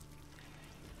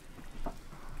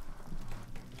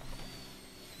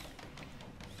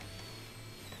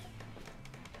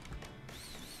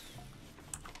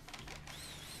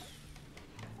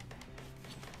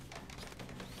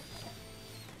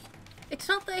 It's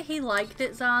not that he liked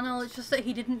it, Zarnold, it's just that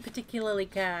he didn't particularly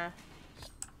care.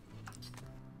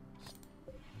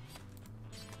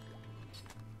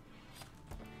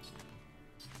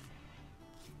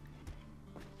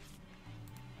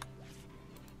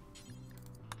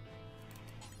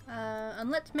 And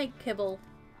let's make kibble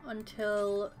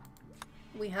until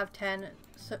we have 10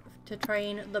 to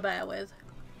train the bear with.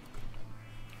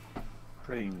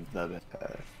 Train the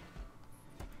bear.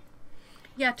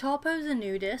 Yeah, Torpo's a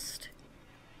nudist.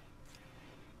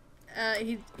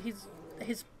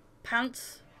 His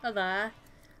pants are there.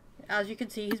 As you can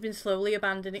see, he's been slowly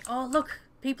abandoning. Oh, look!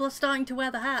 People are starting to wear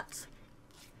the hats.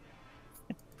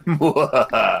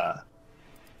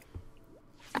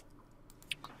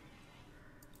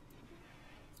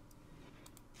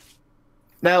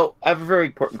 Now, I have a very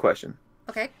important question.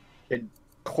 Okay. Did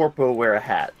Corpo wear a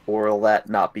hat, or will that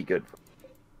not be good?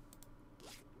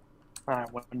 I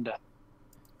wonder.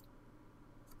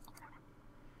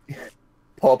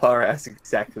 Paul Power asked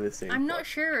exactly the same. I'm not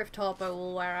sure if Torpo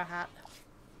will wear a hat.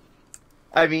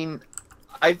 I mean,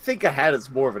 I think a hat is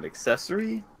more of an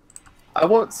accessory. I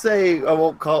won't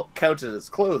count it as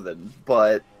clothing,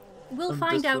 but We'll I'm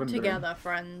find just out wondering. together,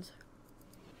 friends.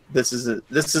 This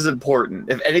is important.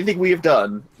 If anything we have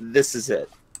done, this is it.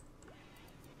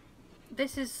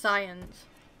 This is science.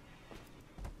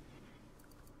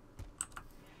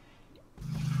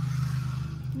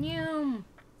 Noom.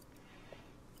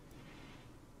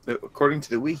 According to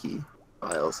the wiki,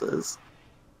 Miles says.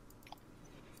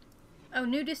 Oh,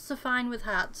 nudists are fine with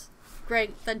hats.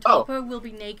 Great, then Oh. Torpo will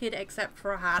be naked except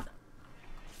for a hat.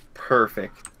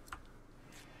 Perfect.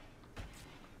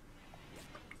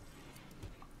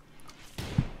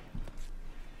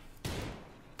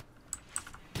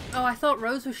 Oh, I thought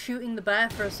Rose was shooting the bear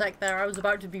for a sec there. I was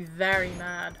about to be very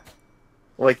mad.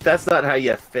 Like, that's not how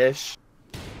you fish.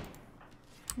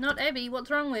 Not Ebby, what's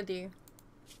wrong with you?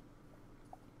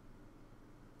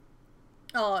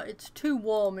 Oh, it's too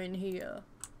warm in here.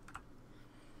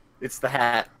 It's the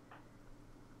hat.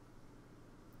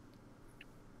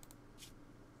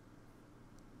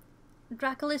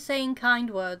 Drackle is saying kind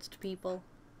words to people.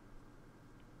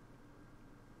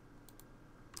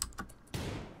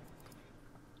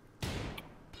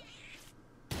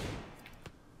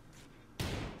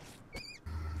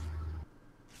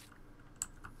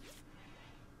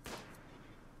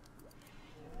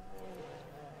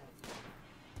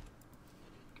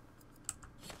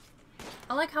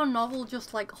 like how Novel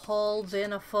just like hauls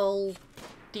in a full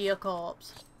deer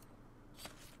corpse.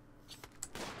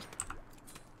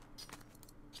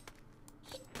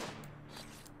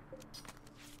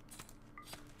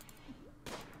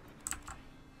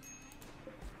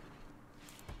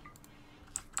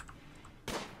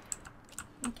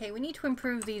 Okay, we need to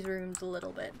improve these rooms a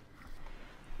little bit.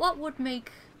 What would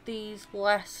make these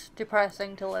less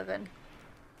depressing to live in?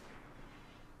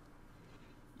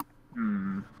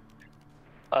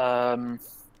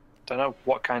 Don't know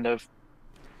what kind of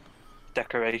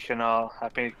decoration or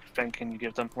happy thing can you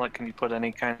give them? Like, can you put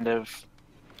any kind of?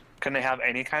 Can they have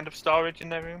any kind of storage in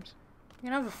their rooms? You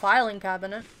can have a filing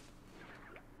cabinet.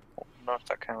 Not if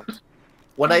that counts.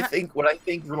 When I think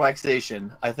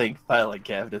relaxation, I think filing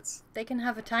cabinets. They can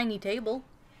have a tiny table.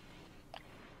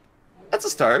 That's a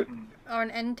start. Or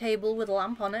an end table with a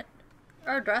lamp on it.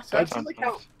 Or a dresser. I do like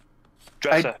how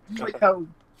Dresser. I do like how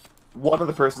one of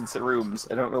the person's rooms,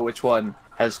 I don't know which one,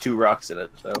 has 2 rocks in it,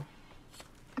 though.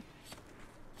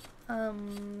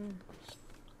 Can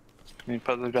you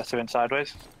put the dresser in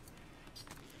sideways?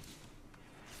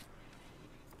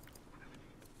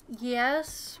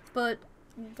 Yes, but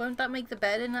won't that make the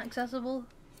bed inaccessible?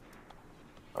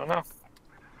 I don't know.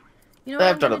 You know what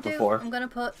I've I'm done gonna it do? before. I'm gonna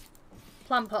put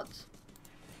plant pots.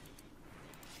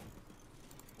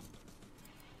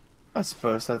 I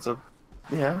suppose that's a...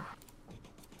 yeah.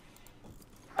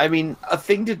 I mean, a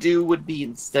thing to do would be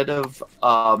instead of,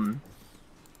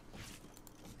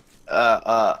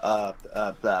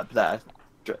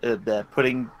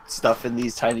 putting stuff in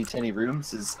these tiny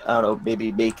rooms is, I don't know,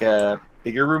 maybe make,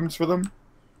 bigger rooms for them?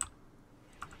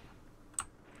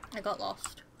 I got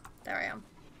lost. There I am.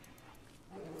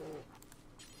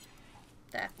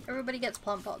 There. Everybody gets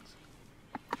plant pots.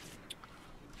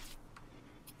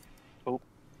 Oh,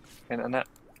 internet.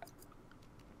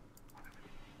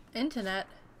 Internet?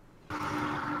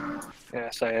 Yeah,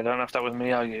 sorry, I don't know if that was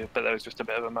me or you, but there was just a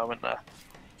bit of a moment there.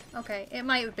 Okay, it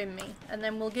might have been me. And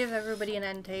then we'll give everybody an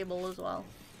end table as well.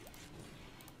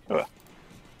 Oh.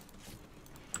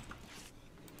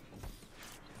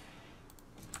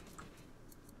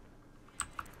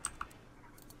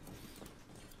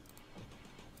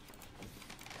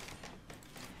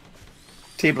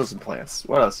 Tables and plants.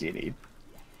 What else do you need?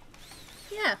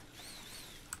 Yeah.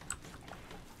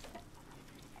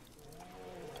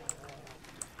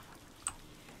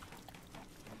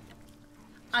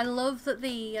 I love that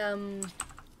the,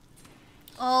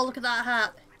 oh, look at that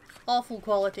hat. Awful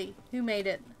quality. Who made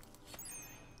it?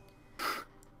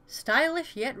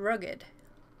 Stylish yet rugged.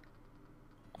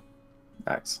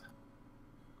 Nice.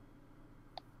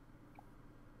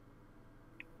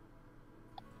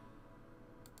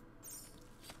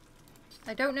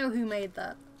 I don't know who made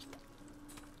that.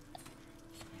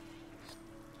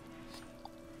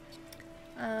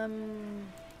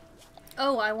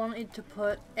 Oh, I wanted to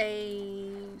put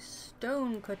a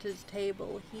stone cutter's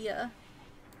table here.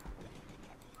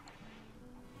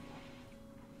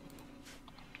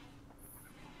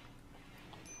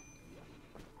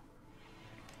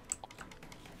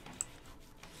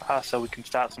 Ah, so we can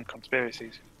start some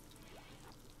conspiracies.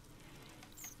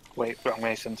 Wait, wrong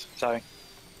Masons, sorry.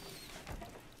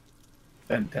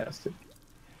 Fantastic.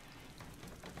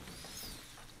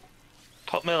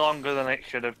 Took me longer than it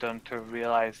should have done to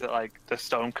realise that, like, the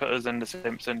Stonecutters in The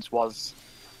Simpsons was,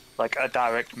 like, a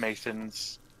direct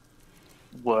Masons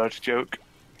word joke.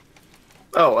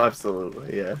 Oh,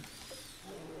 absolutely, yeah.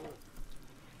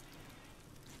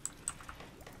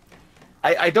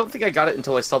 I don't think I got it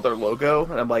until I saw their logo,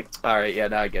 and I'm like, alright, yeah,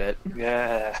 now I get it.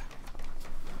 Yeah.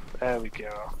 There we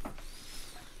go.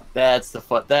 That's the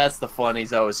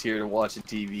funnies I was here to watch the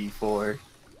TV for.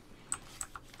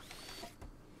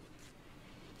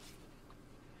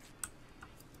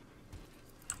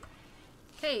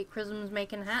 Okay, Chrism's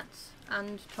making hats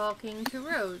and talking to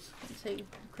Rose. Let's see,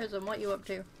 Chrism, what you up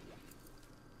to?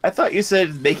 I thought you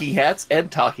said making hats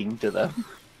and talking to them.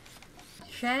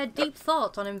 Share deep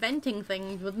thoughts on inventing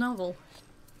things with Novel.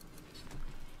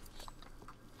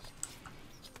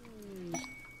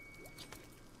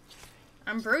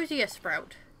 Ambrosia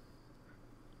sprout.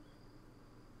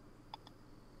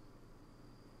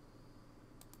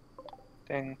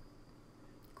 Ding.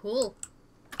 Cool.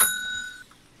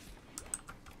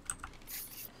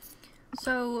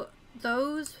 So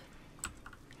those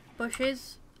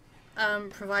bushes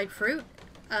provide fruit.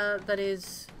 That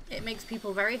is, it makes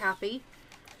people very happy,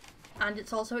 and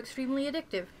it's also extremely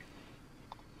addictive.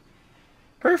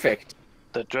 Perfect.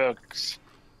 The drugs.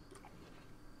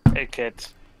 Hey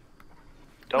kids.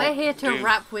 We're here to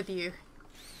rap with you.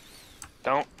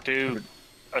 Don't do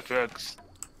drugs.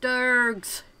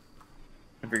 Durgs.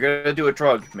 If you're gonna do a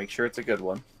drug, make sure it's a good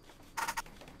one.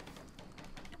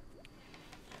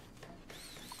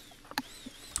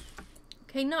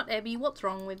 Okay, not Ebby, what's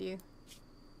wrong with you?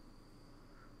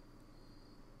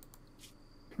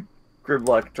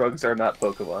 Grimlock, drugs are not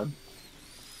Pokemon.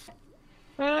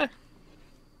 Eh.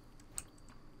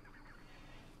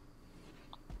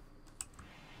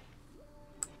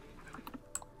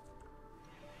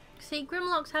 See,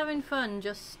 Grimlock's having fun,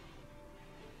 just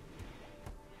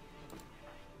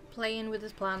playing with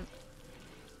his plant.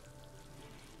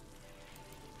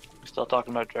 We're still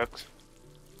talking about drugs.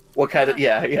 What kind of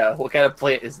yeah? What kind of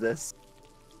plant is this?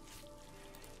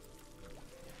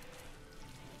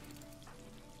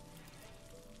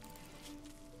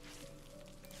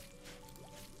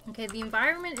 Okay, the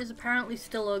environment is apparently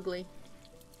still ugly.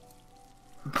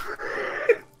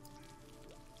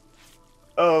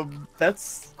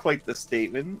 That's quite the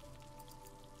statement.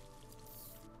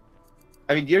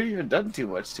 I mean, you haven't even done too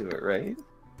much to it, right?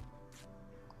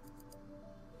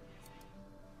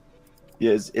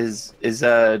 Yeah, is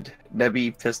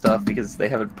Nebby pissed off because they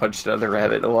haven't punched another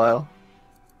rabbit in a while?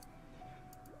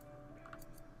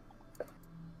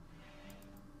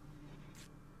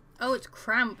 Oh, it's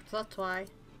cramped, that's why.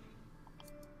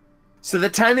 So the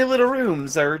tiny little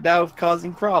rooms are now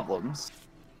causing problems.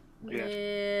 Yeah.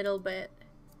 Little bit.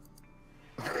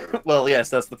 Well, yes,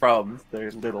 that's the problem.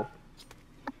 They're little.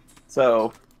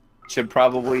 So, should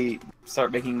probably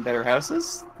start making better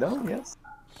houses? No? Yes?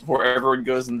 Before everyone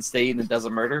goes insane and does a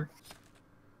murder?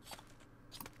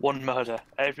 One murder.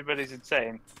 Everybody's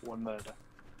insane. One murder.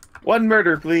 One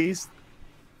murder, please.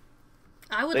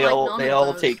 I would They like all none they of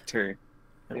all those. take turn.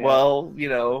 Yeah. Well, you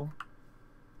know,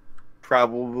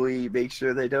 probably make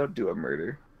sure they don't do a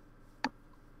murder.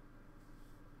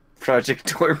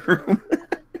 Project Dorm Room.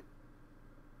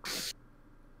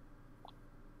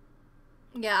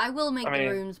 Yeah, I will make I mean-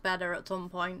 the rooms better at some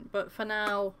point, but for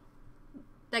now,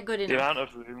 they're good The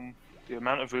enough.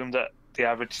 amount of room that the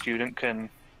average student can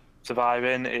survive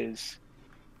in is,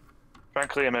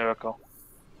 frankly, a miracle.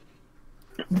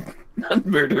 Not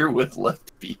murder with left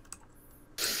feet.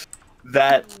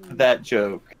 That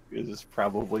joke is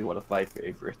probably one of my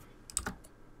favorites.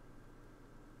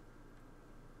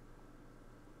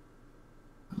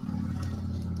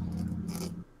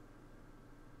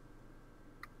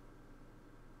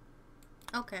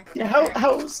 Okay. Yeah,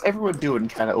 how's everyone doing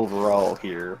kind of overall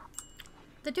here?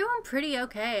 They're doing pretty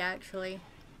okay, actually.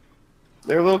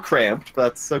 They're a little cramped, but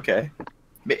that's okay.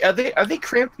 Are they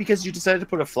cramped because you decided to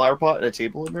put a flower pot and a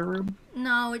table in their room?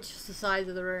 No, it's just the size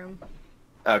of the room.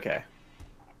 Okay.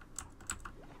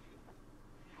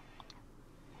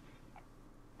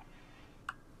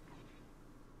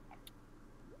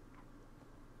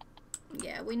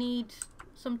 Yeah, we need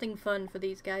something fun for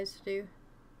these guys to do.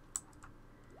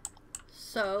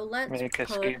 So let's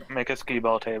Make a skee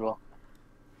ball table.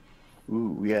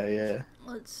 Ooh, yeah.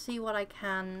 let's see what I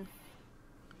can.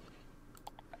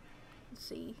 Let's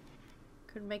see.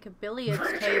 Could make a billiards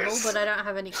table, but I don't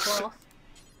have any cloth.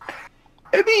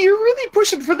 I mean, you're really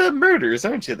pushing for the murders,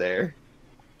 aren't you there?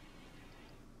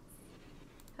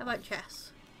 How about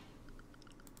chess?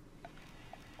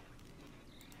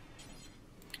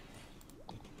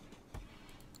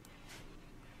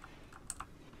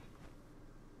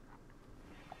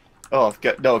 Oh,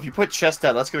 if you put chess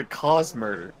down, that's going to cause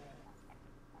murder.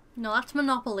 No, that's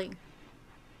Monopoly.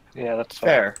 Yeah, that's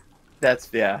fair. Fair.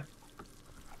 Yeah.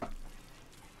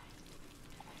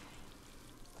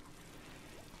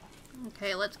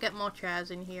 Okay, let's get more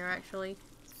chairs in here, actually.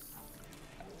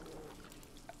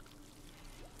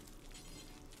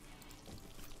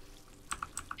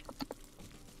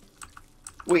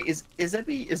 Wait, is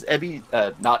Ebby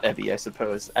not Ebby, I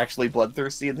suppose, actually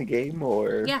bloodthirsty in the game,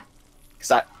 or? Yeah.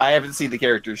 Because I haven't seen the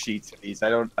character sheets for these. I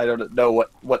don't know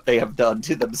what they have done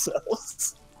to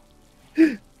themselves.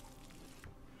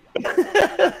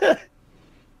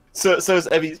 So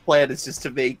Ebby's plan is just to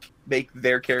make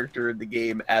their character in the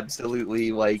game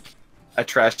absolutely like a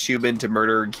trashed human to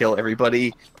murder and kill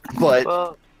everybody, but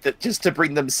Well, just to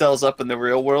bring themselves up in the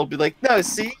real world, be like, no,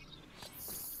 see,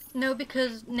 No,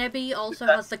 because Nebby also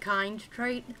has the kind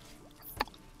trait.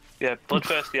 yeah,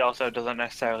 bloodthirsty also doesn't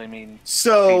necessarily mean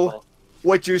so people.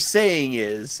 what you're saying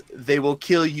is they will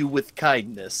kill you with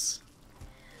kindness.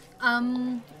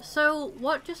 So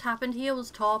what just happened here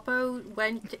was Torpo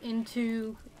went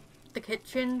into the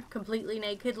kitchen completely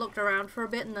naked, looked around for a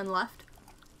bit, and then left.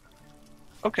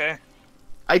 Okay.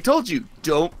 I told you,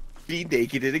 don't be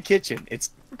naked in a kitchen.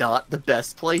 It's not the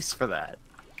best place for that.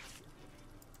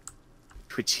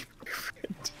 Twitchy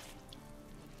friend.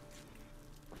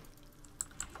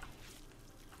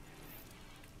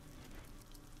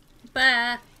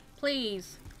 Bear!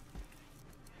 Please.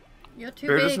 You're too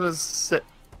Bear big. just wants to sit.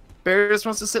 Bear just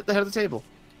wants to sit at the head of the table.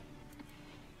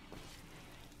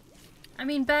 I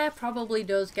mean, Bear probably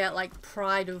does get, like,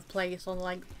 pride of place on,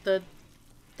 like, the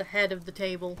head of the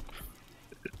table.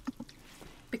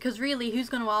 Because really, who's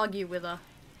going to argue with her?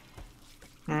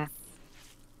 Hmm.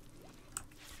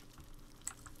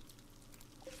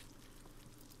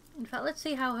 In fact, let's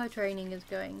see how her training is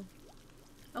going.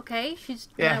 Okay, she's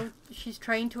Yeah. now, she's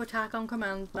trained to attack on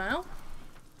command now.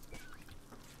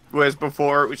 Whereas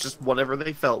before, it was just whatever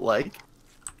they felt like.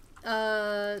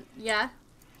 Yeah.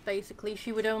 Basically,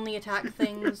 she would only attack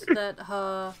things that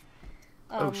her,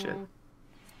 Oh, shit.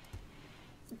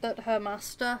 that her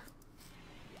master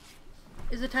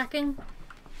is attacking.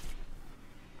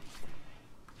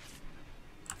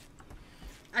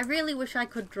 I really wish I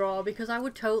could draw, because I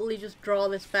would totally just draw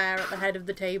this bear at the head of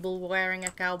the table wearing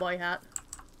a cowboy hat.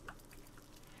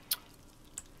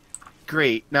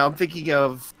 Great. Now I'm thinking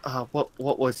of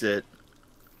what was it?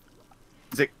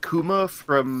 Is it Kuma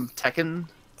from Tekken?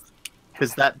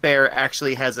 Because that bear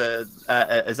actually has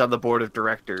is on the board of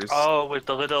directors. Oh, with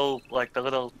the little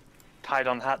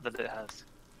tied-on hat that it has.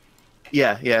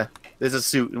 Yeah, yeah. There's a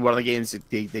suit in one of the games.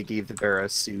 They gave the bear a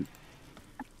suit.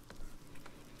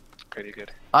 Pretty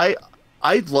good. I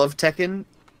love Tekken,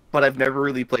 but I've never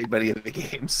really played many of the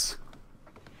games.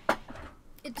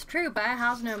 It's true, Bear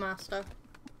has no master.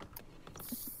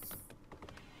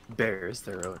 Bear is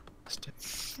their own.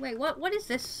 Wait, what is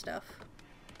this stuff?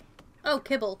 Oh,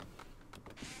 kibble.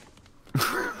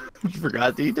 You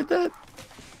forgot that you did that?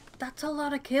 That's a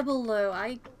lot of kibble, though.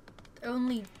 I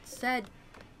only said...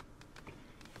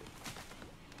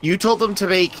 You told them to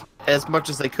make as much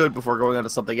as they could before going on to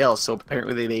something else, so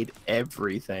apparently they made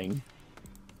everything.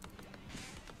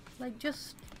 Like,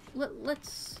 just...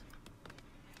 let's...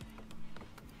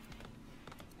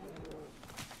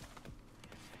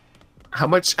 How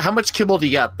much kibble do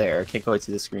you got there? I can't quite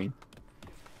see the screen.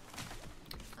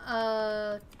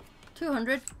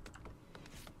 200.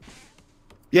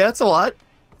 Yeah, that's a lot.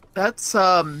 That's,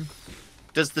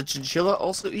 does the chinchilla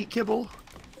also eat kibble?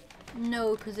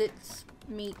 No, because it's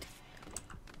meat.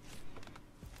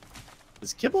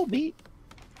 Is kibble meat?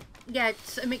 Yeah,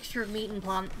 it's a mixture of meat and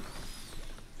plant.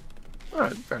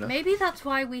 Alright, fair enough. Maybe that's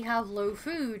why we have low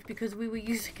food, because we were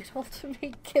using it all to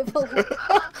make kibble.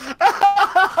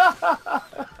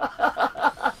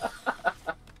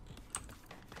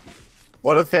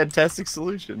 What a fantastic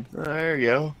solution. There you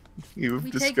go. You've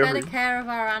We discovered. take better care of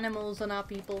our animals than our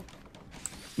people.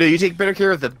 No, you take better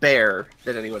care of the bear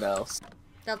than anyone else.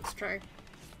 That's true.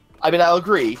 I mean, I'll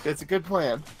agree. It's a good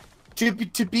plan. To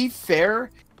be fair,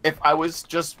 if I was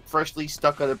just freshly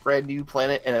stuck on a brand new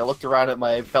planet and I looked around at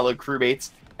my fellow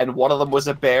crewmates and one of them was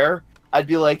a bear, I'd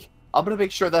be like, I'm gonna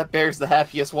make sure that bear's the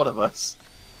happiest one of us.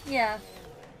 Yeah.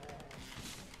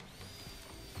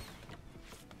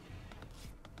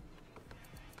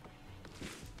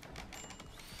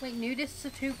 Wait, nudists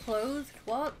are too clothed?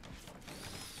 What?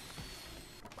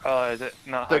 Oh, is it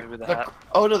not happy with the hat?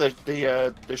 Oh no,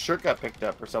 the shirt got picked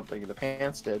up or something. The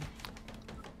pants did.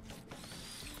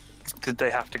 Did they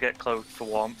have to get clothes for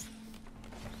warmth?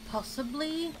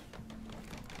 Possibly?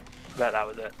 Bet that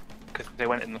was it. Because they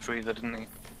went in the freezer, didn't they?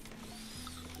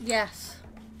 Yes.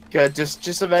 Yeah,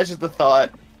 just imagine the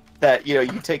thought that, you know,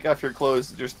 you take off your clothes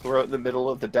and just throw it in the middle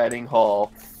of the dining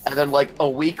hall, and then like a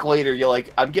week later you're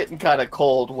like, I'm getting kind of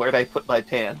cold, where'd I put my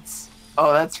pants?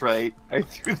 Oh, that's right, I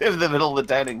threw them in the middle of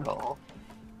the dining hall.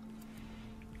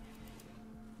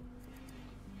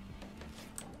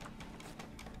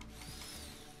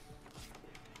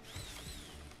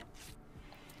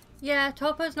 Yeah,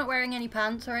 Topo's not wearing any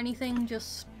pants or anything,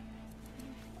 just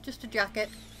a jacket.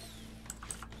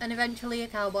 And eventually a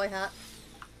cowboy hat.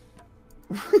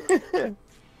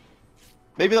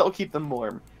 Maybe that will keep them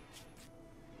warm.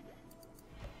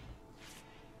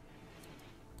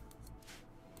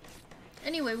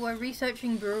 Anyway, we're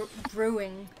researching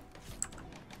brewing.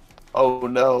 Oh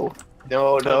no.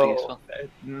 No, Totally no.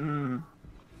 useful.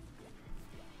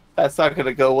 That's not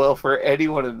gonna go well for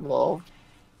anyone involved.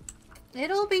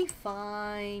 It'll be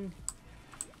fine.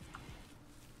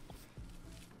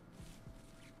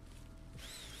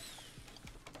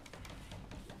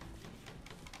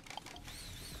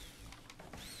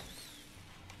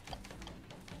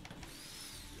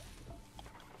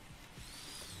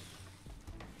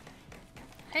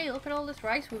 Hey, look at all this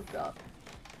rice we've got.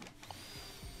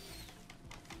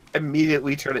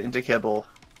 Immediately turn it into kibble.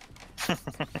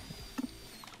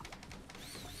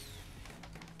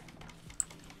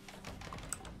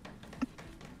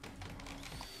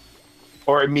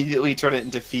 Or immediately turn it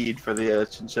into feed for the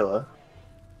chinchilla.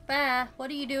 Bear,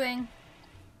 what are you doing?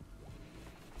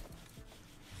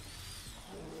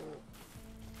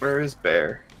 Where is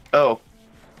Bear? Oh,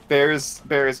 Bear is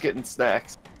getting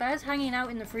snacks. Bear's hanging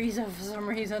out in the freezer for some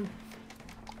reason.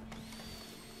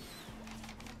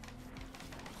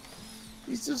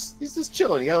 He's just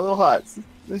chilling. He got a little hot.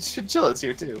 The Chinchilla's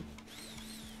here too.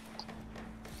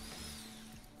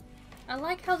 I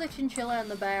like how the chinchilla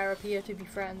and the bear appear to be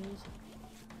friends.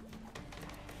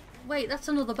 Wait, that's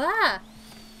another bear!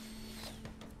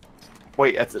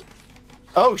 Wait, that's it.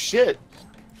 Oh shit!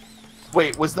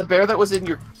 Wait, was the bear that was in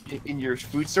your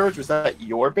food storage, was that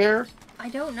your bear? I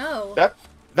don't know.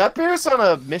 That bear's on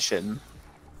a mission.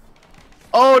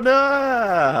 Oh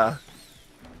no!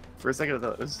 For a second I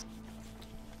thought it was.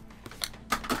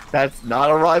 That's not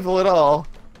a rival at all.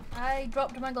 I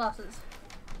dropped my glasses.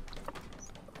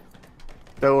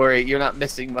 Don't worry, you're not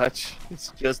missing much. It's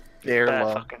just bear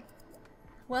law. Fucking.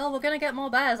 Well, we're gonna get more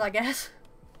bears, I guess.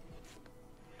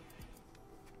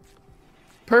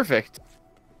 Perfect.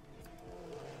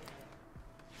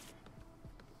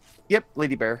 Yep,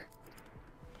 Lady Bear.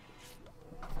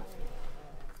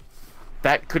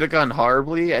 That could have gone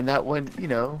horribly, and that went, you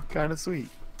know, kind of sweet.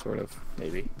 Sort of,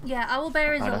 maybe. Yeah, Owl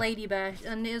Bear is a Kinda. lady bear,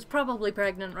 and is probably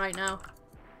pregnant right now.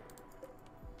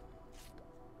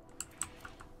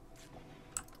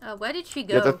 Where did she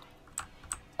go? Yeah,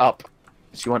 up.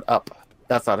 She went up.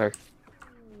 That's not her.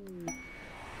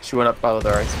 She went up by the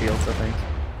rice fields, I think.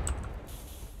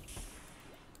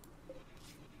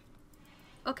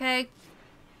 Okay.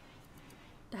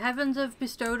 The heavens have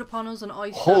bestowed upon us an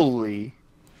oyster. Holy.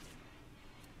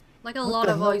 Like a What lot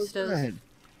the of hell is oysters. that?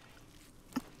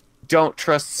 Don't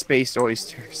trust space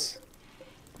oysters.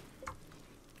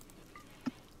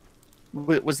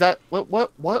 Was that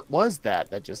what was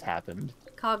that just happened?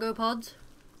 Cargo pods.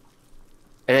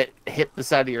 And it hit the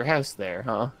side of your house there,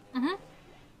 huh? Mm-hmm.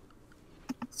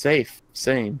 Safe,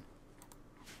 sane.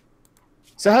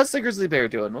 So how's the grizzly bear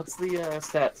doing? What's the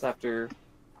stats after?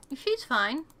 She's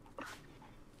fine.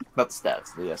 Not the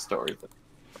stats, the story. But...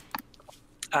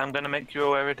 I'm gonna make you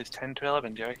aware it is 10 to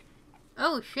 11, Jerry.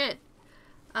 Oh shit.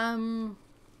 Go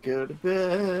to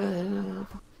bed.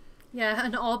 Yeah,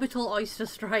 an orbital oyster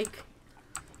strike.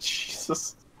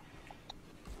 Jesus.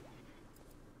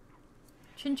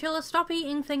 Chinchilla, stop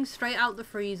eating things straight out the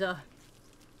freezer.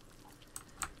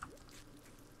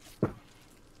 Oh,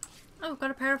 we've got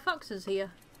a pair of foxes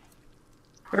here.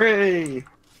 Hooray!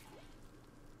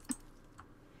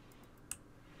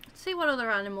 Let's see what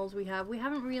other animals we have. We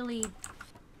haven't really...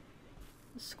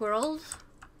 Squirrels.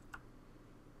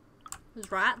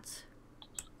 There's rats.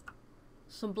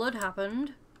 Some blood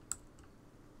happened.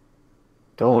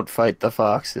 Don't fight the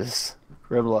foxes.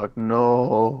 Grimlock,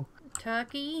 no.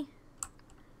 Turkey.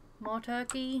 More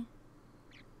turkey.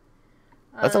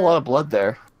 That's a lot of blood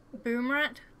there. Boom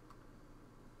rat.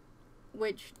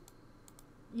 Which,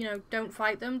 you know, don't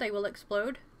fight them, they will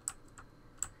explode.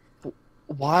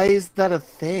 Why is that a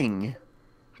thing?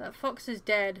 That fox is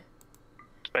dead.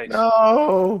 Space.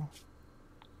 No.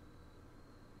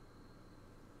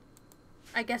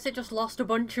 I guess it just lost a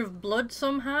bunch of blood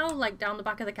somehow, like down the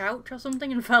back of the couch or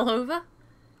something, and fell over.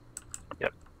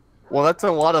 Yep. Well, that's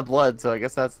a lot of blood, so I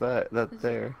guess that's that. That's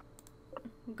there.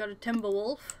 We've got a timber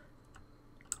wolf.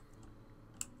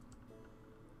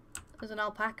 There's an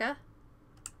alpaca.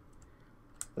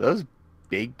 Are those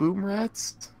big boom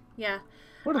rats? Yeah.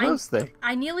 What are those things?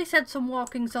 I nearly said some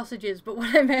walking sausages, but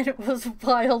what I meant was a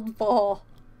wild boar.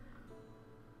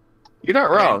 You're not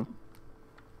wrong.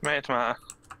 Mate, matter.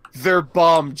 They're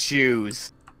bomb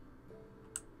chews.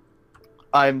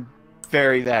 I'm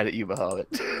very mad at you,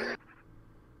 Bahamut.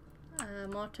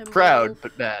 More timber Proud, wolf.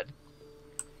 but mad.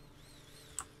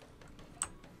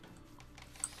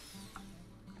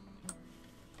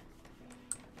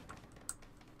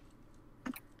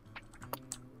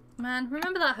 Man,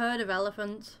 remember that herd of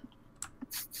elephants?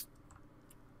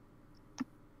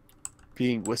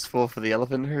 Being wistful for the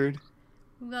elephant herd.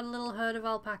 We've got a little herd of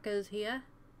alpacas here.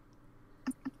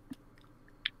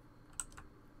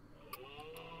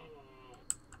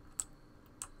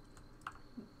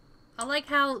 I like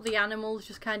how the animals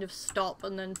just kind of stop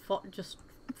and then just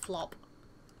flop.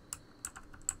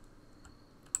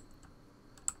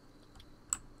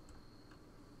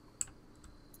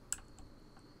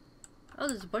 Oh,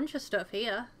 there's a bunch of stuff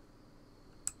here.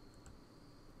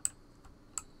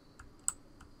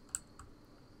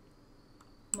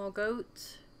 More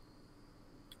goats.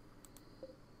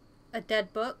 A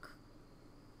dead buck.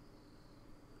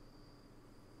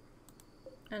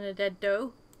 And a dead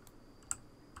doe.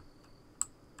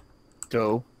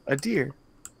 Doe, a deer.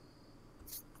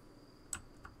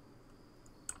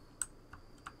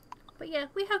 But yeah,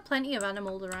 we have plenty of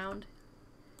animals around.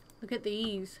 Look at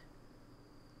these.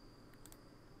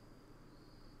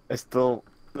 I still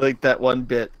like that one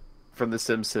bit from The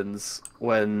Simpsons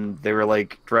when they were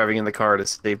like driving in the car to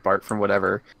save Bart from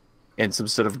whatever in some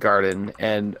sort of garden,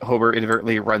 and Homer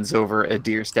inadvertently runs over a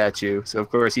deer statue. So of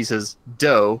course he says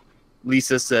 "doe."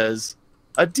 Lisa says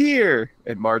 "a deer,"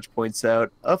 and Marge points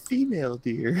out a female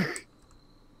deer.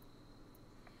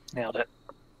 Nailed it.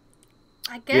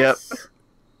 I guess.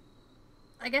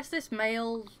 I guess this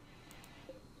male.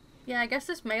 Yeah, I guess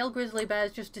this male grizzly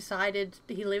bear's just decided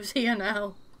he lives here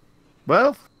now.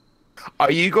 Well,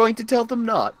 are you going to tell them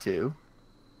not to?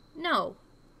 No,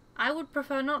 I would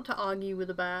prefer not to argue with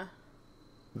a bear.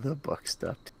 The buck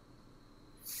stopped.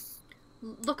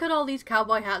 Look at all these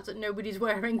cowboy hats that nobody's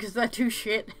wearing because they're too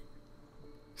shit.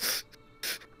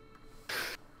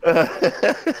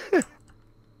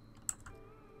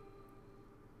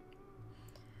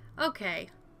 Okay.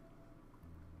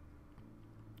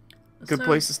 Good So,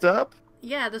 place to stop?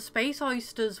 Yeah, the space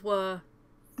oysters were...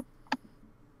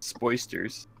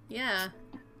 Spoisters. Yeah.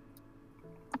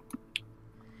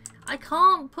 I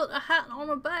can't put a hat on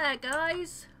a bear,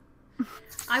 guys.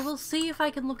 I will see if I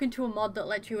can look into a mod that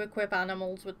lets you equip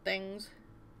animals with things.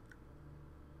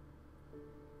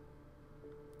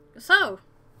 So,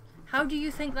 how do you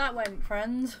think that went,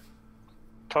 friends?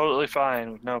 Totally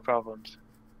fine, with no problems.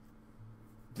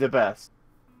 The best.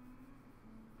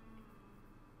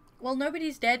 Well,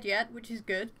 nobody's dead yet, which is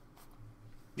good.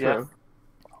 Yeah. True.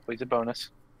 Always a bonus.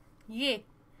 Yeah.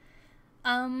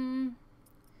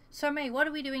 So May, what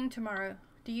are we doing tomorrow?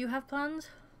 Do you have plans?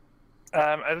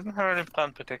 I didn't have any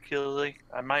plan particularly.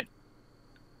 I might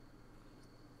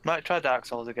try Dark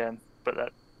Souls again, but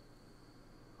that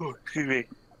excuse me,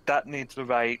 that needs the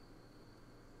right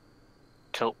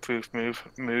tilt-proof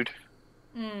mood.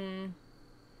 We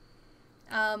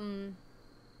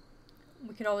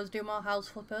could always do more house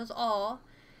flippers, or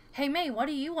hey May, what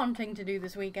are you wanting to do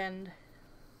this weekend?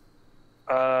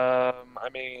 I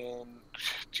mean,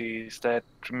 geez, that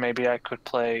maybe I could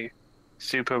play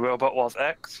Super Robot Wars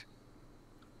X.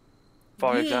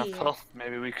 For Yeah. example,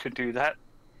 maybe we could do that.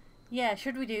 Yeah,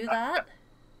 should we do that?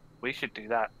 We should do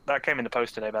that. That came in the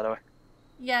post today, by the way.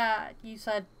 Yeah, you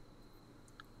said.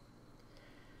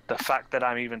 The fact that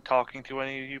I'm even talking to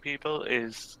any of you people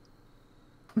is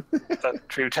a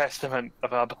true testament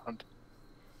of our bond.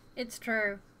 It's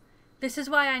true. This is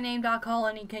why I named our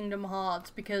colony Kingdom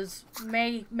Hearts, because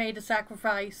May made a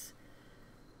sacrifice.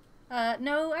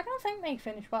 No, I don't think May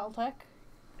finished Battletech.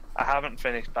 I haven't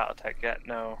finished Battletech yet,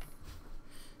 no.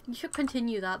 You should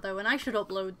continue that, though, and I should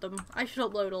upload them. I should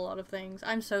upload a lot of things.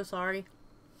 I'm so sorry.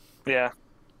 Yeah.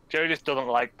 Joey just doesn't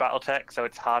like Battletech, so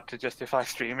it's hard to justify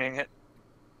streaming it.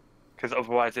 Because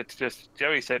otherwise it's just,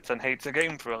 Joey sits and hates a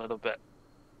game for a little bit.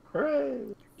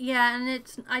 Hooray! Yeah, and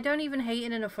I don't even hate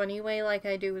it in a funny way like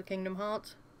I do with Kingdom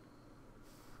Hearts.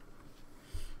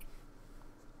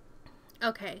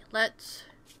 Okay, let's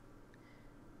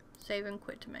save and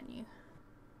quit to menu.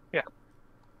 Yeah.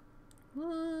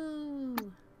 Woo!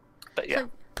 But yeah,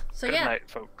 So good yeah, night,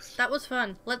 folks. that was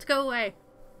fun. Let's go away.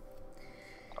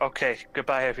 Okay,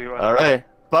 goodbye everyone. Alright.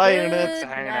 Bye, Good Internet.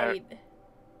 Hanging out. night.